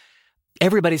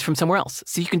 everybody's from somewhere else.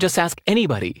 So you can just ask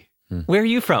anybody, where are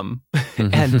you from?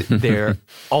 And they're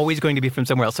always going to be from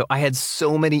somewhere else. So I had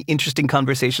so many interesting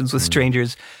conversations with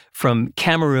strangers from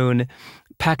Cameroon,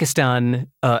 Pakistan,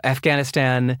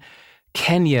 Afghanistan,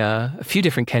 Kenya, a few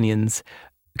different Kenyans.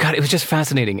 God, it was just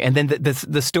fascinating. And then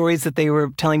the stories that they were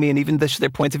telling me, and even their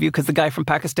points of view, because the guy from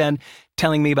Pakistan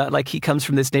telling me about, like, he comes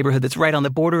from this neighborhood that's right on the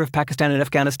border of Pakistan and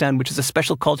Afghanistan, which is a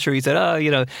special culture. He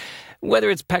said, whether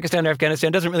it's Pakistan or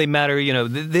Afghanistan, doesn't really matter.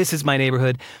 This is my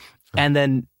neighborhood. And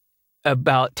then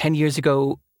about 10 years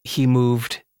ago, he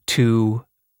moved to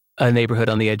a neighborhood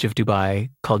on the edge of Dubai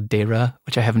called Deira,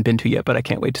 which I haven't been to yet, but I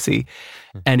can't wait to see.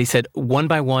 And he said, one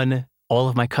by one, all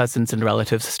of my cousins and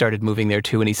relatives started moving there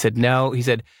too. And he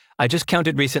said, I just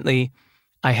counted recently,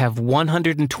 I have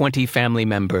 120 family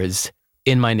members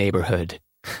in my neighborhood.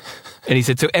 And he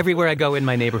said, so everywhere I go in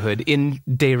my neighborhood, in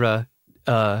Deira,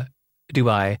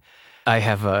 Dubai,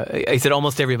 he said,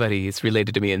 almost everybody is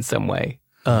related to me in some way.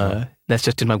 That's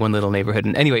just in my one little neighborhood.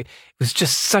 And anyway, it was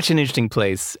just such an interesting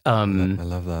place. I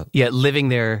love that. Yeah, living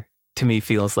there to me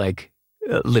feels like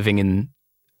living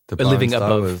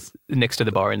above, next to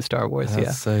the bar in Star Wars.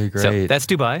 That's so great. So that's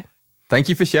Dubai. Thank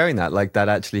you for sharing that. Like, that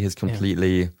actually has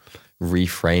completely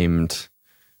reframed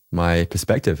my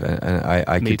perspective, and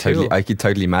I could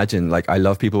totally imagine. Like, I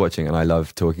love people watching, and I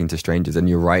love talking to strangers. And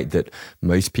you're right that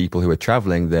most people who are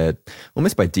traveling, they're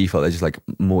almost by default, they're just like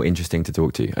more interesting to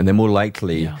talk to, and they're more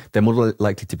likely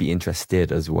to be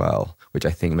interested as well, which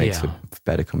I think makes for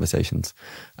better conversations.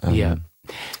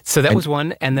 So that was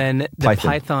one, and then the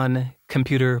Python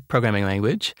computer programming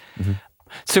language.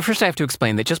 So first I have to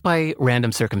explain that just by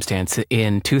random circumstance,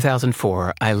 in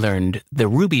 2004, I learned the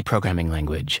Ruby programming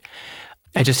language.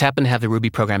 I just happened to have the Ruby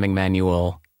programming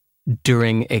manual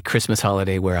during a Christmas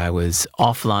holiday where I was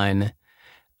offline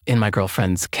in my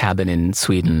girlfriend's cabin in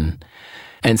Sweden.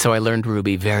 And so I learned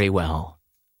Ruby very well.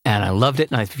 And I loved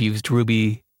it, and I've used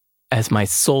Ruby as my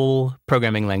sole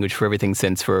programming language for everything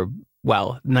since, for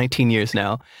 19 years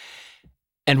now.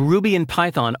 And Ruby and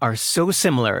Python are so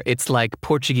similar. It's like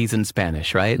Portuguese and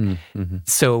Spanish, right?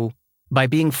 So by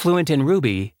being fluent in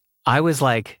Ruby, I was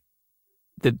like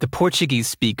the Portuguese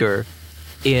speaker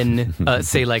in,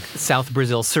 say, like South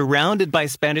Brazil, surrounded by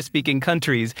Spanish-speaking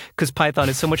countries, because Python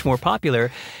is so much more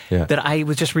popular, that I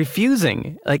was just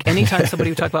refusing. Like, anytime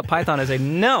somebody would talk about Python, I'd say,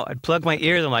 no. I'd plug my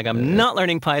ears. I'm like, I'm not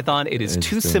learning Python. It is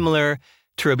too similar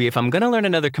to Ruby. If I'm going to learn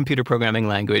another computer programming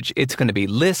language, it's going to be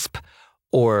Lisp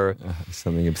or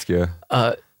something obscure.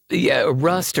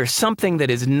 Rust or something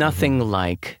that is nothing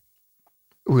like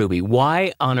Ruby.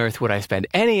 Why on earth would I spend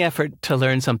any effort to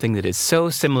learn something that is so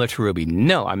similar to Ruby?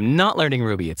 No, I'm not learning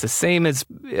Ruby. It's the same as,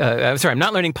 I'm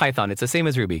not learning Python. It's the same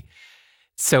as Ruby.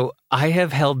 So I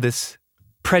have held this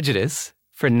prejudice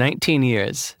for 19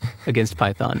 years against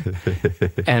Python.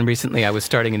 And recently I was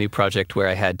starting a new project where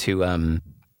I had to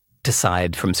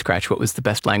decide from scratch what was the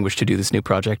best language to do this new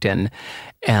project in.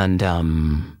 And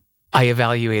I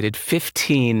evaluated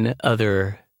 15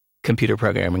 other computer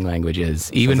programming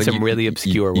languages, even like some really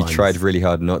obscure ones. You tried really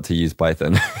hard not to use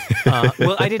Python.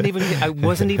 Well, I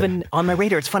wasn't even on my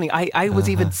radar. It's funny. I was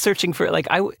even searching for, like,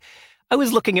 I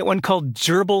was looking at one called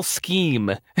Gerbil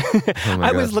Scheme.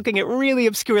 I was looking at really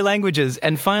obscure languages.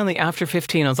 And finally, after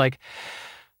 15, I was like,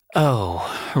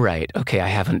 oh, right. Okay,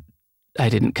 I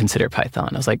didn't consider Python.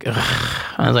 I was like, all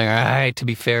right, to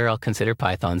be fair, I'll consider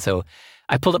Python. So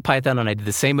I pulled up Python and I did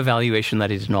the same evaluation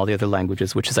that I did in all the other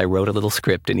languages, which is I wrote a little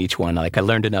script in each one. Like, I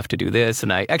learned enough to do this.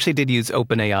 And I actually did use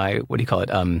OpenAI, what do you call it?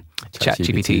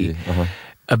 ChatGPT.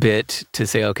 A bit to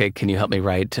say, okay, can you help me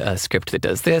write a script that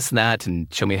does this and that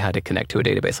and show me how to connect to a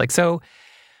database? Like, so.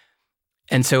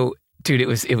 And so, dude, it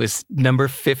was number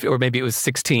 50, or maybe it was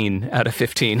 16 out of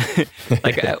 15.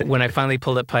 Like, when I finally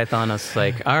pulled up Python, I was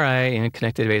like, all right,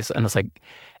 connect database. And I was like,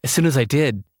 as soon as I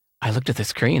did, I looked at the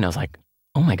screen. I was like,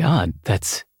 oh my God,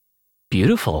 that's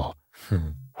beautiful.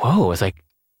 Whoa. I was like,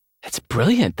 that's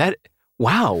brilliant.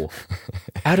 Wow.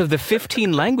 Out of the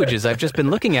 15 languages I've just been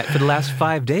looking at for the last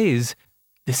 5 days,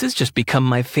 this has just become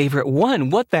my favorite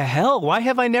one. What the hell? Why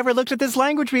have I never looked at this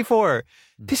language before?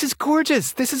 This is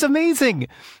gorgeous. This is amazing.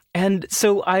 And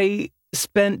so I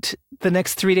spent the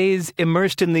next 3 days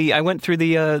immersed in I went through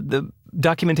the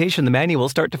documentation, the manual,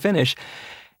 start to finish,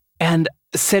 and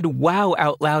said wow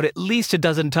out loud at least a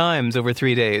dozen times over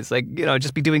 3 days. Like,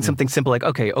 just be doing something simple like,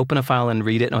 okay, open a file and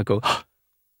read it. And I'll go,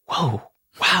 whoa,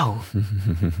 wow,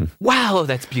 wow,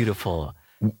 that's beautiful.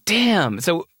 Damn.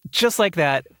 So just like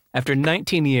that, after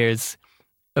 19 years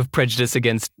of prejudice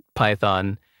against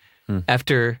Python,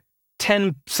 after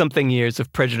 10-something years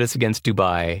of prejudice against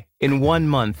Dubai, in 1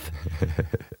 month,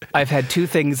 I've had two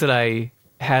things that I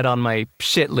had on my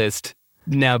shit list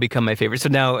now become my favorite. So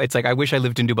now it's like, I wish I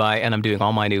lived in Dubai and I'm doing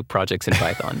all my new projects in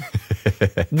Python.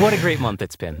 What a great month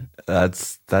it's been.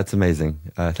 That's amazing.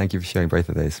 Thank you for sharing both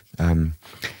of those.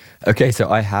 Okay, so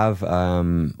I have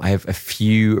a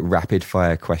few rapid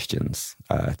fire questions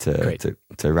to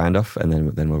round off, and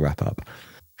then we'll wrap up.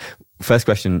 First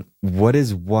question: what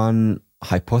is one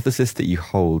hypothesis that you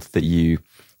hold that you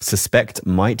suspect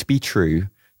might be true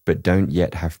but don't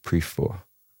yet have proof for?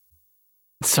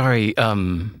 Sorry,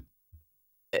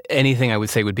 anything I would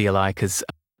say would be a lie because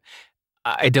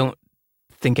I don't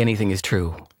think anything is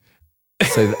true.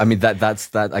 So I mean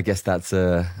that's I guess that's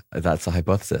a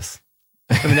hypothesis.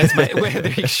 I mean, that's my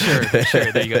sure.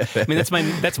 There you go. I mean,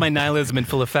 that's my nihilism in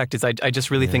full effect. Is I just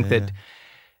really think that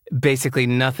basically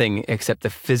nothing except the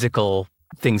physical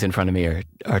things in front of me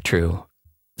are true.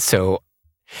 So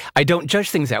I don't judge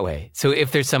things that way. So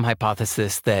if there's some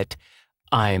hypothesis that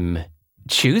I'm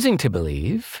choosing to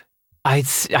believe, I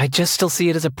just still see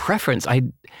it as a preference. I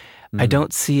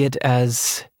don't see it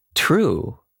as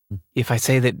true. If I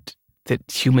say that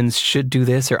humans should do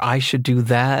this or I should do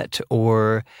that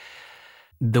or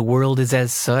the world is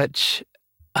as such,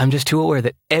 I'm just too aware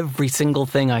that every single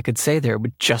thing I could say there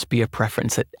would just be a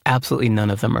preference, that absolutely none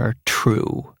of them are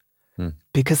true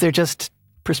because they're just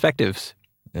perspectives.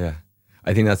 Yeah.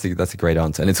 I think that's a great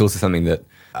answer. And it's also something that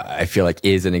I feel like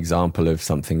is an example of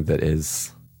something that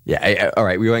is, all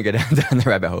right, we won't go down the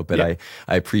rabbit hole, but I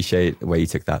appreciate the way you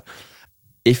took that.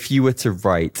 If you were to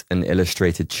write an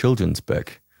illustrated children's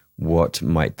book, what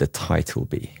might the title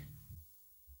be?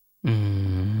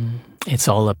 It's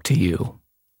all up to you.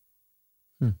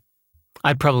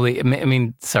 I'd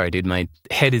probably, sorry, dude, my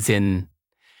head is in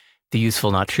the useful,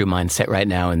 not true mindset right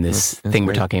now in this thing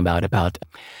we're talking about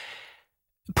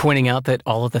pointing out that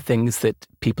all of the things that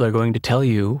people are going to tell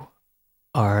you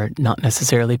are not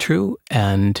necessarily true,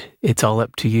 and it's all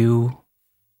up to you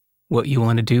what you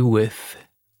want to do with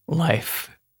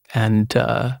life. And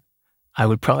I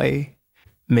would probably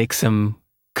make some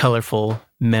colorful,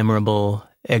 memorable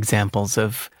examples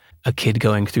of a kid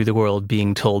going through the world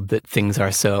being told that things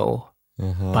are so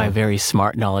by very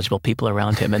smart, knowledgeable people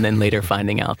around him, and then later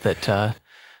finding out that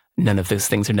none of those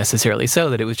things are necessarily so,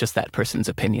 that it was just that person's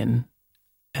opinion,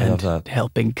 and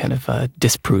helping kind of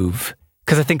disprove.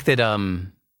 Because I think that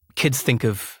kids think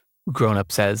of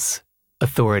grown-ups as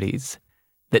authorities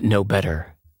that know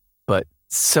better, but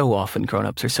so often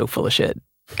grown-ups are so full of shit,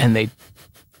 and they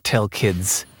tell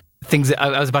kids things that,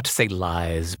 I was about to say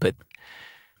lies, but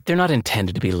they're not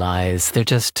intended to be lies.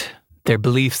 They're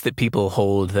beliefs that people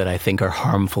hold that I think are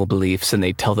harmful beliefs, and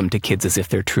they tell them to kids as if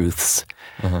they're truths.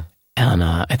 And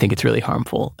I think it's really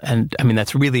harmful. And I mean,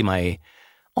 that's really my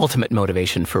ultimate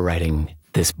motivation for writing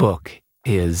this book,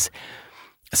 is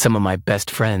some of my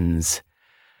best friends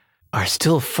are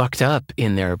still fucked up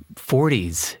in their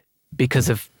 40s because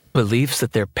of beliefs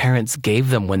that their parents gave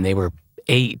them when they were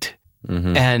 8.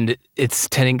 And it's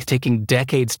taking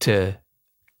decades to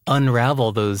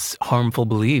unravel those harmful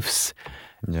beliefs.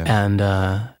 And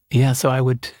Yeah, so I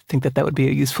would think that would be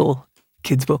a useful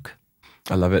kids book.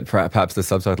 I love it. Perhaps the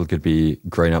subtitle could be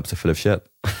 "Grown-ups are full of shit."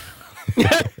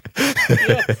 Yes.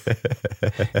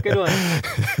 Good one.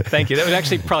 Thank you. That would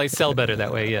actually probably sell better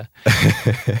that way, yeah.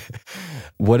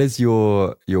 What is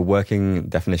your working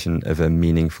definition of a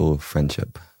meaningful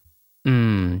friendship?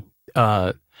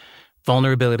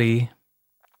 Vulnerability,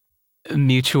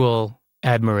 mutual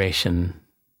admiration,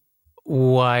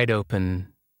 wide open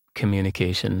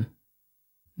communication.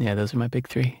 Yeah, those are my big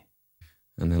three.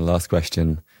 And then last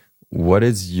question, what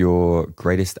is your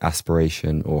greatest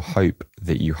aspiration or hope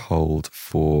that you hold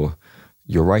for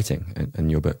your writing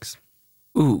and your books?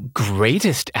 Ooh,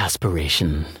 greatest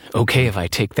aspiration. Okay, if I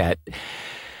take that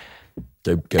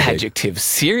Go adjective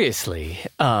seriously,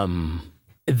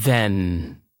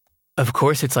 then of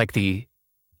course it's like the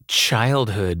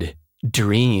childhood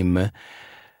dream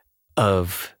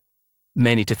of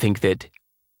many to think that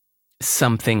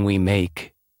something we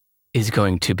make is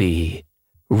going to be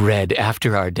read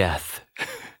after our death.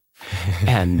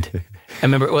 And I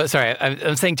remember,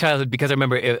 I'm saying childhood because I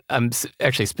remember I'm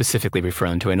actually specifically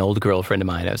referring to an old girlfriend of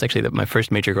mine. I was actually my first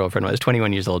major girlfriend when I was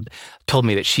 21 years old, told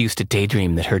me that she used to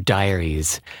daydream that her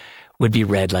diaries would be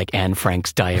read like Anne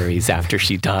Frank's diaries after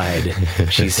she died.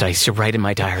 She said, I used to write in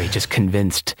my diary just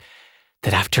convinced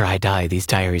that after I die, these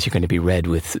diaries are going to be read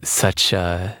with such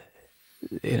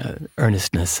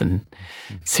earnestness and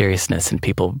seriousness and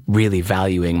people really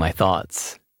valuing my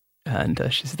thoughts. And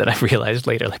she said that I realized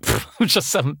later, like, I'm just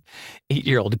some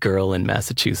 8-year-old girl in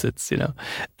Massachusetts,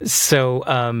 So,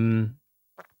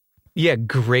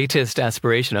 greatest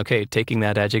aspiration. Okay, taking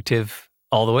that adjective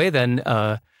all the way, then,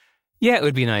 it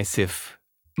would be nice if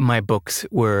my books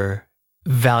were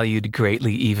valued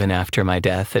greatly even after my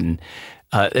death. And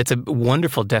it's a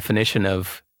wonderful definition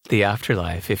of the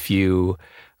afterlife. If you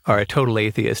are a total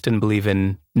atheist and believe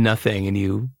in nothing, and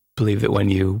you believe that when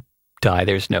you die,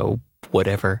 there's no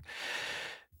whatever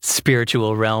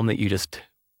spiritual realm that you just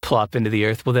plop into the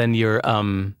earth, well, then your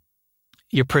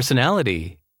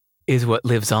personality is what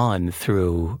lives on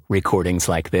through recordings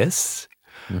like this,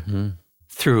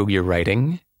 through your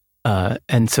writing.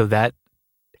 And so that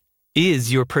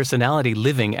is your personality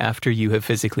living after you have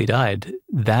physically died.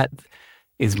 That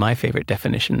is my favorite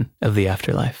definition of the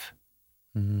afterlife.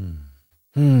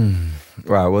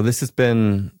 Wow. Well, this has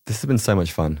been so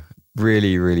much fun.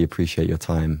 Really, really appreciate your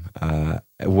time.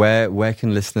 Where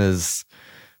can listeners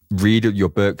read your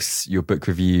books, your book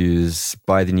reviews,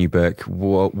 buy the new book?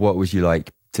 What would you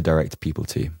like to direct people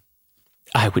to?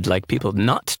 I would like people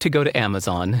not to go to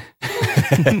Amazon,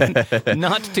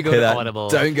 not to go to Audible.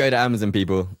 Don't go to Amazon,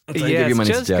 people. Don't give your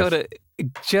money to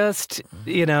Jeff.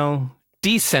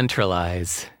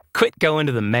 Decentralize. Quit going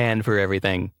to the man for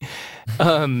everything.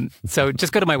 So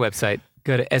just go to my website.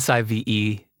 Go to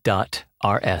sive.rs.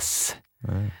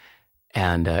 Right.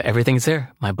 And everything's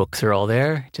there. My books are all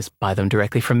there. Just buy them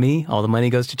directly from me. All the money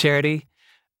goes to charity.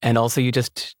 And also you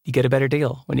get a better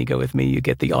deal when you go with me. You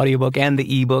get the audiobook and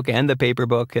the ebook and the paper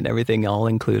book and everything all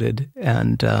included.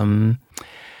 And and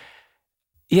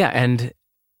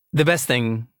the best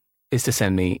thing is to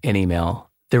send me an email.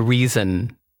 The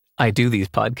reason I do these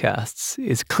podcasts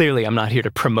is clearly I'm not here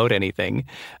to promote anything.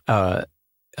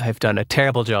 I've done a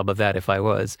terrible job of that if I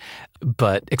was,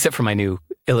 but except for my new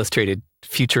illustrated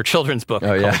future children's book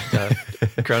called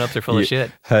Grown-Ups Are Full of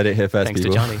Shit. Heard it here first, thanks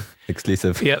people. to Johnny.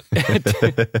 Exclusive. Yep.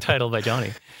 Titled by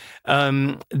Johnny.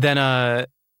 Then I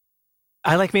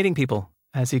like meeting people,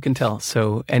 as you can tell.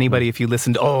 So anybody, if you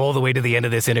listened all the way to the end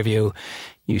of this interview,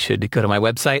 you should go to my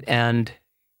website and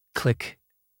click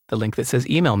the link that says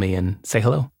email me and say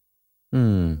hello.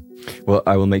 Well,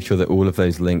 I will make sure that all of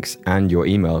those links and your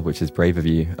email, which is brave of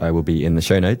you, will be in the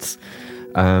show notes.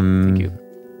 Thank you.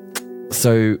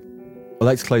 So I'd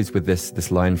like to close with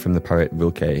this line from the poet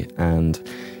Rilke. And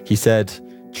he said,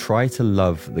 try to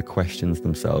love the questions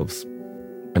themselves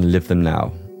and live them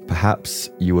now. Perhaps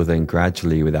you will then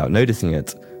gradually, without noticing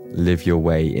it, live your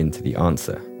way into the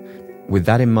answer. With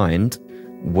that in mind,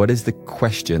 what is the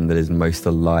question that is most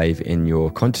alive in your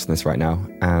consciousness right now?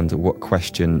 And what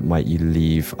question might you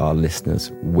leave our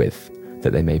listeners with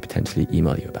that they may potentially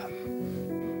email you about?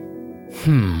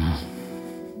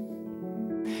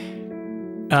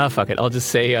 Fuck it. I'll just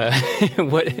say,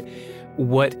 what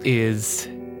is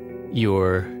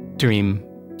your dream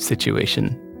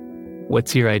situation?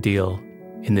 What's your ideal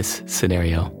in this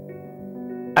scenario?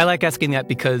 I like asking that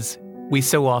because we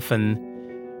so often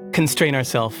constrain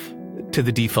ourselves to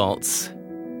the defaults.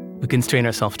 We constrain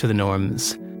ourselves to the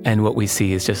norms. And what we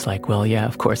see is just like, well, yeah,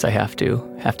 of course I have to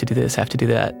do this, have to do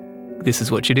that. This is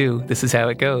what you do. This is how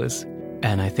it goes.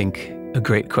 And I think a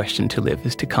great question to live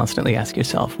is to constantly ask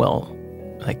yourself, well,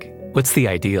 like, What's the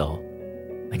ideal?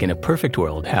 Like in a perfect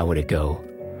world, how would it go?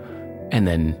 And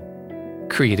then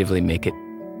creatively make it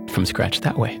from scratch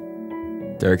that way.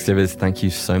 Derek Sivers, thank you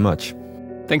so much.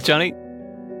 Thanks, Johnny.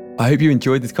 I hope you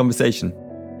enjoyed this conversation.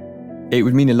 It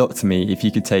would mean a lot to me if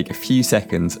you could take a few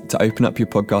seconds to open up your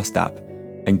podcast app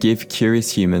and give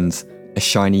Curious Humans a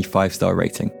shiny 5-star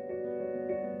rating.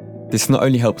 This not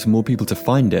only helps more people to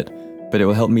find it, but it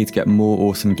will help me to get more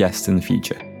awesome guests in the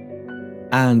future.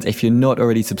 And if you're not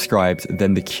already subscribed,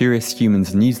 then the Curious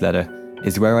Humans newsletter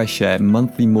is where I share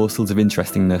monthly morsels of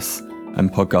interestingness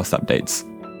and podcast updates.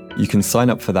 You can sign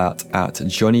up for that at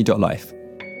johnny.life.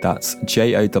 That's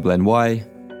JONNY.life.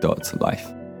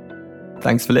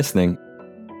 Thanks for listening.